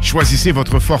inoubliable. Choisissez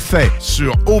votre forfait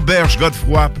sur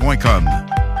aubergegodefroy.com.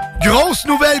 Grosse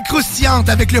nouvelle croustillante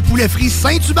avec le poulet frit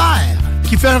Saint-Hubert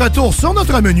qui fait un retour sur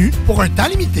notre menu pour un temps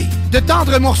limité. De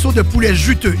tendres morceaux de poulet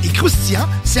juteux et croustillants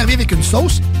servis avec une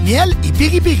sauce, miel et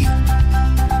piri-piri.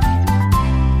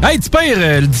 Hey, tu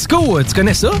pères, le disco, tu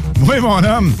connais ça? Oui, mon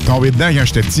homme. Tombé dedans quand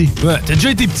j'étais petit. Ouais, t'as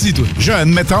déjà été petit, toi.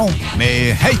 Jeune, mettons. Mais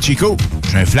hey, Chico,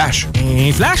 j'ai un flash.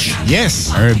 Un flash?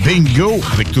 Yes, un bingo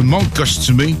avec tout le monde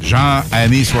costumé, genre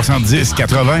années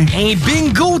 70-80. Un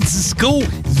bingo disco?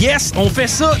 Yes, on fait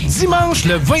ça dimanche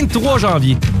le 23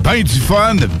 janvier. Ben du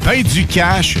fun, ben du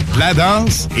cash, de la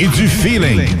danse et du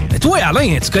feeling. Mais toi,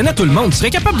 Alain, tu connais tout le monde. Tu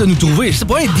serais capable de nous trouver, c'est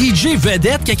pas un DJ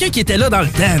vedette, quelqu'un qui était là dans le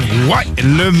temps. Ouais,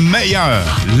 le meilleur.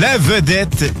 La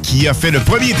vedette qui a fait le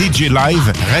premier DJ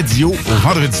live radio au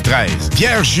vendredi 13.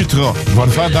 Pierre Jutras va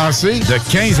le faire danser de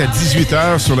 15 à 18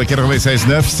 heures sur le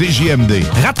 96.9 CJMD.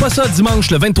 Rate pas ça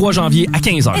dimanche le 23 janvier à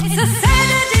 15 h.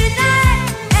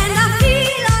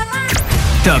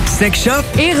 Top Sex Shop,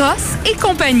 Eros et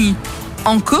compagnie.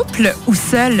 En couple ou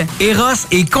seul? Eros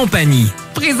et compagnie.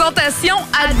 Présentation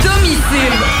à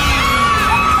domicile.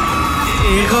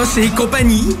 Eros et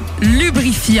compagnie.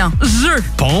 Lubrifiant, jeu,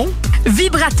 pont,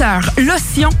 vibrateur,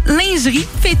 lotion, lingerie,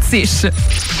 fétiche.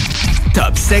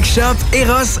 Top Sex Shop,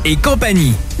 Eros et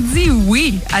compagnie. Dis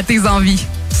oui à tes envies.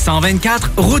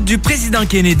 124, route du Président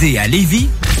Kennedy à Lévis.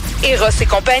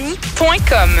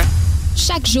 erosetcompagnie.com.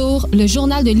 Chaque jour, le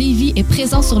Journal de Lévis est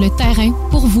présent sur le terrain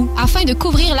pour vous afin de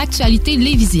couvrir l'actualité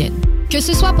lévisienne. Que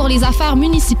ce soit pour les affaires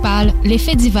municipales, les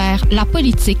faits divers, la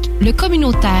politique, le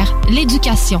communautaire,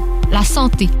 l'éducation, la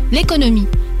santé, l'économie,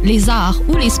 les arts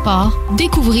ou les sports,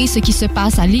 découvrez ce qui se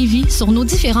passe à Lévis sur nos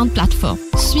différentes plateformes.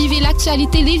 Suivez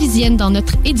l'actualité lévisienne dans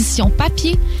notre édition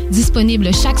papier,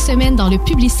 disponible chaque semaine dans le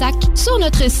Publisac, sur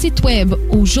notre site web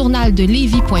au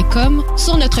journaldelevis.com,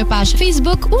 sur notre page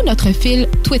Facebook ou notre fil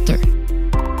Twitter.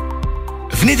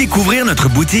 Venez découvrir notre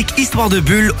boutique Histoire de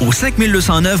Bulle au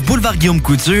 5209 Boulevard Guillaume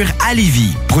Couture à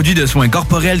Lévis. Produit de soins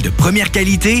corporels de première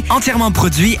qualité, entièrement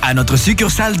produit à notre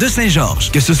succursale de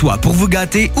Saint-Georges. Que ce soit pour vous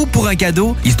gâter ou pour un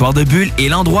cadeau, Histoire de Bulle est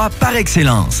l'endroit par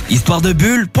excellence.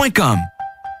 Histoiredebulle.com.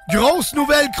 Grosse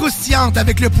nouvelle croustillante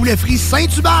avec le poulet frit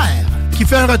Saint-Hubert qui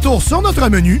fait un retour sur notre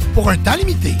menu pour un temps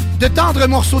limité. De tendres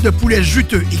morceaux de poulet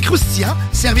juteux et croustillants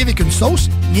servis avec une sauce,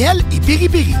 miel et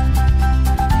piri-piri.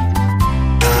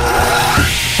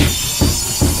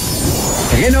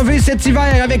 Rénovez cet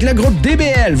hiver avec le groupe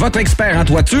DBL, votre expert en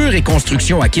toiture et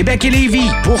construction à Québec et Lévis.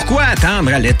 Pourquoi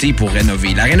attendre à l'été pour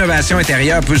rénover? La rénovation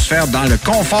intérieure peut se faire dans le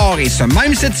confort et ce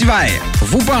même cet hiver.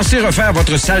 Vous pensez refaire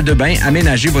votre salle de bain,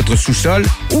 aménager votre sous-sol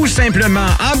ou simplement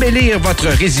embellir votre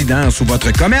résidence ou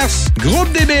votre commerce?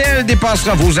 Groupe DBL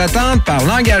dépassera vos attentes par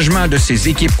l'engagement de ses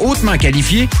équipes hautement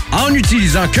qualifiées en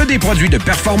n'utilisant que des produits de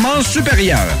performance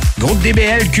supérieure. Groupe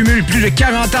DBL cumule plus de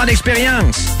 40 ans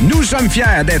d'expérience. Nous sommes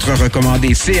fiers d'être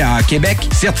recommandés CAA Québec,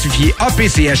 certifié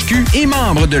APCHQ et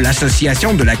membre de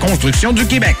l'Association de la construction du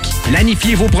Québec.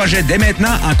 Planifiez vos projets dès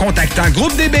maintenant en contactant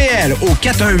Groupe DBL au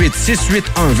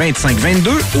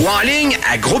 418-681-2522 ou en ligne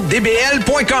à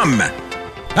groupedbl.com.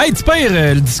 Hey, tu pères,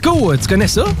 le disco, tu connais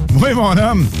ça? Oui, mon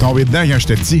homme. Tombé dedans quand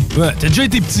j'étais petit. Ouais, t'as déjà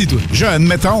été petit, toi. Jeune,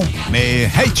 mettons.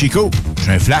 Mais hey, Chico,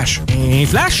 j'ai un flash. Un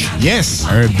flash? Yes,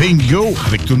 un bingo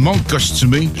avec tout le monde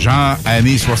costumé, genre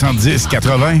années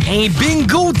 70-80. Un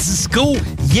bingo disco?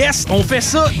 Yes, on fait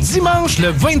ça dimanche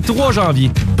le 23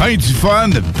 janvier. Ben du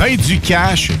fun, ben du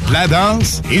cash, de la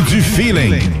danse et du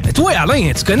feeling. Mais toi,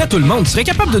 Alain, tu connais tout le monde. Tu serais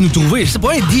capable de nous trouver, c'est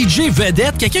pas un DJ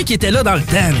vedette, quelqu'un qui était là dans le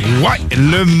temps. Ouais,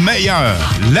 le meilleur.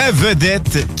 La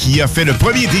vedette qui a fait le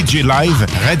premier DJ live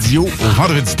radio au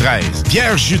vendredi 13.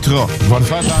 Pierre Jutras va le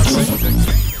faire danser.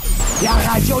 La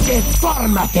radio des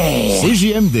formateurs.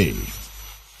 CJMD.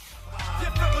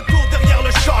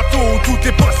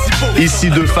 Ici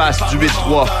Deux Faces du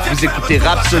 8-3. Vous écoutez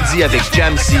Rhapsody avec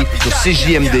Jamsey sur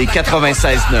CJMD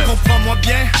 96.9. Comprends-moi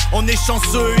bien, on est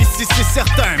chanceux ici, c'est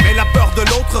certain. Mais la peur de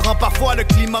l'autre rend parfois le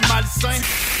climat malsain.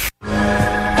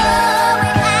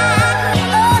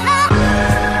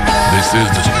 This is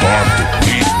the start of the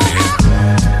week,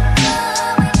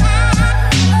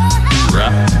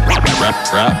 man.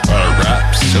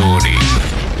 Rhapsody.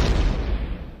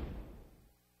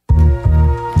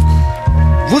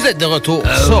 Vous êtes de retour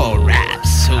sur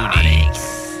Rhapsody.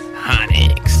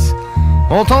 Onyx.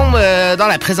 On tombe dans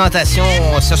la présentation.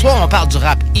 Ce soir, on parle du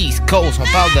rap East Coast.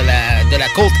 On parle de la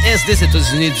côte Est des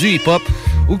États-Unis, du hip-hop,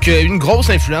 où il y a une grosse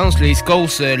influence. Le East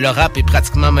Coast, le rap est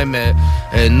pratiquement même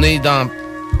né dans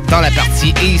la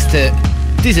partie East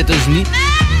des États-Unis.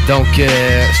 Donc,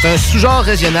 c'est un sous-genre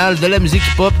régional de la musique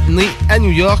hip-hop né à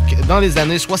New York dans les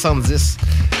années 70.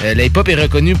 Le hip-hop est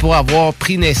reconnu pour avoir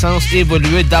pris naissance et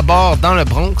évolué d'abord dans le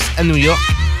Bronx, à New York.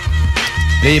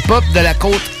 Le hip-hop de la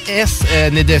côte Est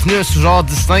n'est devenu un sous-genre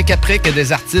distinct qu'après que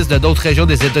des artistes de d'autres régions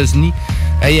des États-Unis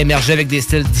aient émergé avec des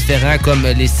styles différents, comme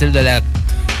les styles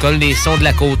comme les sons de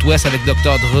la côte Ouest avec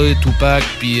Dr. Dre, Tupac,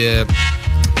 puis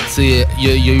il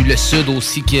y a eu le Sud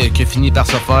aussi qui a fini par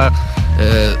se faire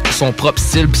son propre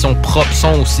style puis son propre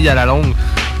son aussi à la longue.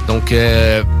 Donc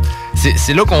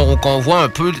c'est là qu'on voit un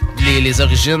peu les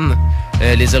origines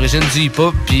du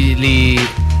hip-hop puis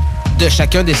de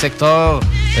chacun des secteurs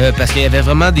parce qu'il y avait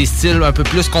vraiment des styles un peu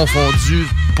plus confondus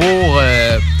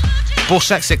pour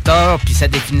chaque secteur, puis ça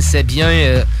définissait bien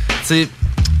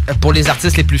pour les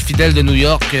artistes les plus fidèles de New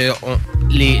York,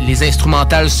 les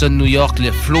instrumentales sonnent New York,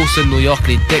 le flow sonne New York,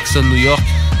 les textes sonnent New York.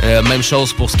 Même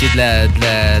chose pour ce qui est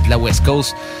de la West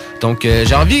Coast. Donc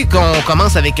j'ai envie qu'on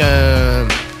commence avec un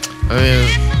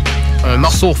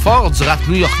morceau fort du rap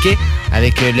new-yorkais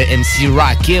avec le MC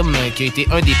Rakim, qui a été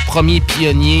un des premiers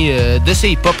pionniers de ce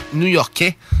hip-hop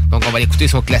new-yorkais. Donc on va écouter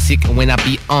son classique When I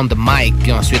Be On The Mic,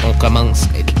 puis ensuite on commence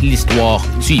avec l'histoire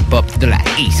du hip-hop de la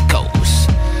East Coast.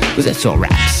 Vous êtes sur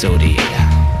Rhapsody.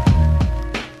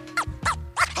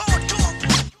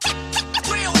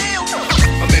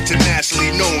 I'm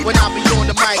internationally known. When I be on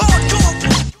the mic.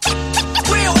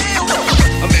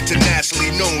 I'm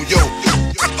internationally known, yo.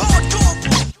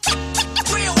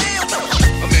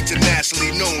 I'm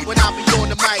internationally known. When I be on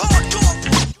the mic.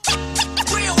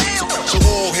 So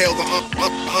all hail the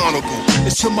honorable.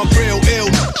 It's to my real ill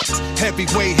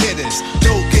heavyweight hitters,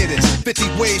 dope getters,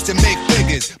 50 ways to make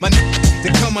figures. My they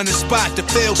come on the spot to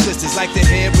fail sisters like the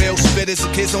hair rail spitters, the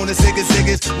kids on the ziggas.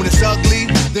 When it's ugly,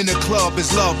 then the club is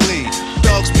lovely.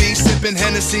 Thugs be sipping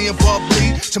Hennessy and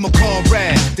bubbly. To my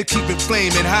comrade, to keep it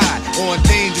flaming hot on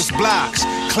dangerous blocks,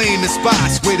 claiming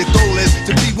spots where the goal is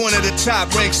to be one of the top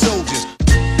ranked soldiers.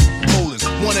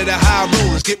 One of the high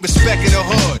rollers, get respect in the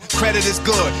hood. Credit is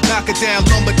good, knock it down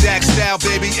lumberjack style,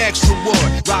 baby, extra wood.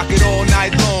 Rock it all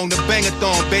night long, the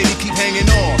bang-a-thon, baby, keep hanging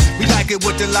on. We like it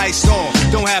with the lights on.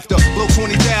 Don't have to blow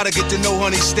 20 down to get to know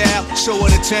honey style. Show her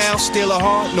the town, steal a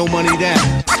heart, no money down.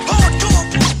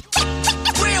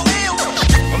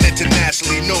 I'm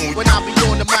internationally known when I be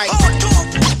on the mic.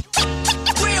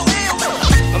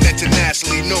 I'm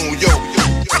internationally known, yo.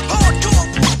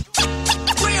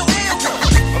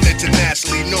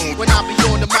 Internationally known when I be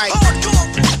on the mic.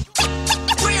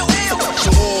 So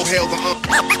all hail the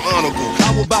honorable.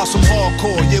 How about some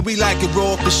hardcore? Yeah, we like it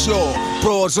raw for sure.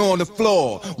 Broads on the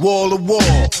floor, wall to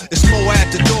wall. It's more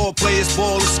at the door, players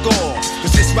ball to score.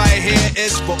 Cause this right here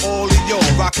is for all of y'all.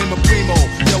 Rockin' my primo,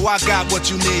 yo, I got what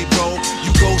you need, bro.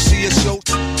 You go see a show,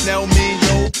 tell me,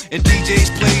 yo. And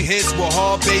DJs play hits with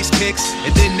hard bass kicks.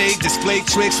 And then they display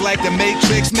tricks like the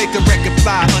Matrix. Make the record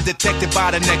fly, undetected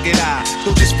by the naked eye.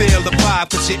 Don't just feel the vibe,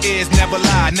 cause your ears never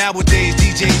lie. Nowadays,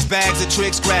 DJs bags of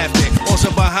tricks graphic. Also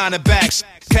behind the backs,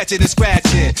 catch it and scratch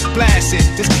it. Blast it,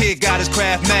 this kid got his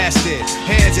craft mastered.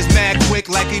 Hands is mad quick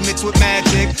like he mixed with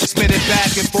magic. Spin it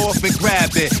back and forth and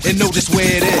grab it. And know just where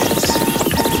it is.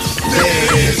 There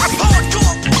it is.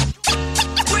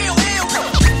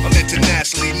 I'm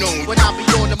internationally known when I be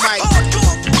on the mic.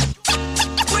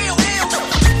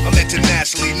 I'm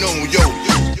internationally known, yo.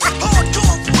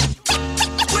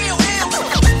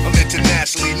 I'm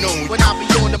internationally known when I be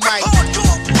on the mic.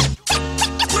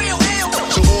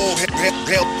 So all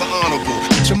hail the honorable.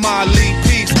 Jamal Lee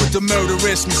peace with the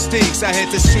murderous mistakes. I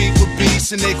hit the street with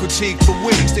beats and they critique for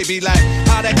weeks. They be like,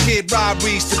 how that kid Rob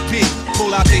reached the peak.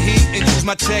 Pull out the heat and use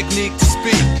my technique to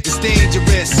speak. It's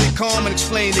dangerous. Sit calm and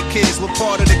explain to kids what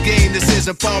part of the game this is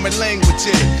in foreign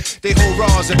languages. They hold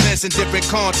raws events in different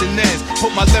continents.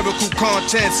 Put my lyrical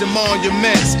contents in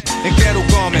monuments and ghetto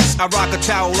garments. I rock a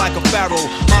towel like a pharaoh.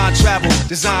 Mind travel,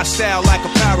 design style like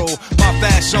apparel. My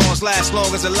fashions last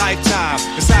long as a lifetime.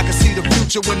 Cause I can see the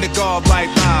future when the guard right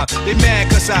rhyme. They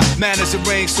mad cause I managed to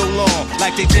reign so long.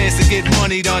 Like they chance to get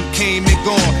money done came and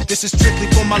gone. This is strictly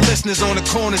for my listeners on the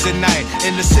corners at night.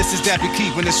 And the sisters that be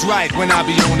keeping us right when I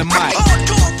be on the mic.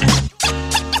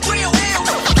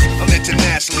 I'm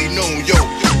internationally known, yo.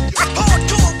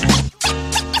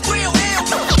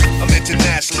 I'm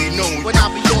internationally known when I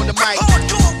be on the mic.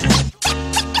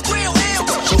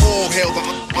 So all hail the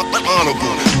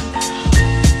honorable.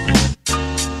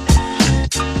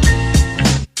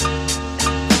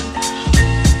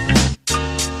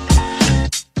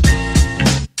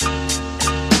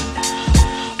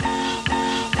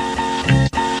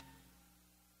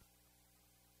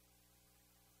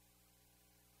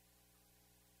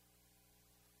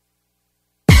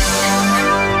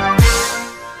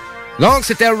 Donc,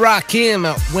 c'était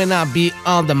Rakim, When I Be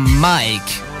on the Mic.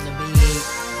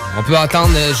 On peut entendre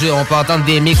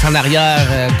des mix en arrière.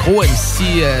 Gros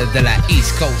MC de la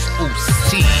East Coast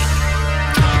aussi.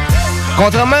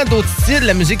 Contrairement à d'autres styles,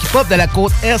 la musique hip-hop de la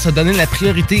côte Est a donné la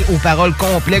priorité aux paroles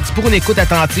complexes pour une écoute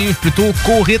attentive plutôt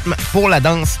qu'au rythme pour la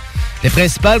danse. Les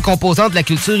principales composantes de la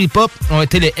culture hip-hop ont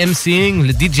été le MCing,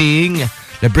 le DJing,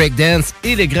 le breakdance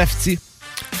et le graffiti.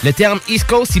 Le terme East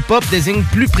Coast hip-hop désigne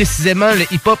plus précisément le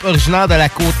hip-hop originaire de la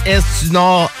côte Est du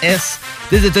Nord-Est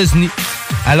des États-Unis,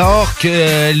 alors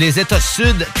que les États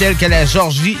sud, tels que la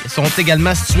Georgie, sont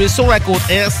également situés sur la côte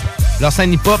Est. Leur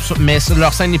scène hip-hop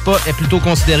est plutôt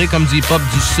considérée comme du hip-hop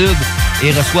du Sud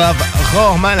et reçoivent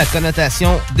rarement la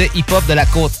connotation de hip-hop de la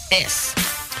côte Est.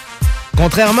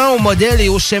 Contrairement aux modèles et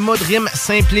aux schémas de rimes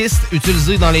simplistes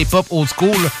utilisés dans les hip-hop old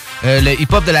school, le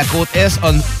hip-hop de la côte Est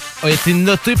a été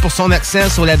noté pour son accent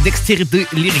sur la dextérité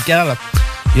lyricale.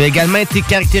 Il a également été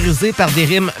caractérisé par des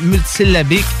rimes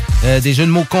multisyllabiques, des jeux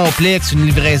de mots complexes, une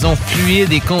livraison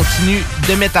fluide et continue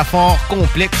de métaphores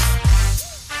complexes.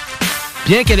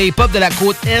 Bien que le hip-hop de la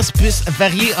côte Est puisse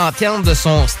varier en termes de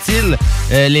son style,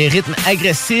 les rythmes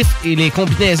agressifs et les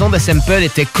combinaisons de samples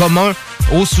étaient communs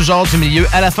au sous-genre du milieu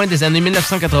à la fin des années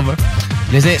 1980.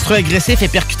 Les instruments agressifs et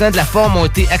percutants de la forme ont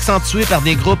été accentués par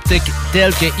des groupes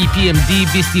tels que EPMD,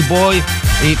 Beastie Boy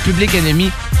et Public Enemy,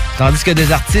 tandis que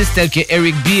des artistes tels que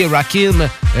Eric B. et Rakim,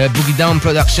 Boogie Down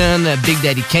Production, Big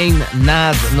Daddy Kane,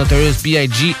 Nas, Notorious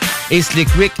B.I.G. et Slick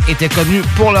Rick étaient connus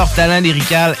pour leur talent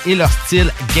lyrical et leur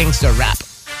style gangster rap.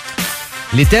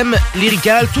 Les thèmes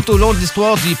lyricals tout au long de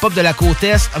l'histoire du hip-hop de la côte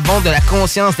Est vont de la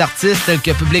conscience d'artistes tels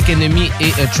que Public Enemy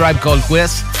et A Tribe Called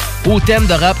Quest aux thèmes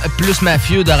de rap plus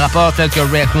mafieux de rappeurs tels que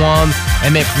Rec One,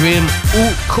 MF Rim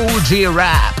ou Cool J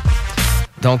Rap.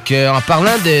 Donc, en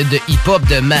parlant de hip-hop,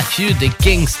 de mafieux, de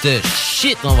gangsta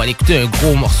shit, on va aller écouter un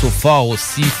gros morceau fort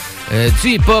aussi. Du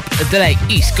hip-hop de la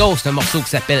East Coast, un morceau qui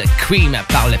s'appelle Cream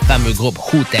par le fameux groupe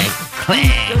Wu-Tang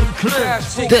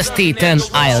Clan de Staten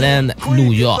Island,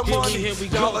 New York.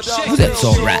 Vous êtes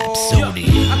sur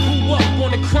Rhapsody. On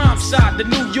the crime side, the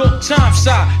New York Times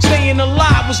side. Staying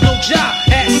alive was no job,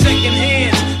 had second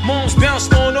hands. Moms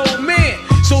bounced on old men.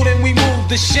 So then we moved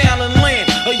to Shaolin Land.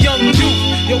 A young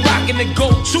youth, you're rocking the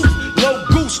go-to. Low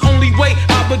goose, only way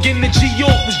I begin to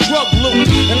G-York was drug loot.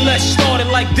 And let's start it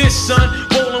like this, son.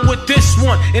 Rolling with this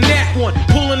one and that one.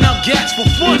 Pulling out gats for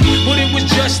fun. But it was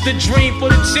just a dream for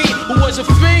the team who was a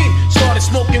fiend. Started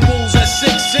smoking wools at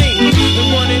 16.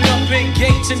 And running up in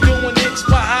gates and doing hits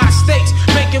by high stakes.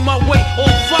 Making my way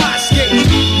on 5 skates.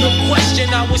 No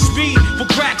question I was speed for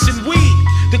cracks and weed.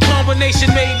 The combination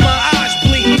made my eyes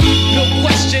bleed. No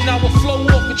question I would flow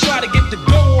off and try to get the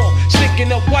dough off.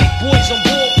 Sticking up white boys on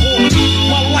boardboards.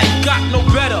 My life got no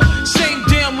better. Same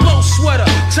damn low sweater.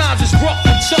 Times is rough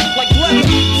and tough like leather.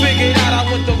 Figured out I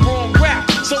went the wrong route.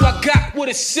 So I got with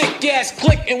a sick ass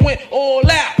click and went all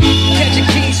out. Catching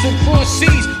keys from cross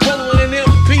seas. Rolling in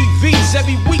MPVs.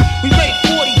 Every week we made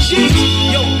 40 G's.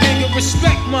 Yo, nigga,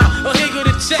 respect my a nigga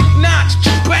to tech notch.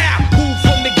 Bow. Move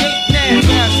from the gate now.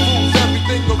 Cash moves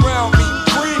everything around me.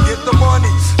 Green, get the money.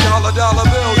 Dollar, dollar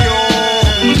bill, yo.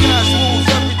 Cash moves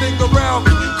everything around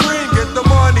me. Green, get the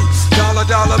money. Dollar,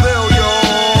 dollar bill, yo.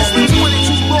 It's been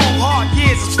 22 long, hard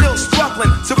years. I'm still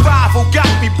struggling. Survival got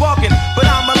me bugging, but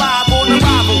I'm alive on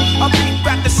arrival. I beat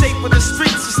back the shape of the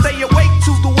streets and stay awake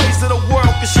to the ways of the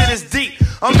world, cause shit is deep.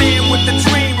 I'm in with the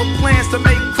dream, with plans to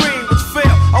make cream, which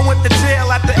failed. I went to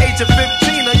jail at the age of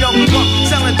 15, a young buck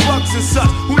selling drugs and such,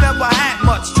 who never had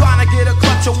much, trying to get a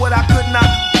clutch of what I could not.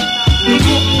 The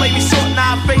group played me short,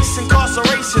 now I face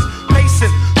incarceration.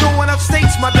 Pacing, going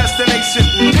upstate's my destination.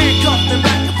 Handcuffed in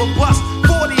back of a bus,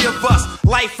 40 of us.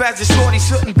 Life as a shorty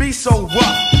shouldn't be so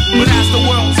rough. But as the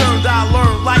world turned, I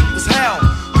learned life was hell.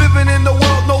 Living in the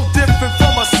world no different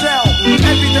from a cell.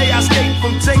 Every day I escape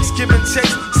from takes, giving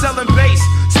chase, selling bass,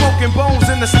 smoking bones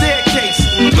in the staircase.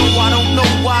 Though I don't know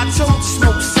why I chose to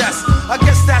smoke cess. I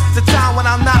guess that's the time when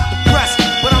I'm not depressed,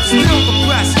 but I'm still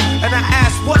depressed. And I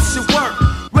ask, what's it worth?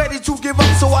 Ready to give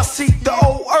up, so I seek the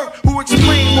old earth, who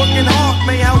explain working hard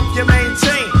may help you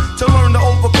maintain, to learn to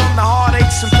overcome the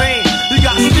heartaches and pain. You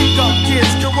got stick up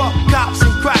kids, corrupt cops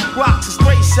and crack rocks and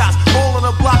stray shots, all on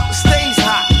the block that stays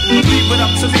hot. Leave it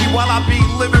up to me while I be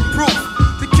living proof,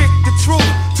 to kick the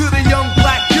truth to the young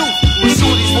black youth. When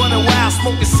shorties running wild,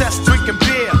 smoking cess, drinking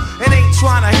beer, and ain't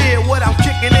trying to hear what I'm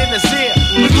kicking in his ear.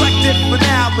 Neglected for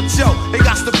now, but yo, it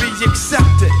got to be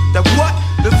accepted. That what?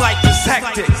 The life is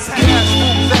hectic. Cash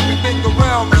moves everything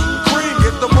around me. Green,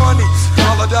 get the money.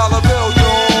 Dollar, dollar bill, yo.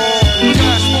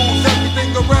 Cash moves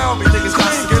everything around me. Green,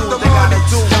 get the money.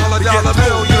 Dollar, dollar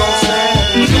bill, yo.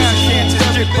 Cash moves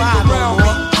everything around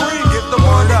me. Green, get the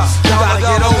money. Dollar,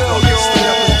 dollar bill,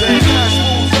 yo. Cash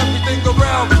moves everything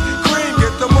around me. Green,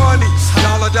 get the money.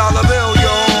 Dollar, dollar bill,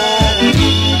 yo.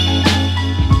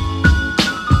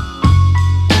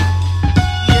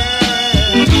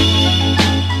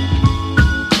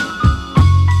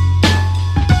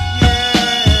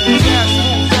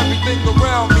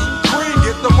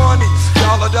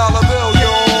 Dollar bill,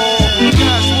 yo.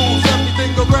 Cash moves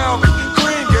everything around me.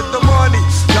 Cream, get the money.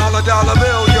 Dollar, dollar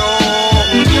bill, yo.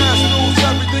 Cash moves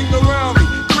everything around me.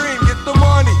 Cream, get the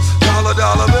money. Dollar,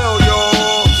 dollar bill, yo.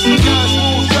 Cash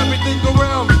moves everything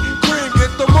around me. Cream,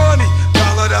 get the money.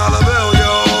 Dollar, dollar bill,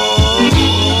 yo.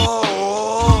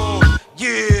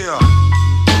 Yeah.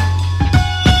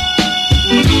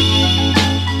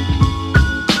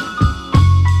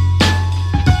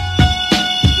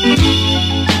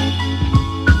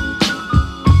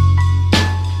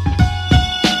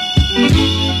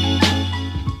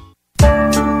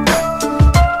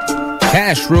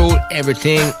 Cash roll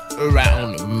everything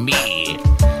around me.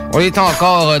 On est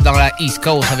encore dans la East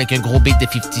Coast avec un gros beat de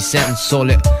 50 Cent sur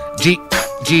le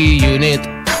G-Unit.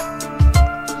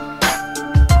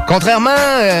 Contrairement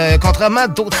à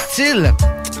d'autres styles,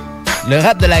 le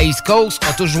rap de la East Coast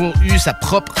a toujours eu sa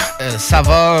propre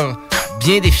saveur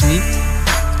bien définie.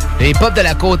 Le hip-hop de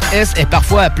la côte Est est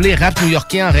parfois appelé rap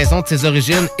new-yorkais en raison de ses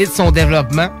origines et de son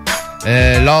développement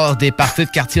lors des parties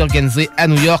de quartier organisées à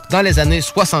New York dans les années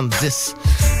 70.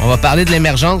 On va parler de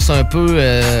l'émergence un peu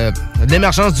de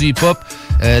l'émergence du hip-hop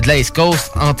de la East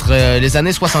Coast entre les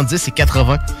années 70 et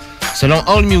 80. Selon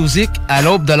AllMusic, à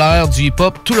l'aube de l'ère du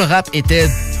hip-hop, tout le rap était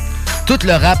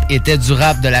du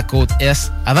rap de la côte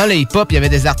Est. Avant le hip-hop, il y avait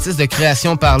des artistes de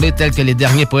création parlée tels que les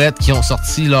derniers poètes qui ont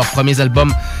sorti leurs premiers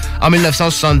albums en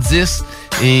 1970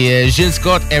 et Gil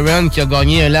Scott-Heron qui a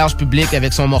gagné un large public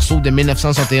avec son morceau de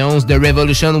 1971 The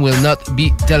Revolution Will Not Be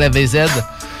Televised.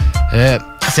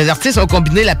 Ces artistes ont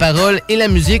combiné la parole et la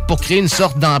musique pour créer une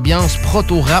sorte d'ambiance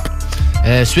proto-rap.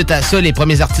 Suite à ça, les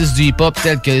premiers artistes du hip-hop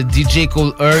tels que DJ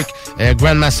Kool Herc,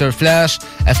 Grandmaster Flash,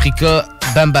 Africa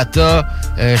Bambaataa,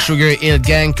 Sugar Hill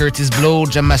Gang, Curtis Blow,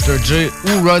 Jam Master Jay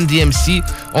ou Run DMC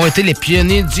ont été les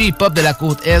pionniers du hip-hop de la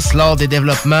côte Est lors des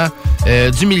développements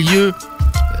du milieu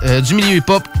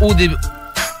hip-hop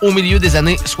au milieu des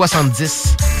années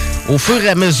 70. Au fur et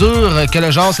à mesure que le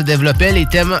genre se développait, les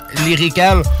thèmes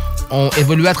lyricals ont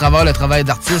évolué à travers le travail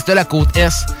d'artistes de la côte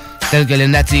Est, tels que le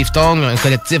Native Tongue, un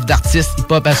collectif d'artistes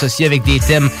hip-hop associés avec des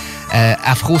thèmes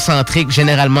afrocentriques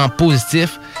généralement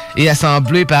positifs et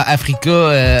assemblés par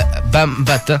Africa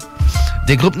Bambaataa.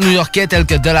 Des groupes new-yorkais tels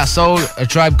que De La Soul, A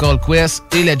Tribe Called Quest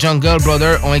et les Jungle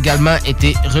Brothers ont également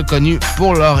été reconnus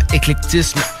pour leur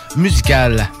éclectisme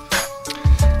musical.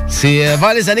 C'est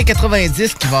vers les années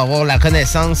 90 qu'il va y avoir la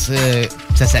renaissance,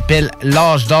 ça s'appelle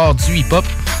l'âge d'or du hip-hop.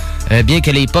 Bien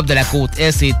que le hip-hop de la côte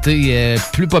Est ait été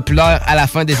plus populaire à la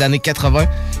fin des années 80.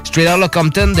 Straight Outta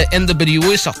Compton de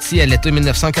NWA, sorti à l'été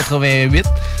 1988,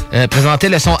 présentait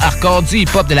le son hardcore du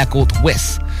hip-hop de la côte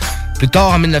Ouest. Plus tard,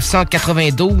 en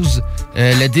 1992,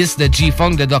 le disque de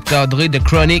G-Funk de Dr. Dre de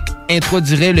Chronic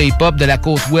introduirait le hip-hop de la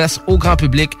côte Ouest au grand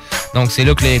public. Donc c'est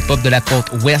là que le hip-hop de la côte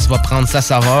Ouest va prendre sa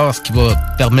saveur, ce qui va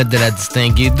permettre de la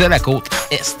distinguer de la côte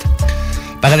Est.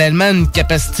 Parallèlement à une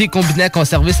capacité combinée à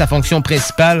conserver sa fonction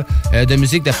principale de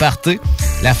musique de party,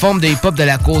 la forme de hip-hop de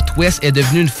la côte ouest est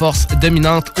devenue une force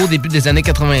dominante au début des années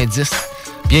 90.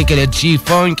 Bien que le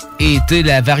G-Funk ait été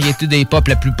la variété de hip-hop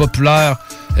la plus populaire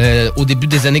au début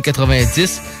des années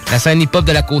 90, la scène hip-hop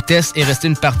de la côte est est restée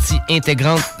une partie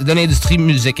intégrante de l'industrie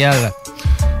musicale.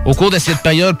 Au cours de cette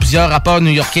période, plusieurs rappeurs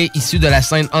new-yorkais issus de la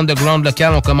scène underground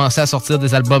locale ont commencé à sortir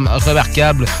des albums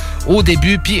remarquables au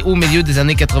début puis au milieu des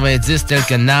années 90, tels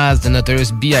que Nas, The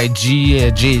Notorious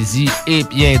B.I.G., Jay-Z et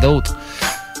bien d'autres.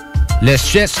 Le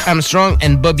Stretch Armstrong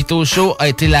and Bobbito Show a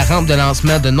été la rampe de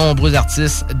lancement de nombreux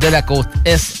artistes de la côte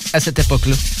Est à cette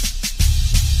époque-là.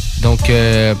 Donc,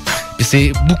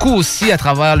 c'est beaucoup aussi à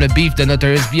travers le beef de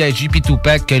Notorious B.I.G. puis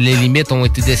Tupac que les limites ont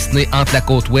été dessinées entre la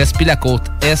côte ouest puis la côte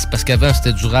est, parce qu'avant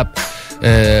c'était du rap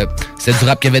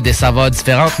qui avait des saveurs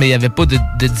différentes, mais il n'y avait pas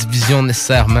de division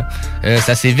nécessairement.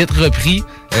 Ça s'est vite repris.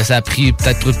 Ça a pris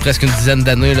peut-être presque une dizaine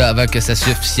d'années là, avant que ça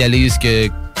s'officialise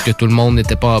que tout le monde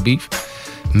n'était pas en beef.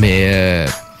 Mais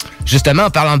justement,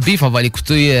 en parlant de beef, on va aller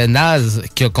écouter Nas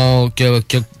qui a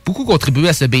beaucoup contribué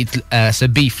à ce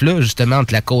beef-là, justement,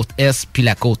 entre la côte Est puis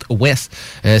la côte Ouest.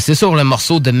 C'est sur le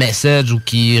morceau de Message où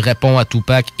qui répond à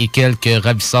Tupac et quelques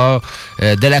ravisseurs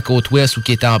de la côte Ouest ou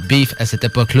qui étaient en beef à cette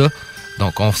époque-là.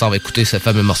 Donc, on s'en va écouter ce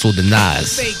fameux morceau de Nas.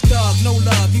 Fake dog, no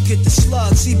love, you get the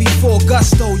slug. CB4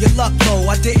 gusto, your luck low.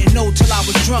 I didn't know till I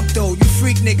was drunk though. You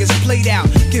freak niggas played out,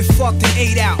 get fucked and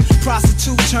ate out.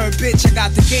 Prostitute turned bitch, I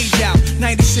got the gauge out.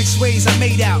 96 ways I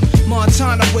made out.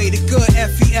 Montana way, the good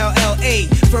FELLA.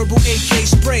 Verbal AK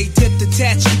spray, dip the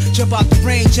tattoo. Jump out the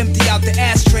range, empty out the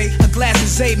ashtray. A glass of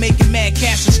Zay, making mad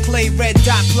Cassius Clay. Red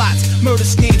dot plots, murder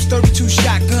schemes, 32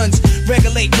 shotguns.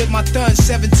 Regulate with my thuns,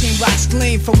 17 rocks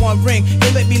gleam for one ring.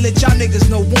 They let me let y'all niggas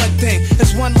know one thing.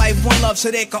 There's one life, one love,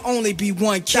 so there can only be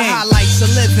one king. The highlights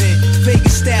of living,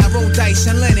 Vegas style, roll dice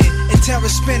and linen. And terror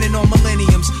spinning on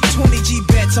millenniums. 20 G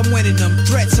bets, I'm winning them.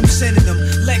 Threats, I'm sending them.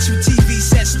 Lex with TV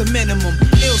sets the minimum.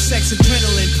 Ill sex,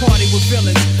 adrenaline, party with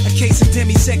villains. A case of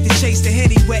demisec to chase the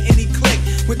Henny, wet any click.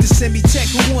 With the semi-tech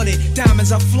who want it,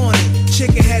 diamonds I flaunt it.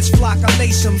 Chicken heads flock, I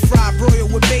lace them. Fried broil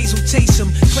with basil, taste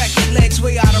them. Crack your legs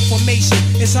way out of formation.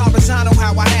 It's horizontal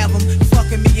how I have them.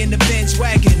 Fucking me in the Benz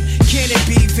wagon. Can it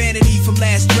be vanity from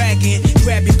Last Dragon?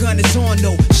 Grab your gun, it's on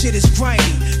though. Shit is grimy.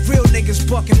 Real niggas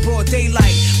bucking broad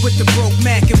daylight. With the broke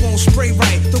Mac, it won't spray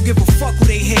right. Don't give a fuck who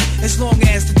they hit, as long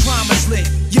as the drama's lit.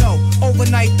 Yo,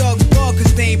 overnight thugs bug,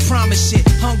 cause they ain't promise shit.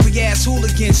 Hungry ass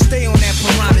hooligans, stay on that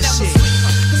piranha shit.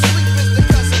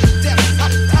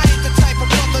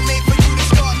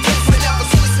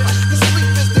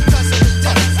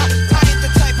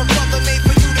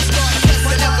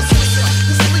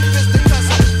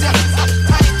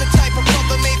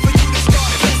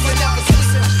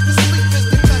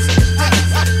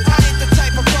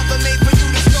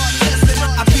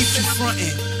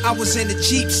 I was in the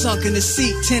Jeep, sunk in the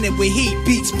seat, tinted with heat,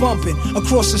 beats bumping.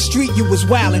 Across the street you was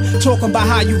wildin', talking about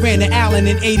how you ran to Allen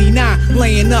in '89,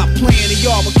 laying up, playing the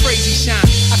yard with crazy shine.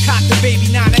 I Cock the baby,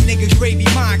 nah, that nigga gravy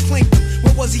mine. Clinked him.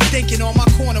 What was he thinking on my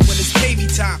corner when it's baby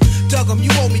time? Dug him,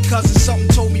 you owe me cousin, something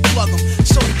told me plug him.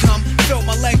 So he come, felt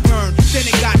my leg burn, then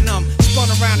it got numb. Spun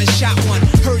around and shot one,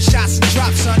 heard shots and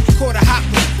drops, son. Caught a hot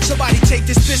one. Somebody take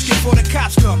this biscuit before the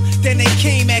cops come. Then they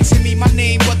came asking me my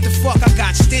name, what the fuck? I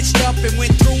got stitched up and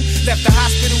went through. Left the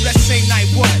hospital that same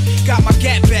night, what? Got my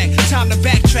gat back, time to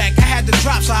backtrack. I had the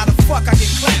drop, so how the fuck I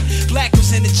get clapped? Black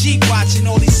was in the Jeep watching,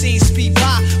 all he seen speed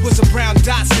by was a brown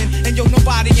Datsun. And yo,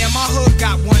 nobody in my hood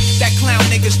got one. That clown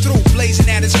niggas through,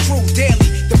 blazing at his crew daily.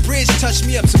 The bridge touched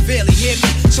me up severely, hear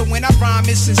me? So when I rhyme,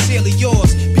 it's sincerely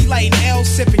yours. Be lighting L,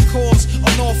 sipping cores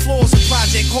on all floors of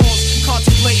project halls.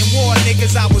 Contemplating war,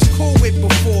 niggas I was cool with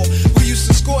before. We used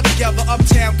to score together,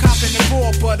 uptown, copping and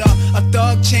raw. But a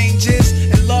thug changes,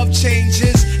 and love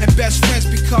changes, and best friends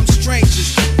become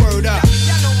strangers. Word up.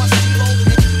 Y'all know my stilo.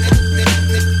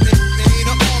 Ain't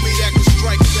an army that can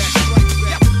strike back.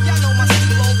 Y'all know my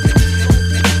stilo.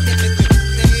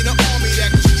 Ain't an army that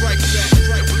can strike back.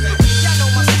 Y'all know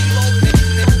my stilo.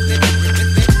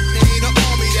 Ain't an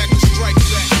army that can strike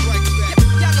back.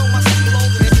 Y'all know my stilo.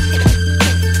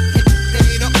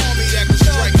 Ain't an army that can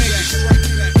strike back.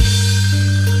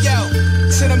 Yo,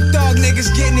 to them thug niggas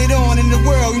getting it on in the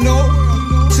world, you know?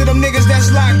 To them niggas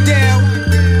that's locked down,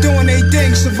 doing they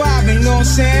thing, surviving, you know what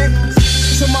I'm saying?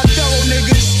 To my thorough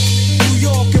niggas, New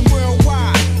York and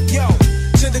worldwide, yo.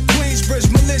 To the Queensbridge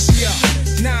militia,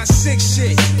 9-6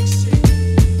 shit.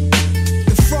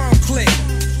 The firm click,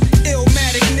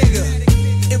 Illmatic nigga,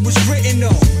 it was written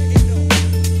though.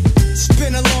 It's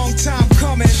been a long time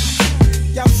coming.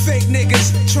 Y'all fake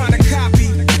niggas trying to copy,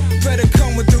 better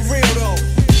come with the real though.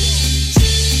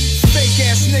 Fake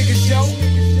ass niggas, yo.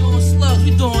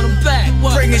 We throwing them back.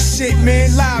 What? Bring this shit,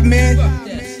 man. Live, man.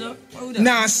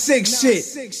 9-6 shit.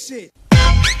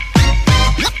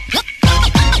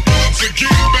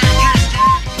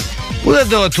 Vous êtes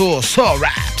de retour sur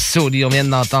Rhapsody. On vient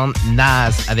d'entendre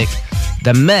Nas avec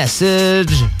The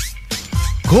Message.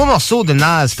 Gros morceau de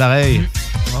Nas, pareil.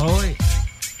 Oh oui.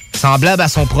 Semblable à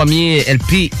son premier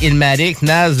LP, Illmatic.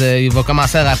 Nas, il va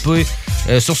commencer à rapper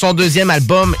sur son deuxième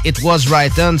album, It Was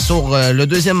Written, sur le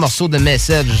deuxième morceau de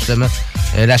Message, justement.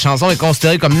 La chanson est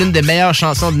considérée comme l'une des meilleures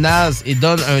chansons de Nas et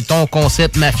donne un ton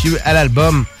concept mafieux à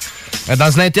l'album.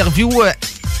 Dans une interview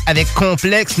avec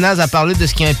Complex, Nas a parlé de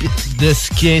ce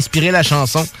qui a inspiré la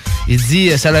chanson. Il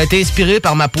dit « Ça a été inspiré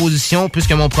par ma position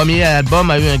puisque mon premier album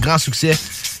a eu un grand succès.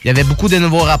 Il y avait beaucoup de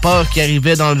nouveaux rappeurs qui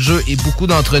arrivaient dans le jeu et beaucoup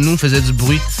d'entre nous faisaient du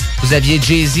bruit. Vous aviez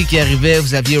Jay-Z qui arrivait,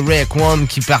 vous aviez Raekwon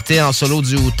qui partait en solo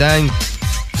du Wu-Tang,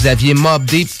 vous aviez Mobb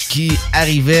Deep qui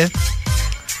arrivait.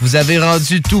 Vous avez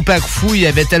rendu Tupac fou, il y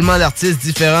avait tellement d'artistes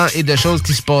différents et de choses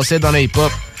qui se passaient dans le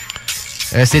hip-hop.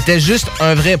 C'était juste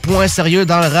un vrai point sérieux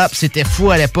dans le rap, c'était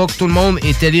fou à l'époque, tout le monde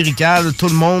était lyrical, tout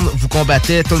le monde vous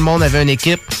combattait, tout le monde avait une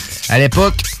équipe. À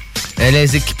l'époque,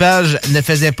 les équipages ne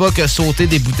faisaient pas que sauter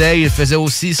des bouteilles, ils faisaient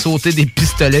aussi sauter des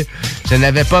pistolets. Je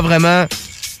n'avais pas vraiment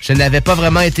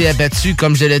été abattu,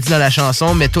 comme je l'ai dit dans la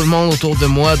chanson, mais tout le monde autour de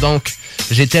moi, donc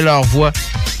j'étais leur voix.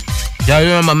 Il y a eu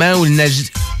un moment où il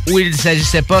ne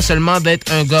s'agissait pas seulement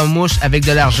d'être un gars mouche avec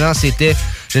de l'argent, c'était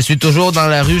 « Je suis toujours dans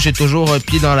la rue, j'ai toujours un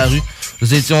pied dans la rue ».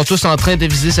 Nous étions tous en train de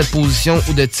viser cette position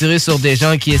ou de tirer sur des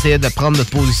gens qui essayaient de prendre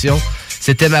notre position.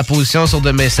 C'était ma position sur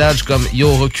de messages comme «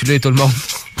 Yo, reculez tout le monde ».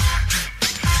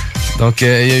 Donc, il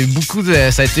y a eu beaucoup de...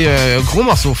 Ça a été un gros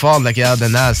morceau fort de la carrière de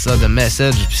Nas, ça, de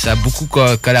Message. Puis ça a beaucoup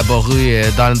collaboré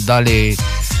dans les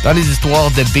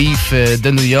histoires de beef de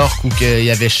New York où qu'il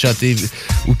avait shoté...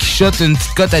 Ou qu'il shot une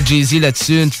petite cote à Jay-Z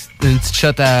là-dessus, une petite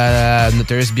shot à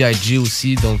Notorious B.I.G.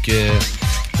 aussi. Donc,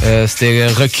 c'était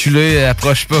reculé,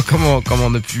 approche pas comme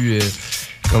on a pu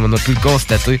le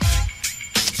constater.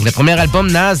 Le premier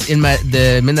album Nas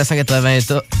de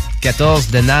 1994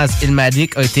 de Nas,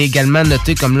 Illmatic, a été également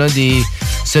noté comme l'un des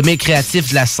sommets créatifs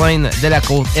de la scène de la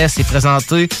côte Est et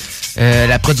présenté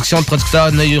la production de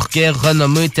producteurs new-yorkais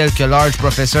renommés tels que Large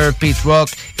Professor, Pete Rock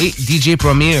et DJ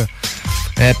Premier.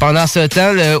 Pendant ce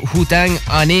temps, le Wu-Tang,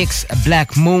 Onyx,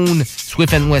 Black Moon,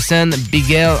 Swift & Wesson, Big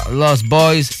L, Lost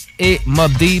Boys et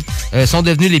Mobb Deep sont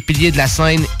devenus les piliers de la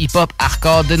scène hip-hop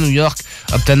hardcore de New York,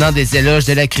 obtenant des éloges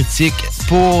de la critique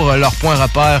pour leur point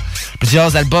repère.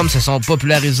 Plusieurs albums se sont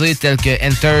popularisés tels que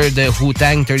Enter the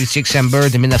Wu-Tang 36 Chamber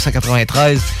de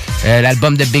 1993,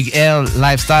 l'album de Big L,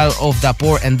 Lifestyle of the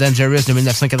Poor and Dangerous de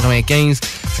 1995,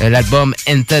 l'album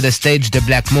Enter the Stage de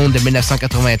Black Moon de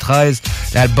 1993,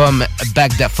 l'album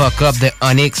Back the Fuck Up de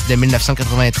Onyx de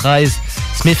 1993,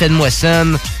 Smith &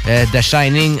 Wesson, The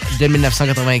Shining de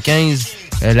 1995,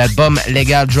 l'album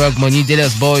Legal Drug Money des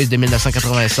Lost Boys de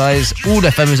 1996 ou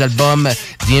le fameux album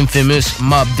The Infamous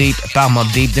Mobb Deep par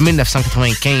Mobb Deep de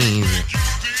 1995.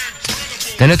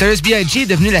 The Notorious B.I.G. est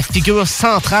devenu la figure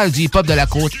centrale du hip-hop de la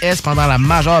côte Est pendant la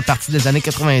majeure partie des années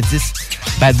 90.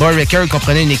 Bad Boy Records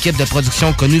comprenait une équipe de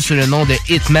production connue sous le nom de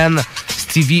Hitman,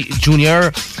 Stevie Jr.,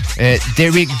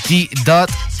 Derek D. Dot,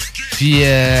 puis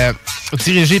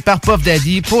dirigé par Puff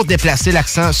Daddy pour déplacer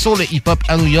l'accent sur le hip-hop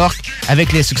à New York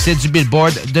avec les succès du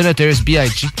Billboard de Notorious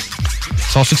B.I.G.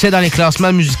 Son succès dans les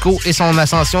classements musicaux et son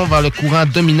ascension vers le courant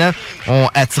dominant ont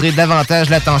attiré davantage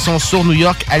l'attention sur New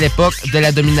York à l'époque de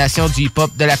la domination du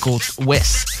hip-hop de la côte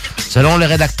ouest. Selon le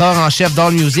rédacteur en chef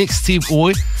d'AllMusic, Steve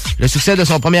Howe, le succès de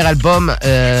son premier album,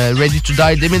 Ready to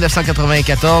Die, de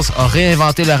 1994, a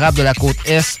réinventé le rap de la côte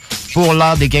Est pour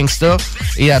l'art des gangsters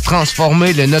et a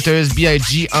transformé le Notorious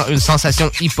B.I.G. en une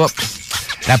sensation hip-hop.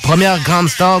 La première grande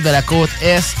star de la côte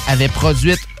Est avait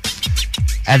produite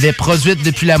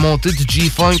depuis la montée du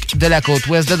G-Funk de la côte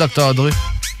ouest de Dr. Dre.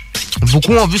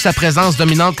 Beaucoup ont vu sa présence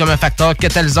dominante comme un facteur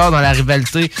catalyseur dans la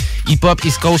rivalité hip-hop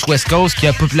East Coast-West Coast qui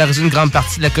a popularisé une grande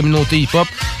partie de la communauté hip-hop,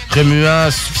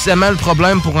 remuant suffisamment le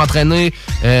problème pour entraîner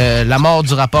la mort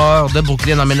du rappeur de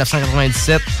Brooklyn en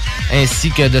 1997,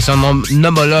 ainsi que de son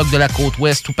homologue de la côte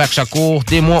ouest, Tupac Shakur,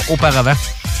 des mois auparavant.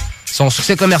 Son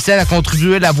succès commercial a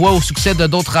contribué la voix au succès de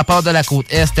d'autres rappeurs de la côte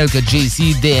Est tels que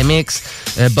Jay-Z, DMX,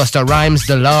 Busta Rhymes,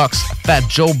 The Lox, Fat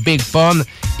Joe, Big Pun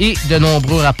et de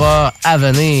nombreux rappeurs à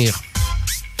venir.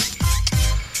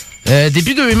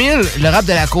 Début 2000, le rap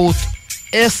de la côte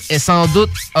Est a sans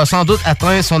doute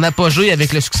atteint son apogée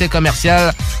avec le succès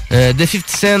commercial de 50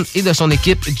 Cent et de son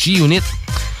équipe G-Unit.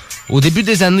 Au début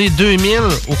des années 2000,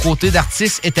 aux côtés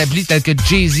d'artistes établis tels que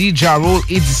Jay-Z, Ja Rule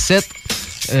et 17,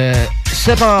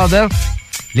 cependant,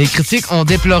 les critiques ont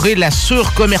déploré la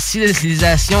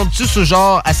surcommercialisation du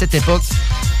sous-genre à cette époque.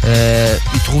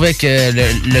 Ils trouvaient que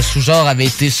le sous-genre avait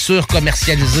été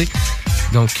surcommercialisé.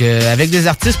 Donc, avec des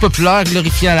artistes populaires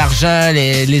glorifiant l'argent,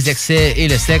 les excès et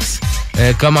le sexe,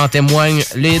 comme en témoigne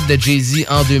l'hit de Jay-Z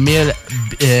en 2000,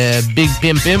 Big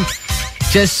Pim Pim,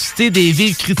 qui a suscité des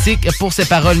vives critiques pour ses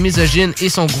paroles misogynes et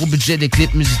son gros budget des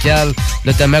clips musicaux,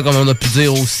 notamment comme on a pu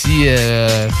dire aussi,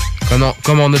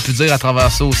 comme on a pu dire à travers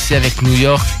ça aussi avec New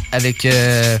York, avec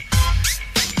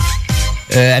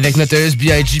Notorious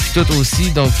B.I.G. puis tout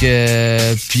aussi, donc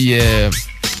puis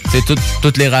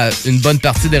c'est une bonne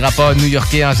partie des rappeurs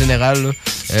new-yorkais en général,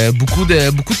 beaucoup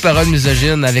de paroles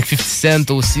misogynes avec 50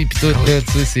 Cent aussi puis tout,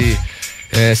 tu sais,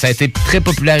 ça a été très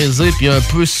popularisé puis un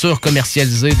peu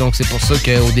surcommercialisé, donc c'est pour ça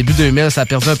qu'au début 2000, ça a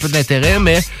perdu un peu d'intérêt,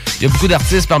 mais il y a beaucoup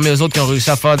d'artistes parmi eux autres qui ont réussi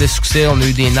à faire des succès. On a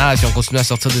eu des Nas qui ont continué à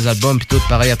sortir des albums puis tout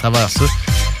pareil à travers ça.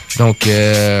 Donc,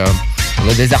 on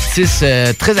a des artistes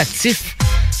très actifs.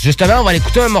 Justement, on va aller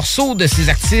écouter un morceau de ces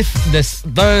actifs,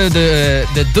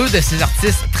 de deux de ces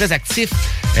artistes très actifs.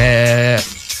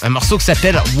 Un morceau qui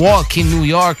s'appelle Walk in New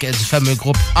York du fameux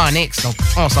groupe Onyx. Donc,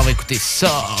 on s'en va écouter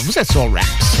ça. Vous êtes sur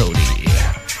Rhapsody.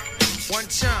 One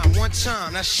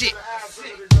time, that shit.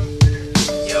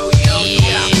 Yo,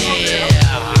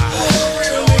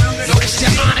 it's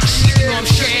that Onyx shit, you know what I'm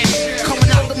saying?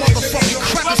 Coming out the motherfucking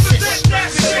crevices.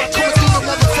 Coming through the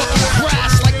motherfucking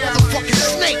grass like motherfucking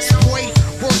snakes, boy.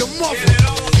 Word of mother.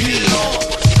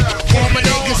 Yeah. All my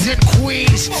niggas in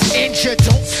Queens, injured,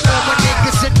 don't. All my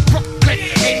niggas in Brooklyn,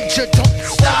 injured, don't.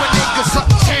 All my niggas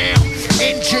uptown,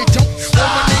 injured, don't. All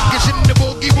my niggas in the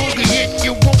boogie woogie, and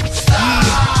you won't.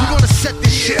 Yeah, we gonna set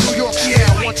this shit New York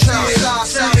style one time.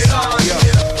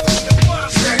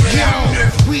 Yo,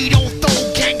 we don't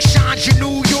throw gang signs in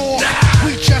New York.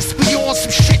 We just be on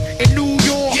some shit in New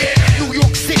York. New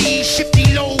York City,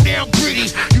 shifty, low down,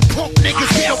 gritty. You punk niggas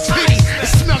get no pity. It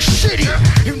smells shitty.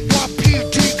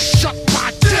 NYPD, suck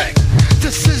my dick.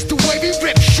 This is the way we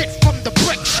rip shit from the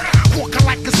bricks. Walking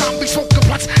like a zombie, smoking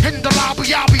blunts in the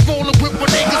lobby. I'll be rolling with my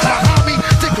niggas behind me.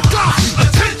 Take a dive.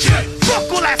 Attention!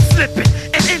 Fuck all that slipping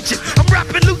and inching. I'm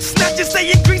rapping loot snatches,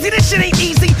 saying greasy. This shit ain't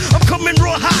easy. I'm coming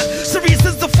raw hot. Serious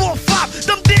as the 4-5.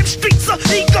 Them damn streets are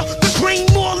eager. The grain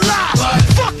more lies.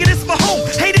 Fuck it, it's my home.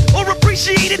 Hate it or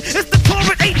appreciate it. It's the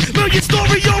torrent 8 million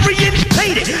story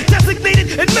orientated.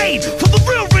 Designated and made for the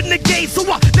real renegades. So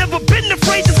I've never been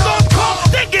afraid to start call.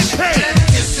 They get paid.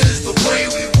 This is the way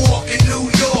we walk in New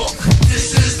York.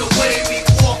 This is the way we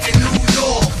walk in New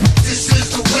York. This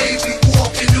is the way we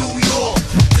walk in New York.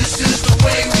 This is the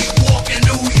way we walk in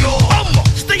New York. I'ma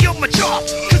stay on my job,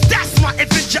 cause that's my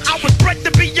adventure. I was bred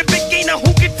to be a big gainer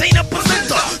who contain a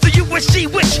placenta. The USG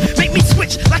wish make me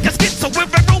switch like a schizo. Where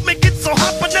I roll make it so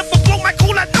hot, but never blow my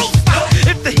cool, I don't stop.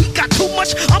 If the heat got too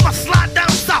much, I'ma slide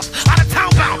down south, out of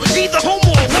town bound. Either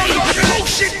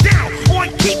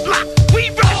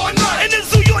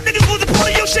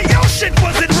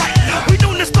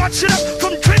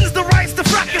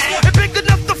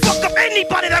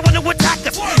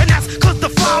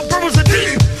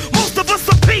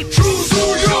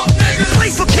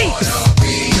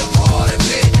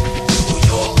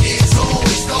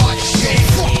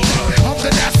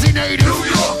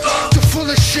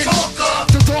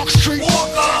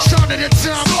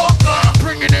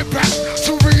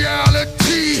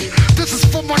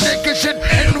niggas in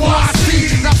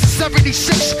NYC. Now since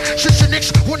 76, since the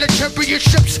Knicks won the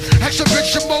championships.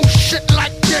 Exhibition mode shit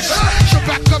like this. So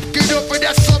back up, get up, and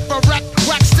that's up a rack,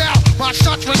 wax style. My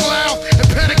shots went loud and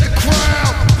panic the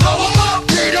crowd. Blow 'em up,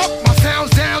 get up, my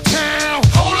sound's downtown.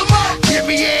 Hold 'em up, give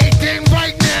me everything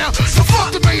right now. So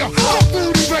fuck the mayor, fuck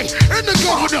Rudy Ray, and the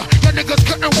governor. Y'all niggas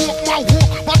couldn't walk my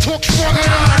walk, my talk's stronger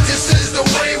than I. This is the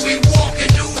way we walk in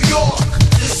New York.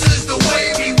 This is the way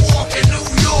we walk in New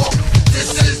York.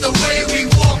 This is the way we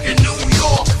walk in New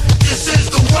York. This is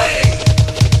the way.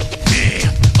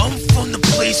 Yeah, I'm from the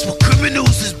place where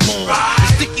criminals is born. The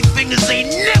sticky fingers ain't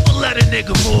never let a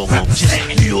nigga wrong. I'm just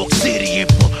New York City,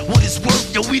 and for what it's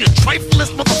worth, yo, we the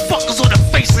triflest motherfuckers on the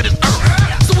face of this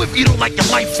earth. So if you don't like your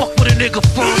life, fuck with a nigga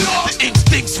first. The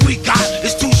instincts we got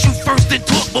is to shoot first and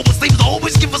talk, but what seems to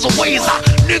always give us away is our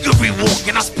niggery walk.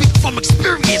 And I speak from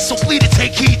experience, so please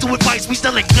take heed to advice. We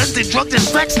selling guns and drugs and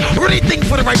sex, or anything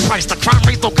for the right price. The crime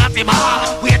rate's so goddamn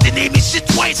high, we had to name this shit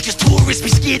twice, cause tourists be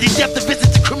scared to death to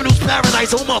visit the criminal's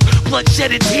paradise. Home of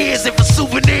bloodshed and tears, and for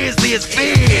souvenirs there's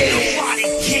fear. Nobody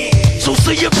cares. So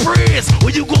say your prayers, or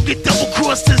you gon' get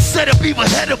double-crossed and set up, either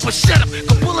head up or shut up.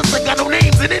 Cause bullets ain't got no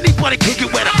names, and anybody can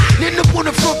get wet up. End up on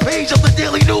the front page of the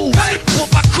Daily News. Bought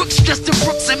by crooks dressed in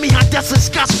Brooks and me on desks and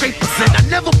skyscrapers. And I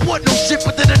never bought no shit,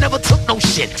 but then I never took no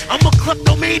shit. I'm a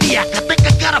kleptomaniac, I think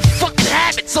I got a fucking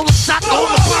habit. So the shot to all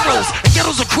the boroughs and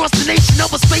ghettos across the nation.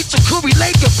 Other states are Curry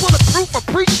Lake and bulletproof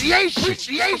appreciation.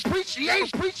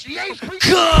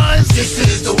 Cause this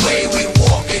is the way we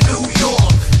walk in New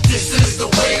York. This is the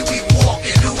way we walk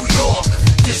in New York.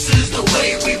 This is the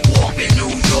way we walk in New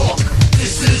York.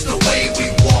 This is the way we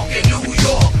walk in New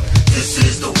York. This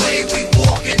is the way we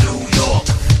walk in New York.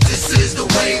 This is the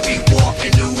way we walk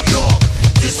in New York.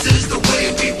 This is the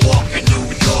way we walk in New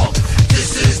York.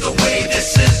 This is the way,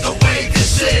 this is the way,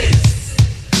 this is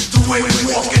the way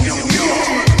we walk in New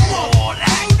York.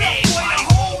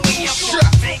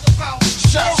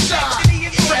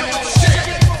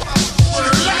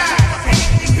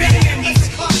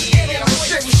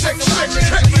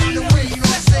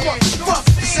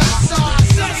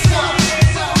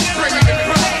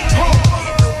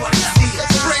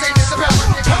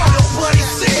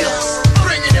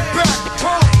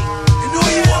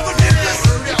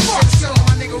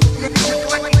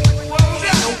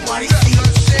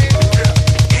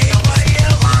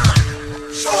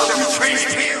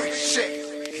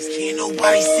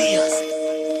 Nobody see us.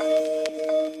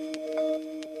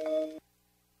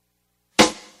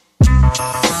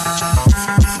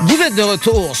 Vous êtes de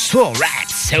retour sur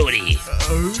Rhapsody.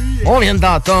 On vient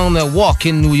d'entendre Walk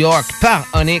in New York par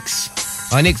Onyx.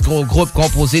 Onyx, gros groupe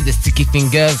composé de Sticky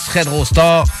Fingers, Fred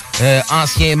Rostar,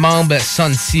 ancien membre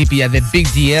Sun-C, puis il y avait Big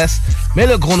DS. Mais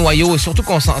le gros noyau est surtout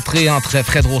concentré entre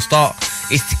Fred Rostar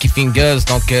et Sticky Fingers.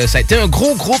 Donc ça a été un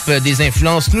gros groupe des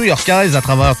influences new-yorkaises à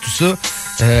travers tout ça.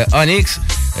 Onyx,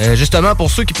 justement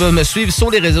pour ceux qui peuvent me suivre sur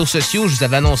les réseaux sociaux, je vous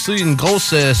avais annoncé une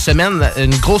grosse semaine,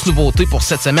 une grosse nouveauté pour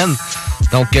cette semaine.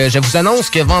 Donc je vous annonce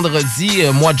que vendredi,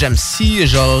 moi Jamsey,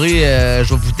 je vais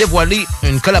vous dévoiler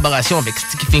une collaboration avec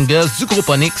Sticky Fingers du groupe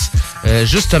Onyx.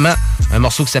 Justement, un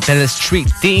morceau qui s'appelle Street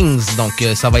Things. Donc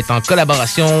ça va être en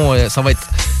collaboration,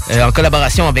 en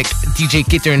collaboration avec DJ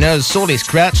K-Turners sur les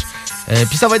scratchs.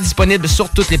 Puis ça va être disponible sur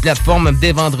toutes les plateformes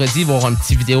dès vendredi. Il va y avoir une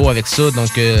petite vidéo avec ça. Donc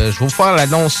je vais vous faire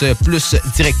l'annonce plus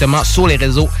directement sur les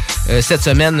réseaux cette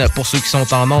semaine. Pour ceux qui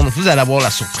sont en ondes, vous allez avoir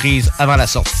la surprise avant la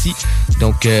sortie.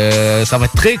 Donc ça va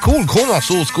être très cool. Gros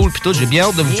morceau old school. Puis tout, j'ai bien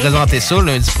hâte de vous présenter ça.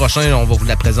 Lundi prochain, on va vous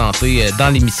la présenter dans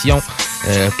l'émission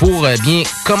pour bien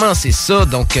commencer ça.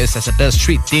 Donc ça s'appelle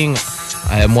Street Thing.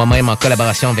 Moi-même en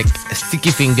collaboration avec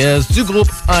Sticky Fingers du groupe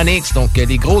Onyx. Donc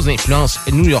les grosses influences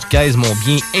new-yorkaises m'ont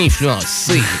bien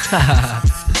influencé.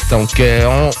 Donc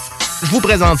je vous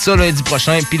présente ça lundi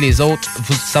prochain, puis les autres,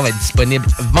 ça va être disponible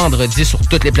vendredi sur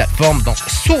toutes les plateformes. Donc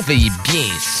surveillez bien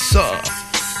ça.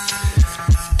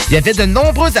 Il y avait de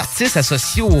nombreux artistes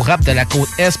associés au rap de la côte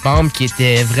Est, par exemple, qui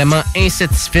étaient vraiment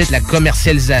insatisfaits de la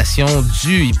commercialisation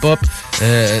du hip-hop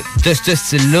de ce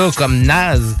style-là, comme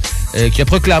Nas, qui a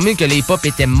proclamé que le hip-hop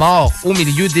était mort au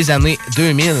milieu des années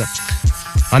 2000.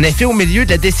 En effet, au milieu de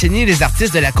la décennie, les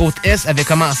artistes de la côte Est avaient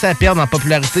commencé à perdre en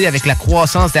popularité avec la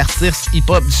croissance d'artistes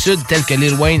hip-hop du Sud tels que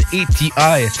Lil Wayne et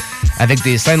T.I., avec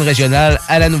des scènes régionales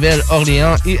à la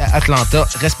Nouvelle-Orléans et à Atlanta,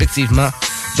 respectivement,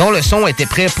 dont le son était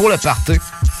prêt pour le party.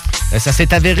 Ça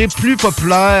s'est avéré plus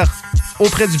populaire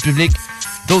auprès du public.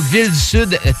 D'autres villes du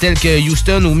Sud, telles que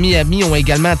Houston ou Miami, ont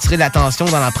également attiré l'attention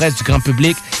dans la presse du grand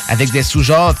public avec des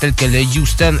sous-genres tels que le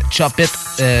Houston Chop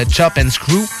and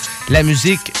Screw, la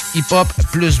musique hip-hop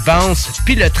plus bounce,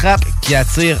 puis le trap qui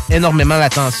attire énormément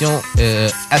l'attention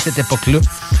à cette époque-là.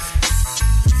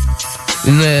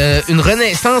 Une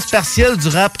renaissance partielle du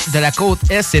rap de la côte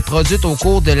Est s'est produite au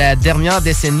cours de la dernière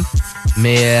décennie,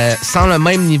 mais sans le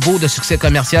même niveau de succès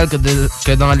commercial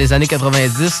que dans les années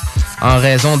 90, en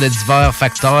raison de divers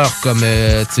facteurs comme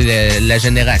la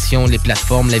génération, les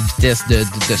plateformes, la vitesse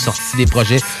de sortie des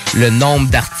projets, le nombre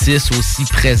d'artistes aussi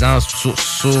présents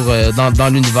dans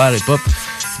l'univers hip-hop.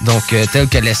 Donc, tel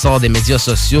que l'essor des médias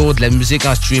sociaux, de la musique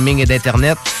en streaming et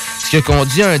d'Internet, ce qui a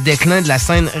conduit à un déclin de la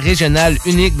scène régionale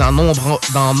unique dans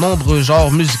nombreux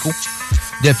genres musicaux.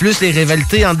 De plus, les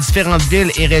rivalités en différentes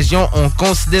villes et régions ont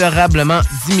considérablement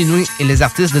diminué et les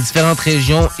artistes de différentes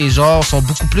régions et genres sont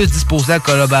beaucoup plus disposés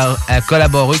à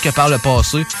collaborer que par le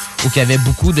passé, où il y avait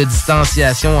beaucoup de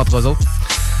distanciation entre eux autres.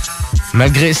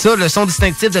 Malgré ça, le son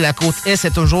distinctif de la côte Est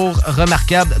est toujours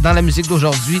remarquable dans la musique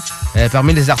d'aujourd'hui.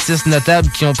 Parmi les artistes notables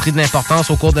qui ont pris de l'importance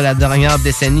au cours de la dernière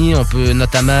décennie, on peut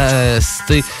notamment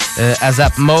citer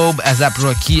A$AP Mob, A$AP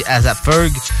Rocky, A$AP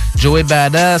Ferg, Joey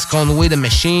Badass, Conway the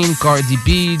Machine, Cardi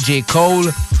B, J.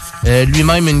 Cole,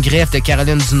 lui-même une greffe de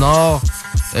Caroline du Nord,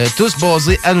 tous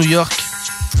basés à New York.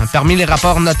 Parmi les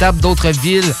rappeurs notables d'autres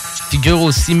villes figurent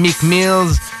aussi Meek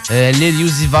Mills, Lil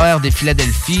Uzi Vert de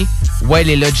Philadelphie, Wild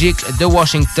et Logic de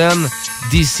Washington,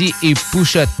 DC et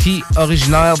Pusha T,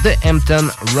 originaire de Hampton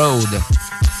Road.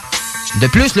 De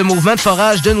plus, le mouvement de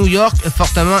forage de New York est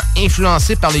fortement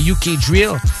influencé par le UK Drill,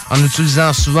 en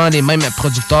utilisant souvent les mêmes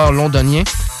producteurs londoniens,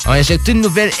 a injecté une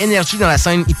nouvelle énergie dans la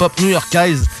scène hip-hop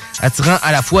new-yorkaise, attirant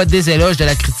à la fois des éloges de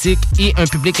la critique et un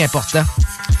public important,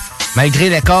 malgré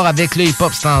l'écart avec le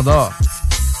hip-hop standard.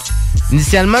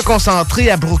 Initialement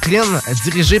concentré à Brooklyn,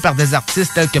 dirigé par des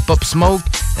artistes tels que Pop Smoke,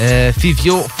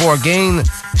 Fivio Fourgain,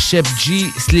 Shep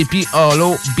G, Sleepy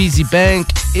Hollow, Busy Bank,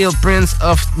 Ill Prince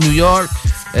of New York,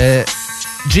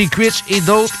 J. Critch et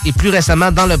d'autres, et plus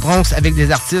récemment dans le Bronx avec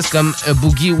des artistes comme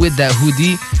Boogie with the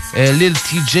Hoodie, Lil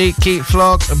TJ,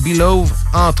 K-Flock, Below,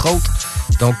 entre autres.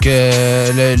 Donc,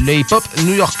 le hip-hop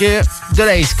new-yorkais de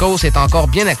la East Coast est encore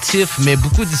bien actif, mais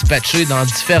beaucoup dispatché dans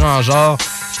différents genres.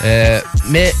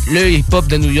 Mais le hip-hop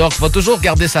de New York va toujours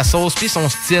garder sa sauce puis son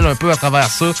style un peu à travers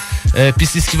ça. Puis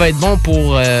c'est ce qui va être bon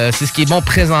c'est ce qui est bon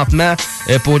présentement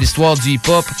pour l'histoire du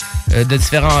hip-hop, de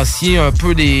différencier un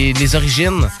peu les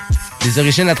origines. Les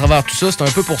origines à travers tout ça, c'est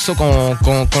un peu pour ça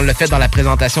qu'on l'a fait dans la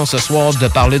présentation ce soir, de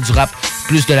parler du rap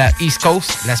plus de la East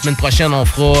Coast. La semaine prochaine, on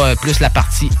fera plus la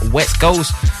partie West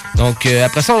Coast. Donc,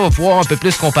 après ça, on va pouvoir un peu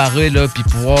plus comparer, là, puis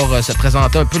pouvoir se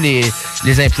présenter un peu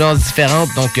les influences différentes.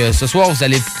 Donc, ce soir,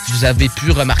 vous avez pu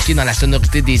remarquer dans la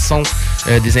sonorité des sons,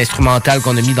 des instrumentales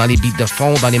qu'on a mis dans les beats de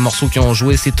fond, dans les morceaux qui ont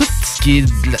joué. C'est tout ce qui est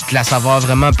de la saveur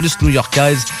vraiment plus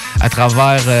new-yorkaise à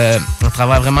travers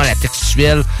vraiment la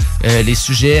textuelle, les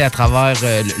sujets, à travers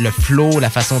le flow, la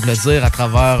façon de le dire, à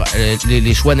travers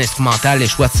les choix d'instrumental, les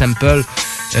choix de sample.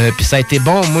 Puis ça a été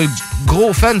bon. Moi,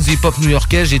 gros fan du hip-hop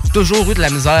new-yorkais, j'ai toujours eu de la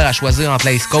misère à choisir entre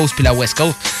la East Coast puis la West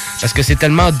Coast, parce que c'est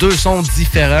tellement deux sons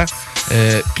différents,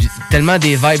 puis tellement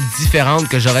des vibes différentes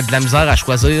que j'aurais de la misère à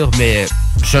choisir, mais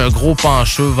j'ai un gros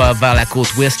pencheux vers la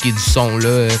côte ouest qui est du son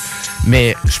là,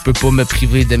 mais je peux pas me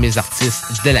priver de mes artistes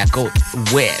de la côte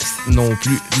ouest non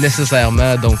plus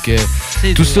nécessairement. Donc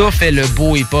tout ça fait le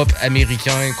beau hip-hop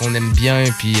américain qu'on aime bien,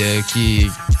 puis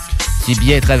qui est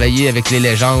bien travaillé avec les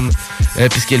légendes.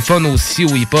 Puis ce qui est le fun aussi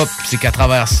au hip-hop, c'est qu'à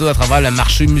travers ça, à travers le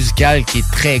marché musical qui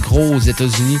est très gros aux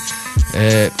États-Unis,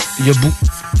 il y a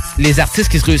les artistes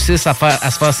qui se réussissent à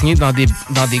se faire signer dans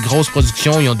des grosses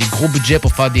productions, ils ont des gros budgets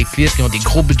pour faire des clips, ils ont des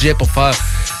gros budgets pour faire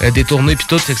des tournées, puis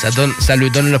tout, c'est que ça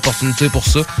leur donne l'opportunité pour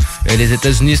ça. Les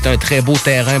États-Unis, c'est un très beau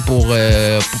terrain pour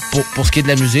ce qui est de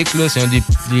la musique, là. C'est un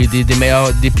des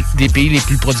meilleurs, des pays les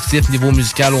plus productifs niveau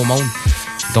musical au monde.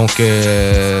 Donc,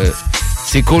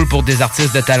 c'est cool pour des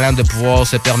artistes de talent de pouvoir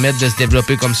se permettre de se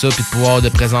développer comme ça, puis de pouvoir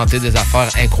présenter des affaires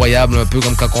incroyables, un peu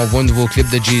comme quand on voit un nouveau clip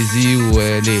de Jay-Z ou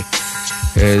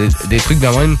des trucs de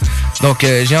même. Donc,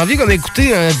 j'ai envie qu'on écoute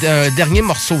un dernier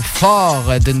morceau fort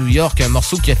de New York, un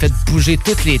morceau qui a fait bouger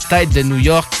toutes les têtes de New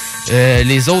York.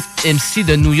 Les autres MC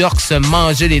de New York se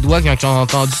mangeaient les doigts quand ils ont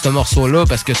entendu ce morceau-là,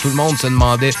 parce que tout le monde se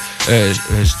demandait,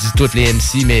 je dis toutes les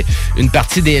MC, mais une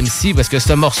partie des MC, parce que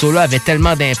ce morceau-là avait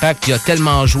tellement d'impact, il a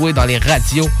tellement joué dans les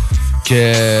radios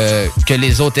que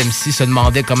les autres MC se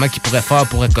demandaient comment ils pourraient faire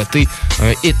pour écouter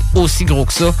un hit aussi gros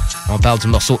que ça. On parle du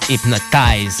morceau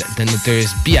Hypnotize de Notorious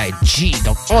B.I.G.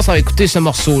 Donc on s'en va écouter ce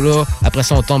morceau-là. Après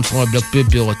ça, on tombe sur un bloc pub,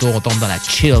 puis au retour, on tombe dans la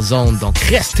chill zone. Donc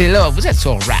restez là, vous êtes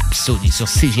sur Rhapsody, sur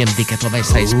CJMD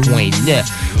 96.9.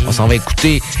 On s'en va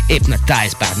écouter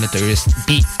Hypnotize par Notorious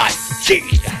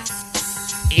B.I.G.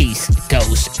 East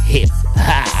Coast Hip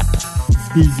Hop.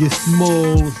 Biggest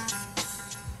Smalls.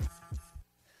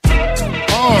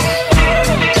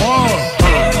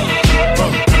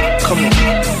 Come on.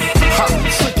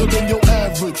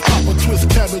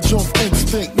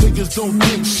 don't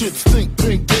think shit, stink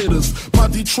pink gators. My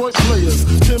Detroit players,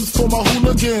 Tim's for my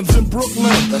hooligans in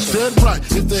Brooklyn. Dead right,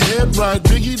 if the head right,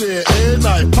 Biggie there, every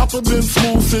night. Papa been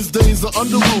smooth since days of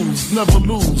under rules. Never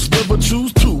lose, never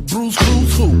choose to. Bruce,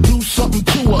 cruise who? Do something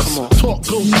to us. Talk,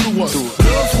 go through us.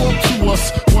 Girls want to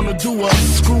us, wanna do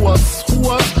us, screw us. Who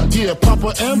us? Yeah,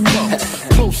 Papa and Pop.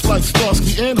 Close like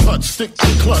Starsky and Hutch, stick to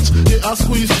clutch. Yeah, I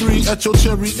squeeze 3 at your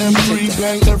cherry M3.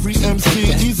 Bang every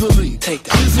MC easily.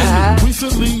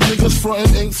 Recently, niggas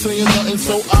frontin' ain't saying nothing,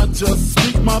 so I just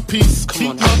speak my peace.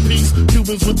 Keep my peace.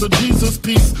 Cubans with the Jesus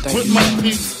peace. With my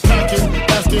peace. Packing,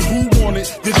 asking who want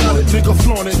it. You got it, nigga,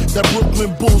 flaunt it. That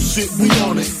Brooklyn bullshit, we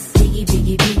on it. Biggie,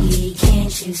 biggie, biggie,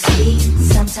 can't you see?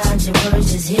 Sometimes your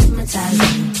words just hypnotize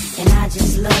me. And I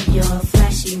just love your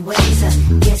flashy ways.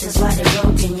 Guess that's why they're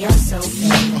broken, you're so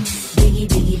fake. Biggie,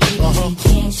 biggie, biggie,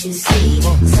 can't you see?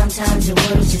 Sometimes your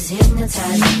words just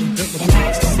hypnotize me. And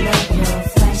I just love your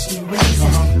flashy ways.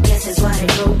 Guess that's why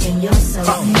they're broken, you're so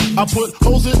fake. I put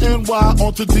hoes in NY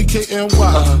onto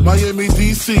DKNY. Miami,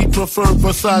 DC, prefer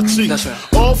Versace. That's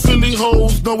right. All Philly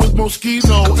hoes know it's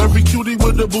Moschino. Every cutie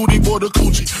with the booty for the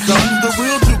coochie. Now who's the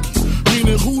real dookie?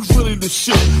 Meaning who's really the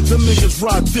shit? Them niggas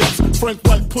ride dicks. Frank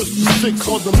White push the 6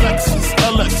 on the Lexus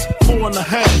LX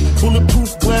 4.5.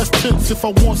 Bulletproof glass tips if I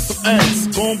want some ass.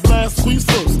 Gon' blast, squeeze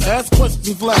first, ask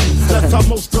questions last. That's how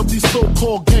most of these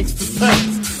so-called gangsters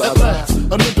pass. At last,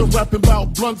 a nigga rapping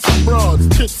about blunts and broads,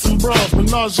 tits and bras,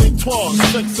 menage a trois,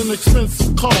 sex and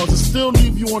expensive cars, and still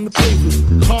leave you on the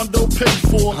pavement. Condo paid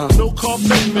for, no car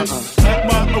payment. At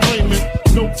my arraignment,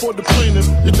 note for the plaintiff.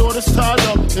 Your daughter's tied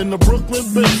up in the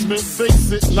Brooklyn basement.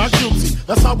 Face it, not guilty.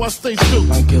 That's how I stay still.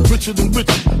 Richer than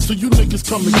richer, so you niggas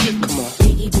come and get. Come on.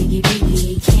 Biggie, biggie,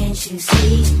 biggie, can't you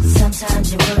see?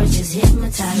 Sometimes your words just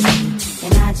hypnotize me.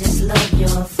 And I just love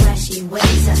your flashy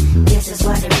ways. Guess that's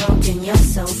why they're broken, you're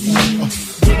so fake.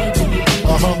 Biggie, biggie,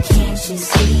 biggie, can't you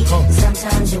see?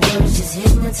 Sometimes your words just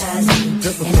hypnotize me.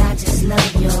 And I just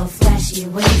love your flashy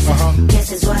ways. Guess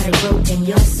that's why they're broken,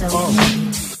 you're so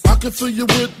fake. I can fill you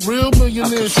with real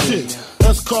millionaire shit.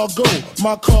 That's cargo,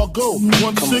 my cargo,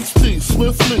 160,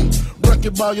 swiftly. Wreck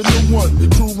it by your new one.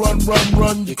 Your crew run,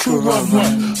 your crew run.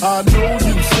 I know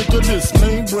you sick of this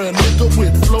name brand nigga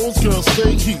with flows, girl,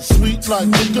 stay heat, sweet like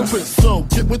licorice. So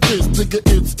get with this, nigga,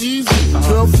 it's easy.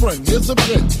 Girlfriend, here's a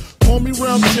bitch. Call me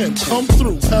round 10, come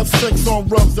through, have sex on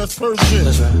rugs, that's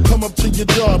Persian. Come up to your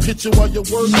job, hit you while you're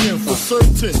working, for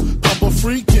certain. I'm a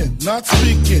freaking, not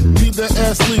speaking, leave that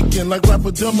ass leaking like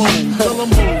rapper demo. Tell them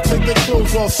who, take their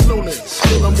clothes off slowly.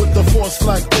 Fill them with the force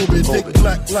like Obi, dick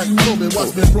black like Kobe,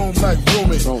 watch me roam like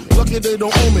Roman. Lucky they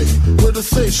don't own me, where to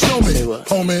say show me,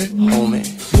 homie.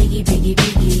 Biggie, biggie,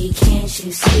 biggie, can't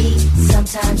you see?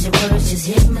 Sometimes your words just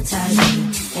hypnotize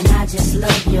me. And I just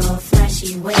love your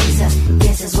flashy ways.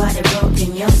 Guess that's why they're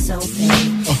broken, you're so fake.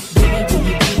 Biggie,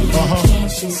 biggie, biggie,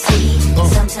 can't you see?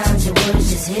 Sometimes your words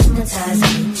just hypnotize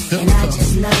me. And I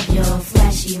just love your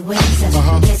flashy ways.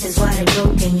 Guess that's why they're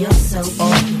broken, you're so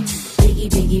fake. Biggie,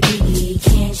 biggie, biggie,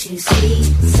 can't you see?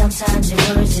 Sometimes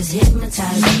your words just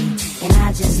hypnotize me. And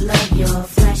I just love your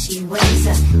flashy ways.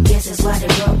 Guess that's why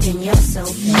they're broken, you're so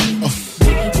fake.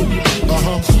 Biggie, biggie,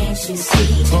 biggie, can't you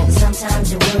see?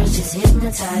 Sometimes your words just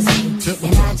hypnotize me.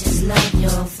 And I just love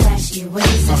your flashy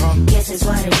ways. Guess that's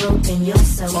why they're broken, you're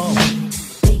so fake.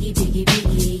 Biggie, biggie,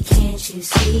 biggie, can't you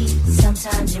see?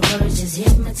 Sometimes your words just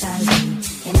hypnotize me.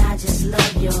 And I just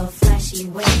love your flashy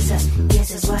ways. Guess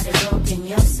that's why they're broken,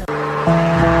 you're so.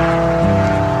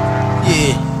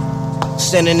 Yeah,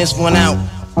 sending this one out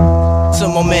to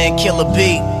my man Killer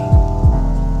B.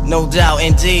 No doubt,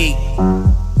 indeed. You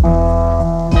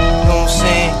know what I'm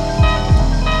saying?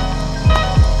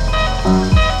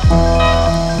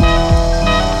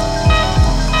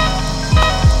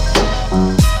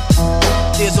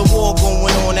 There's a war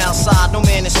going on outside, no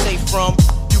man is safe from.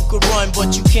 You could run,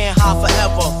 but you can't hide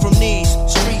forever from these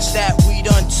streets that we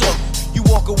done took. You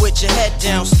walking with your head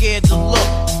down, scared to look.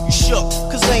 You shook,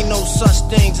 cause ain't no such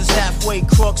things as halfway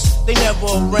crooks. They never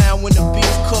around when the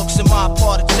beef cooks in my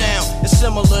part of town. It's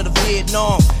similar to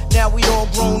Vietnam. Now we all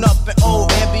grown up and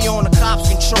old and be on the cops'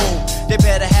 control. They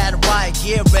better have the riot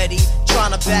gear ready.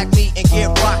 Trying to back me and get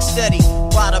rock steady.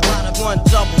 Bada one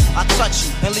double, I touch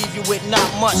you and leave you with not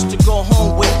much to go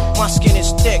home with. My skin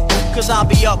is thick, cause I'll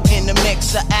be up in the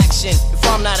mix of action. If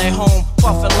I'm not at home,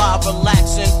 puffin' live,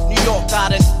 relaxing. New York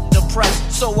got it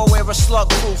depressed, so I wear a slug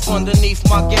proof underneath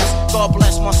my guest. God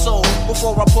bless my soul,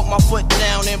 before I put my foot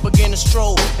down and begin to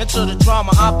stroll into the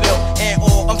drama I built. And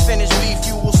all unfinished beef,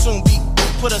 you will soon be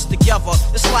put us together.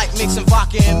 It's like mixing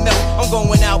vodka and milk. I'm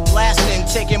going out blasting,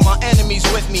 taking my enemies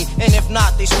with me. And if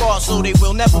not, they scar so they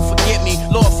will never forget me.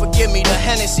 Lord forgive me, the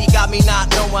Hennessy got me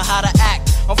not knowing how to act.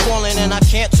 I'm falling and I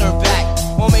can't turn back.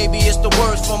 Or maybe it's the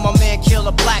words from my man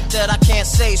Killer Black that I can't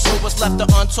say, so it's left an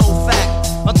untold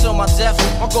fact. Until my death,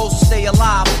 my goal's to stay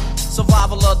alive.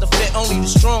 Survival of the fit, only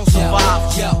the strong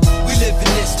survive. Yo, we live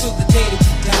in this till the day that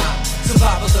we die.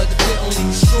 Survival of the fit, only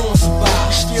the strong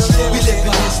survive. We live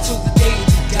in this till the day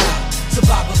that we die.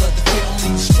 Survival of the fit,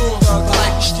 only the strong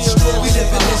survive. We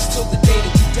live in this till the day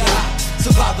that we die.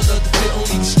 Survival of the fit,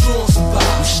 only the strong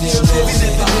survive. We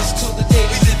live in this till the day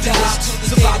that we die.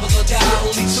 Survival of the fit,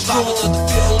 only the strong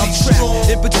survive. I'm trapped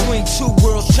in between two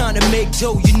worlds trying to make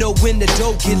dough. You know when the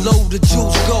dough get low, the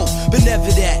juice go. But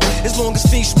never that, as long as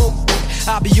fiends smoke,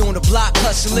 I'll be on the block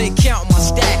hustling, counting my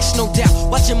stacks, no doubt.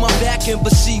 Watching my back and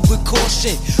proceed with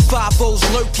caution. 5-0's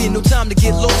lurking, no time to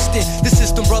get lost in. The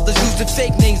system brothers using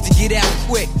fake names to get out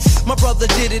quick. My brother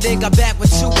did it and got back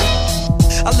with 2.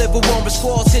 I live with Warren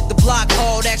Squalls, hit the block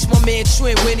hard. Ask my man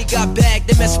Twin when he got back,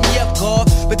 they messed me up, God.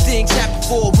 But things happen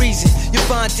for a reason. You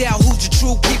find out who's the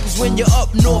true peoples when you're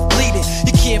up north bleeding.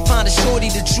 You can't find a shorty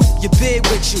to troop your bed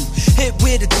with you. Hit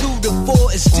with a 2 to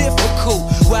 4 is difficult.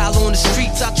 While on the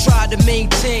streets, I try to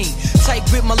maintain. Tight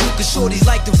with my Lucas shorties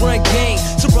like to run game.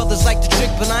 Some brothers like to trick,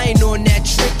 but I ain't on that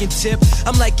trickin' tip.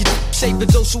 I'm like a shape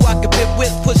of those who I can bit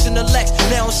with, pushing the Lex.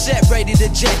 Now I'm set, ready to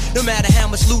jet. No matter how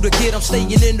much loot I get, I'm staying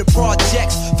in the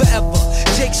projects forever.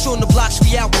 Jake's on the blocks,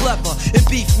 we out clever. In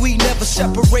beef, we never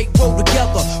separate, roll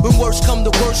together. When worst come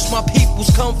to worst, my peoples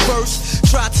come first.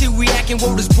 Try to react and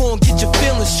word is born, get your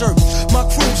feelings hurt. My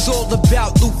crew's all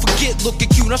about loot, forget looking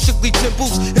cute. I strictly 10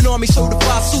 boots, an army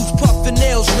certified suits, puffin'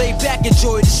 nails, lay back,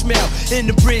 enjoy the smell. In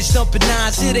the bridge, dumping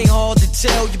nines, it ain't hard to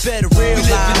tell. You better realize we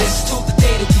live in this till the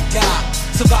day that we die.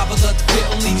 Survival of the fit,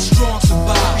 only the strong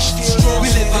survive. We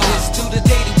live in this till the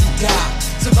day that we die.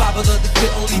 Survival of the fit,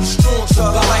 only the strong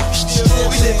survive.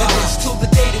 We live in this till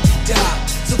the day that we die.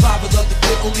 Survival of the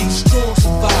fit, only the strong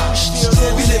survive.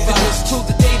 We live in this till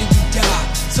the day that we die.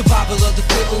 Survival of the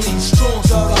fit, only the strong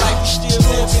survive.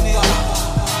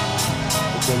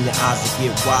 Open your eyes to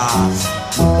get wise.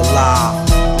 Look alive.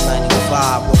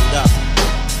 95, what up?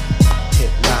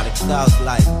 Hypnotic thug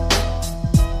life.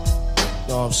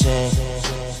 Know what I'm saying?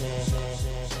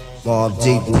 More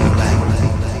deeply like.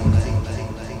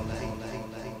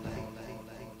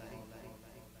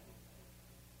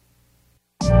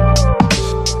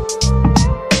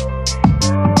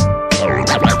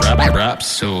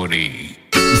 Rhapsody.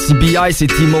 Ici BI, c'est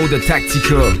Timo de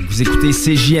Tactica. Vous écoutez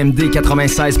CJMD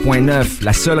 96.9,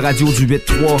 la seule radio du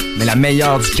 8-3, mais la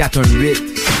meilleure du 418.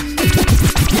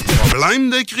 Problème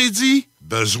de crédit?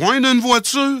 Besoin d'une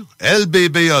voiture?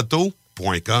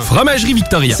 LBBauto.com. Fromagerie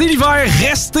Victoria. C'est l'hiver,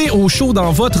 restez au chaud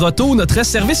dans votre auto. Notre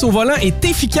service au volant est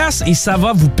efficace et ça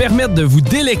va vous permettre de vous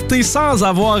délecter sans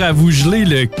avoir à vous geler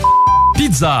le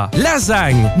pizza,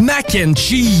 lasagne, mac and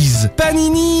cheese,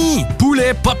 panini,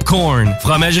 poulet popcorn.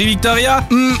 Fromagerie Victoria,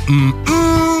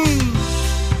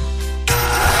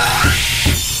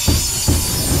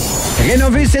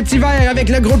 Rénovez cet hiver avec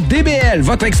le groupe DBL,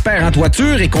 votre expert en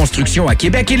toiture et construction à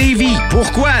Québec et Lévis.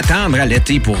 Pourquoi attendre à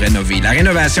l'été pour rénover? La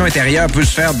rénovation intérieure peut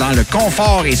se faire dans le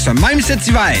confort et ce même cet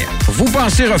hiver. Vous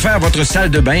pensez refaire votre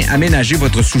salle de bain, aménager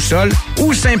votre sous-sol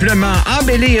ou simplement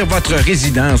embellir votre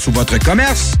résidence ou votre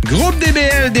commerce? Groupe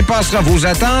DBL dépassera vos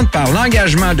attentes par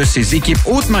l'engagement de ses équipes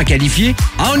hautement qualifiées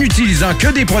en n'utilisant que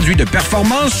des produits de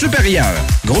performance supérieure.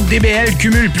 Groupe DBL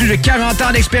cumule plus de 40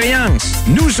 ans d'expérience.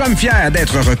 Nous sommes fiers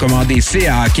d'être recommandés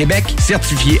CAA Québec,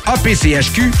 certifié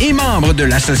APCHQ et membre de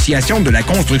l'Association de la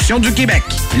construction du Québec.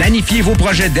 Planifiez vos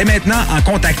projets dès maintenant en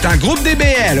contactant Groupe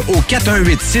DBL au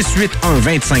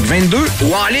 418-681-2522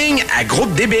 ou en ligne à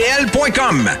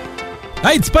groupedbl.com.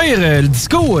 Hey, tu pères, le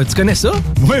disco, tu connais ça?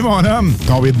 Oui, mon homme.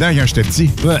 Tombé dedans quand j'étais petit.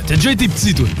 Ouais, t'as déjà été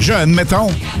petit, toi. Jeune, mettons.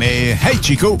 Mais hey,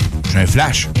 Chico, j'ai un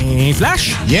flash. Un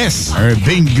flash? Yes, un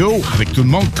bingo avec tout le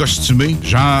monde costumé,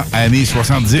 genre années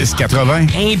 70-80.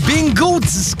 Un bingo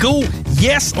disco?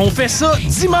 Yes, on fait ça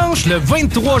dimanche le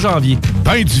 23 janvier.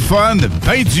 Ben du fun,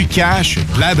 ben du cash,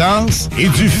 de la danse et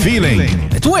du feeling.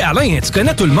 Mais toi, Alain, tu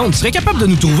connais tout le monde. Tu serais capable de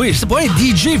nous trouver, c'est pas un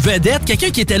DJ vedette,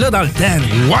 quelqu'un qui était là dans le temps.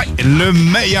 Ouais, le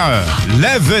meilleur.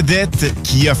 La vedette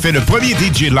qui a fait le premier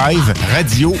DJ live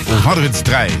radio au vendredi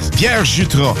 13. Pierre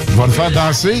Jutras va le faire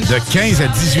danser de 15 à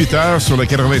 18 heures sur le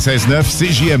 96.9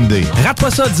 CJMD. Rate pas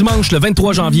ça dimanche le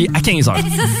 23 janvier à 15h.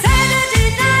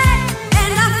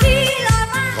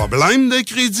 Problème de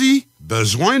crédit?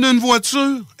 Besoin d'une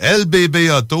voiture?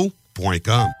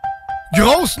 LBBauto.com.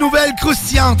 Grosse nouvelle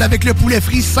croustillante avec le poulet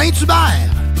frit Saint-Hubert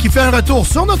qui fait un retour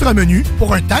sur notre menu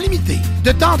pour un temps limité.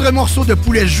 De tendres morceaux de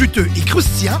poulet juteux et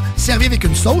croustillants servis avec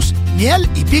une sauce, miel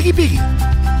et piri-piri.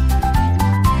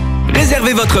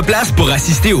 Réservez votre place pour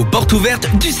assister aux portes ouvertes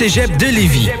du Cégep de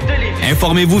Lévis.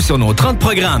 Informez-vous sur nos 30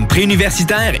 programmes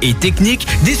préuniversitaires et techniques,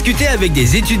 discutez avec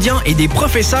des étudiants et des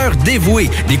professeurs dévoués,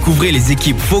 découvrez les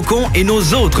équipes Faucon et nos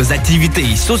autres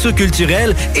activités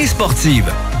socioculturelles et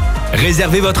sportives.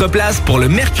 Réservez votre place pour le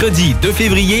mercredi 2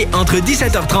 février entre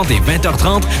 17h30 et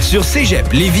 20h30 sur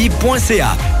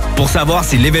cégeplevy.ca. Pour savoir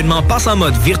si l'événement passe en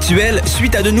mode virtuel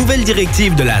suite à de nouvelles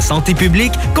directives de la santé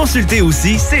publique, consultez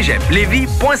aussi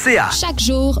cégeplevy.ca. Chaque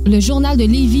jour, le Journal de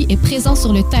Lévis est présent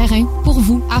sur le terrain pour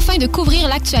vous afin de couvrir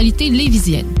l'actualité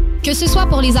lévisienne. Que ce soit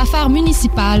pour les affaires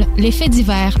municipales, les faits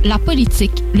divers, la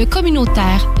politique, le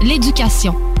communautaire,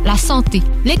 l'éducation, la santé,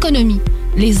 l'économie,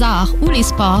 les arts ou les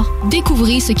sports,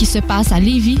 découvrez ce qui se passe à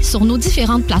Lévis sur nos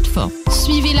différentes plateformes.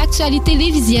 Suivez l'actualité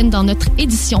lévisienne dans notre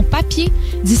édition papier,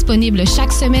 disponible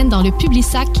chaque semaine dans le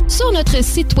Publisac, sur notre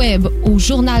site web au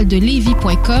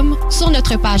journaldelevis.com, sur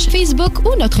notre page Facebook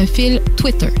ou notre fil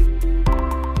Twitter.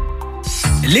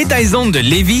 Les Taizones de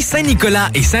Lévis, Saint-Nicolas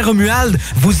et Saint-Romuald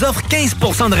vous offrent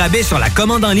 15% de rabais sur la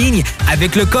commande en ligne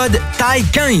avec le code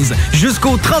TAI15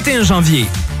 jusqu'au 31 janvier.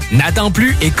 N'attends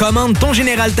plus et commande ton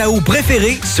Général Tao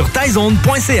préféré sur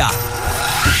taizone.ca.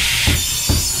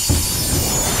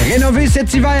 Rénovez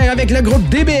cet hiver avec le groupe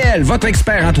DBL, votre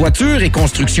expert en toiture et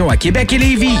construction à Québec et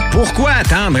Lévis. Pourquoi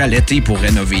attendre à l'été pour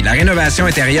rénover? La rénovation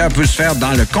intérieure peut se faire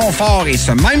dans le confort et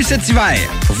ce même cet hiver.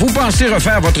 Vous pensez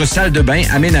refaire votre salle de bain,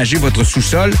 aménager votre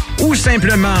sous-sol ou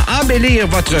simplement embellir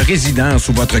votre résidence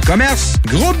ou votre commerce?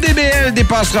 Groupe DBL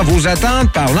dépassera vos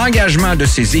attentes par l'engagement de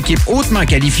ses équipes hautement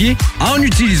qualifiées en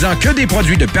n'utilisant que des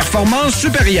produits de performance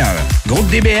supérieure. Groupe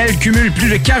DBL cumule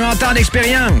plus de 40 ans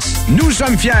d'expérience. Nous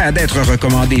sommes fiers d'être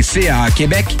recommandés CAA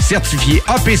Québec, certifié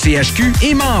APCHQ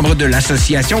et membre de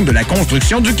l'Association de la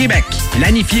construction du Québec.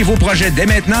 Planifiez vos projets dès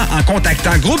maintenant en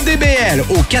contactant Groupe DBL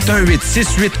au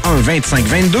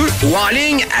 418-681-2522 ou en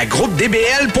ligne à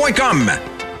groupedbl.com.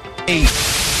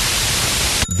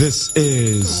 This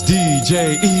is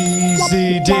DJ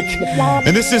Easy Dick,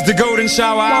 and this is the Golden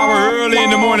Shower Hour. Early in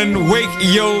the morning, wake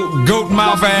your goat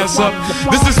mouth ass up.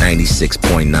 This is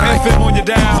 96.9 FM on your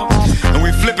dial, and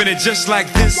we flipping it just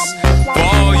like this for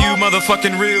all you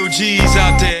motherfucking real G's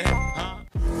out there.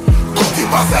 Côté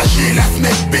passager, la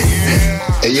fenêtre baissée.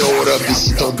 Hey yo, what up,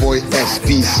 ici ton boy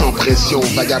SP, sans pression,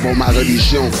 vagabond ma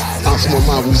religion. En ce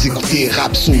moment, vous écoutez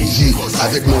Rhapsody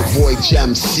avec mon boy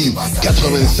Jamc,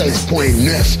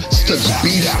 96.9. C'est du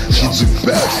beef, j'ai du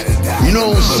bœuf. You know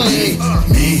what I'm saying?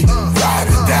 Me, ride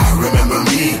or die, remember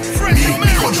me,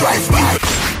 go drive by.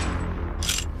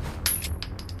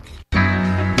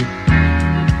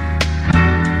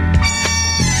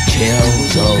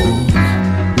 Killzone.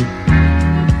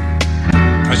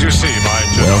 As you see, my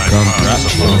Welcome to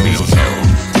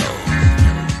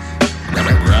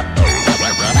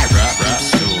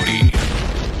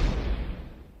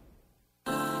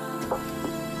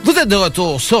Vous êtes de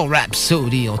retour sur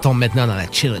Rhapsody. On tombe maintenant dans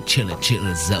la chill zone.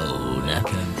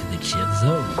 Welcome to the chill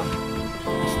zone.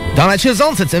 Dans la chill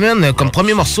zone cette semaine, comme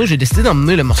premier morceau, j'ai décidé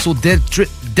d'emmener le morceau Dead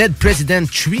President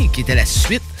Tree, qui était la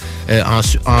suite.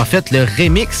 En fait, le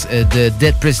remix de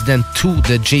Dead President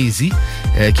 2 de Jay-Z,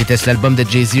 qui était sur l'album de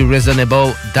Jay-Z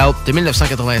Reasonable Doubt de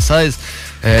 1996.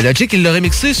 Logic, il l'a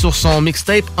remixé sur son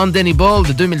mixtape Undeniable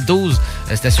de 2012.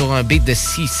 C'était sur un beat de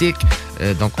C-Sick.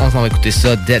 Donc, on va écouter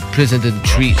ça, Dead President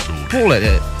Tree, pour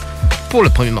le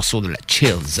premier morceau de la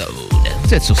Chill Zone.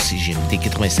 Vous êtes sur CJMD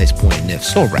 96.9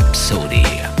 sur Rhapsody.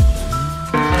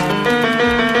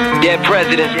 Dead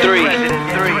President 3,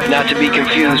 not to be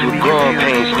confused with Growing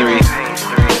Pains 3.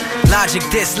 Logic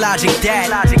this, logic that.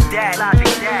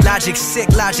 Logic sick,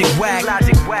 logic whack.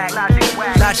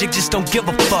 Logic just don't give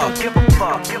a fuck.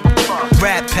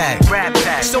 Rat pack.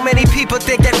 So many people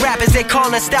think that rap is their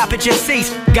calling, stop it, just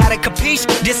cease. Got it capiche?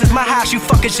 This is my house, you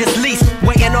fuckers just lease.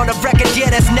 Waiting on a record, yeah,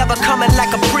 that's never coming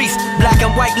like a priest. Black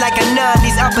and white like a nun,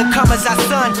 these up and comers I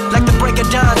son. Like the break of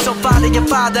dawn, so follow your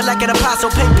father like an apostle.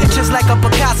 Paint pictures like a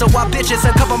Picasso, while bitches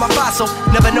uncover my fossil.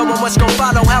 Never knowing what's gonna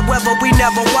follow, however, we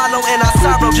never wallow in our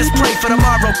sorrow. Just pray for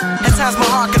tomorrow. At times my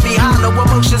heart can be hollow,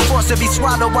 emotions forced to be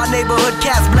swallowed while neighborhood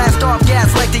cats blast off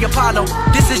gas like the Apollo.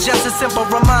 This is just a simple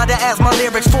reminder as my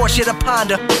lyrics force you to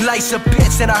ponder. Life's a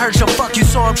bitch and I heard your fuck you,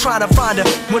 so I'm trying to find her.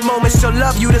 When moments to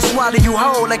love you, to swallow you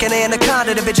whole like an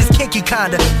anaconda. The bitch is kinky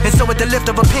kinda, and so with the lift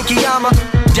of a pinky I'ma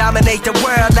dominate the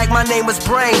world like my name was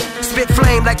Brain. Spit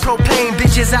flame like propane,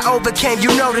 bitches I overcame,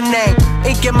 you know the name.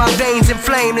 Ink in my veins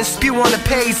inflamed and spew on the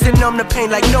page to numb the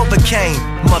pain like Novocaine.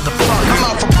 Motherfucker, I'm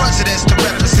out for presidents to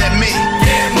represent me.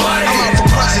 I'm out for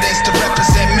presidents to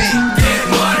represent me.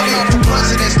 I'm out for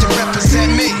presidents to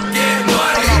represent me. I'm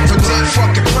out for dead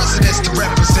fucking presidents to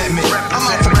represent me. I'm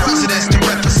out for presidents to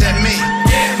represent me.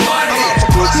 I'm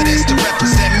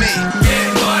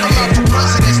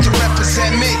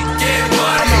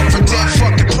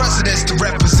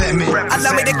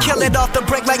it off the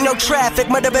brake like no traffic.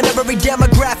 Might have been every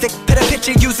demographic. Put a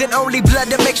picture using only blood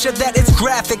to make sure that it's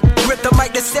graphic. Grip the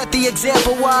mic to set the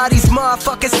example. Why these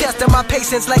motherfuckers testing my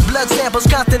patience like blood samples.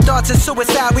 Constant thoughts of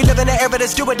suicide. We live in an era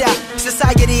that's do or die.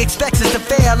 Society expects us to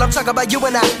fail. I'm talking about you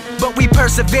and I, but we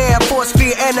persevere. Force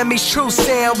fear enemies, true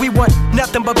sound. We want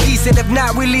nothing but peace, and if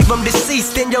not, we leave them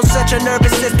deceased. In your central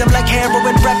nervous system like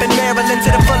heroin, rapping Maryland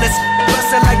to the fullest.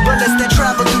 Busting like bullets that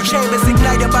travel through chambers,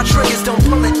 ignited by triggers, don't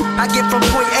pull it. I get from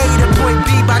point A to point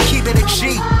B by keeping it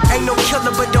G. Ain't no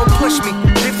killer, but don't push me.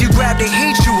 If you grab the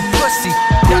heat, you a pussy.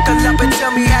 Knuckle up and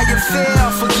tell me how you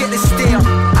feel. Forget it still.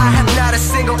 I have not a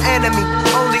single enemy,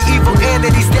 only evil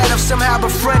entities that have somehow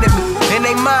befriended me. And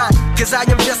they mine, cause I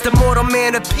am just a mortal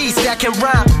man of peace that can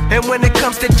rhyme. And when it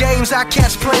comes to games, I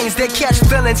catch planes, they catch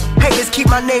feelings. Haters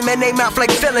keep my name in their mouth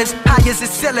like villains. High as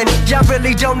the ceiling, y'all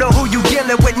really don't know who you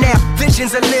dealing with now.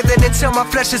 Visions are living until my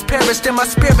flesh is perished and my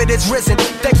spirit is risen.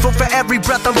 Thankful for every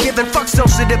breath I'm giving, fuck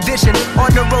social division. On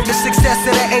the road to success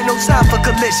and there ain't no time for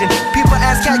collision. People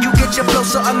ask how you get your flow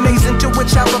so amazing, to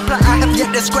which I reply I have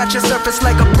yet to scratch the surface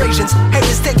like abrasions.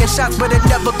 Haters taking shots but it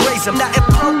never graze them. Now if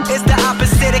pro is the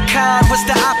opposite of kind, what's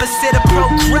the opposite of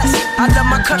progress? I love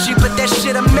my country but that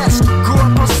shit a mess. Grew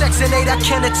up on Section 8, I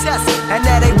can attest. And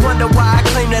now they wonder why I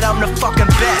claim that I'm the fucking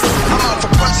best. I'm out for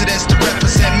presidents to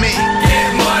represent me. Get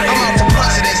money. I'm out for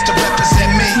presidents to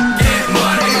represent me. Get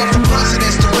money. I'm out for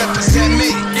presidents to represent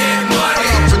me. Get money.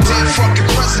 I'm out for dead fucking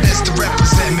presidents to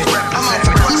represent me. I'm out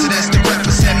for presidents to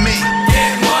represent me.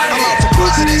 Get money. I'm out for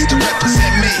presidents to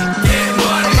represent me. Get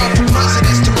money. I'm out for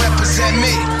presidents to represent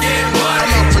me. Get money.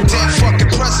 I'm out for dead fucking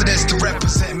presidents to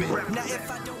represent me.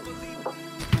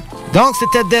 Donc,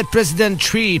 c'était Dead President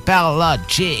Tree par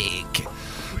Logic.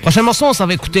 Prochain morceau, on s'en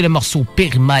va écouter le morceau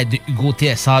Périmètre de Hugo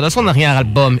TSR de son dernier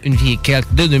album Une vie et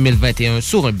quelques de 2021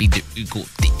 sur un beat de Hugo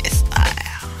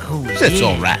TSR. Oh, c'est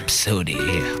sur Rhapsody.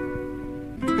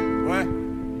 Ouais.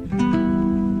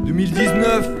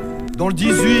 2019, dans le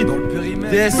 18, dans le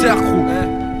périmètre. TSR, crew.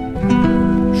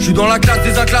 Je suis dans la classe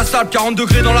des inclassables, 40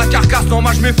 degrés dans la carcasse. Non,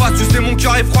 moi je m'efface, tu sais mon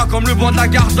cœur est froid comme le banc de la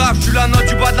garde. Je suis la note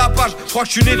du bas de la page. Je crois que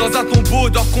je suis né dans un tombeau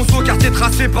d'or conso, car t'es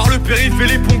tracé par le périph' et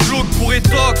les ponts glauques pour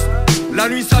étox. La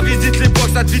nuit ça visite les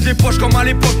box, ça te vide les poches comme à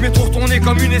l'époque. Métro retourné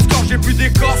comme une escorche, j'ai plus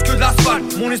d'écorce que de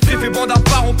l'asphalte. Mon esprit fait bande à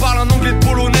part, on parle un anglais de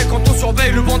polonais. Quand on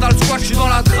surveille le vandal squat, je suis dans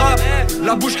la trappe.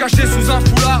 La bouche cachée sous un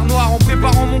foulard noir. En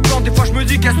préparant mon plan, des fois je me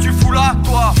dis qu'est-ce que tu fous là,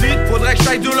 toi. Vite, faudrait que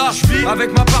j'aille de là. J'vis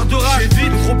avec ma part de rage. J'ai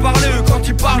vite trop parlé, eux quand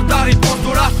ils parlent d'art, ils pensent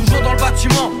dollars. Toujours dans le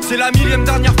bâtiment, c'est la millième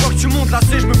dernière fois que tu montes. Là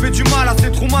c'est, je me fais du mal, là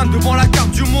c'est Truman devant la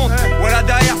carte du monde. Voilà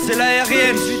derrière c'est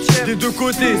l'aérienne. Des deux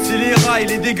côtés, c'est les rails,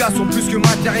 les dégâts sont plus que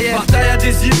matériels. Bataille à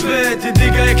des hypés, des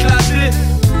dégâts éclatés.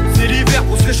 C'est l'hiver,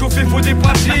 pour se réchauffer faut des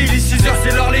papiers. Il est 6h,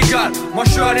 c'est l'heure légale. Moi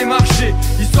je suis allé marcher,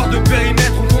 histoire de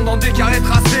périmètre. On compte dans des carrés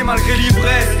tracés malgré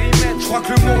l'ivresse. Je crois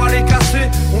que le moral est cassé.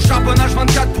 On charbonne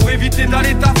H24 pour éviter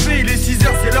d'aller taffer. Il est 6h,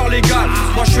 c'est l'heure légale.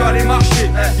 Moi je suis allé marcher,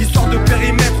 histoire de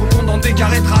périmètre. On compte dans des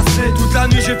carrés tracés. Toute la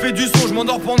nuit j'ai fait du son, je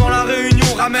m'endors pendant la réunion.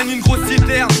 Ramène une grosse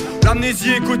citerne. L'amnésie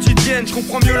est quotidienne, je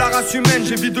comprends mieux la race humaine.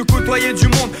 J'évite de côtoyer du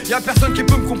monde, y'a personne qui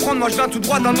peut me comprendre. Moi je viens tout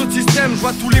droit d'un autre système. Je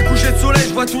vois tous les couchers de soleil,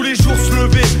 je vois tous les jours se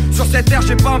lever. Sur cette terre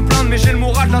j'ai pas à me plaindre, mais j'ai le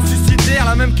moral d'un suicidaire.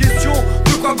 La même question,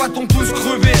 de quoi va-t-on tous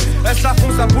crever? Est-ce la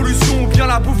fonce, la pollution ou bien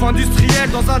la bouffe industrielle?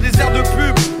 Dans un désert de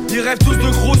pub, ils rêvent tous de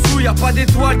gros sous. Y'a pas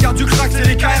d'étoiles, car du crack c'est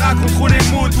les KRA contre les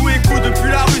mots. D'où écoute depuis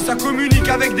la rue, ça communique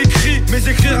avec des cris. Mes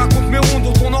écrits racontent mes rondes,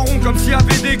 on tourne en rond comme s'il y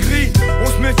avait des grilles. On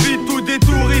se méfie de tout, des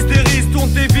touristes, des risques,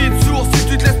 tourne tes vides sourds. Si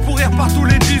tu te laisses pourrir par tous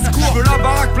les discours. Je veux la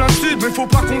baraque plein de sud, mais faut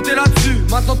pas compter là-dessus.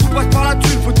 Maintenant tout passe par la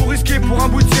thune, faut tout risquer pour un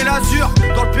bout de ciel azur.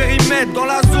 Dans le périmètre, dans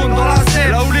la zone, dans la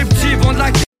zone, là où les petits vendent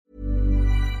la.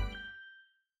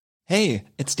 Hey,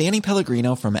 it's Danny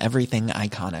Pellegrino from Everything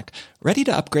Iconic. Ready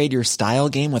to upgrade your style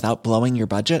game without blowing your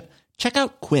budget? Check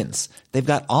out Quince. They've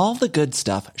got all the good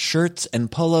stuff, shirts and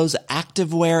polos,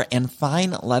 activewear, and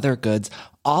fine leather goods,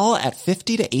 all at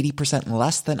 50 to 80%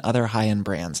 less than other high-end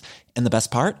brands. And the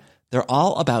best part? They're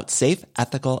all about safe,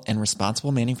 ethical, and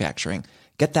responsible manufacturing.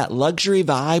 Get that luxury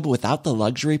vibe without the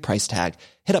luxury price tag.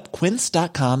 Hit up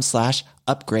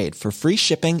quince.com/upgrade for free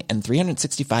shipping and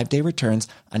 365-day returns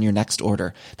on your next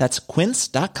order. That's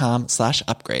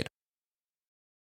quince.com/upgrade.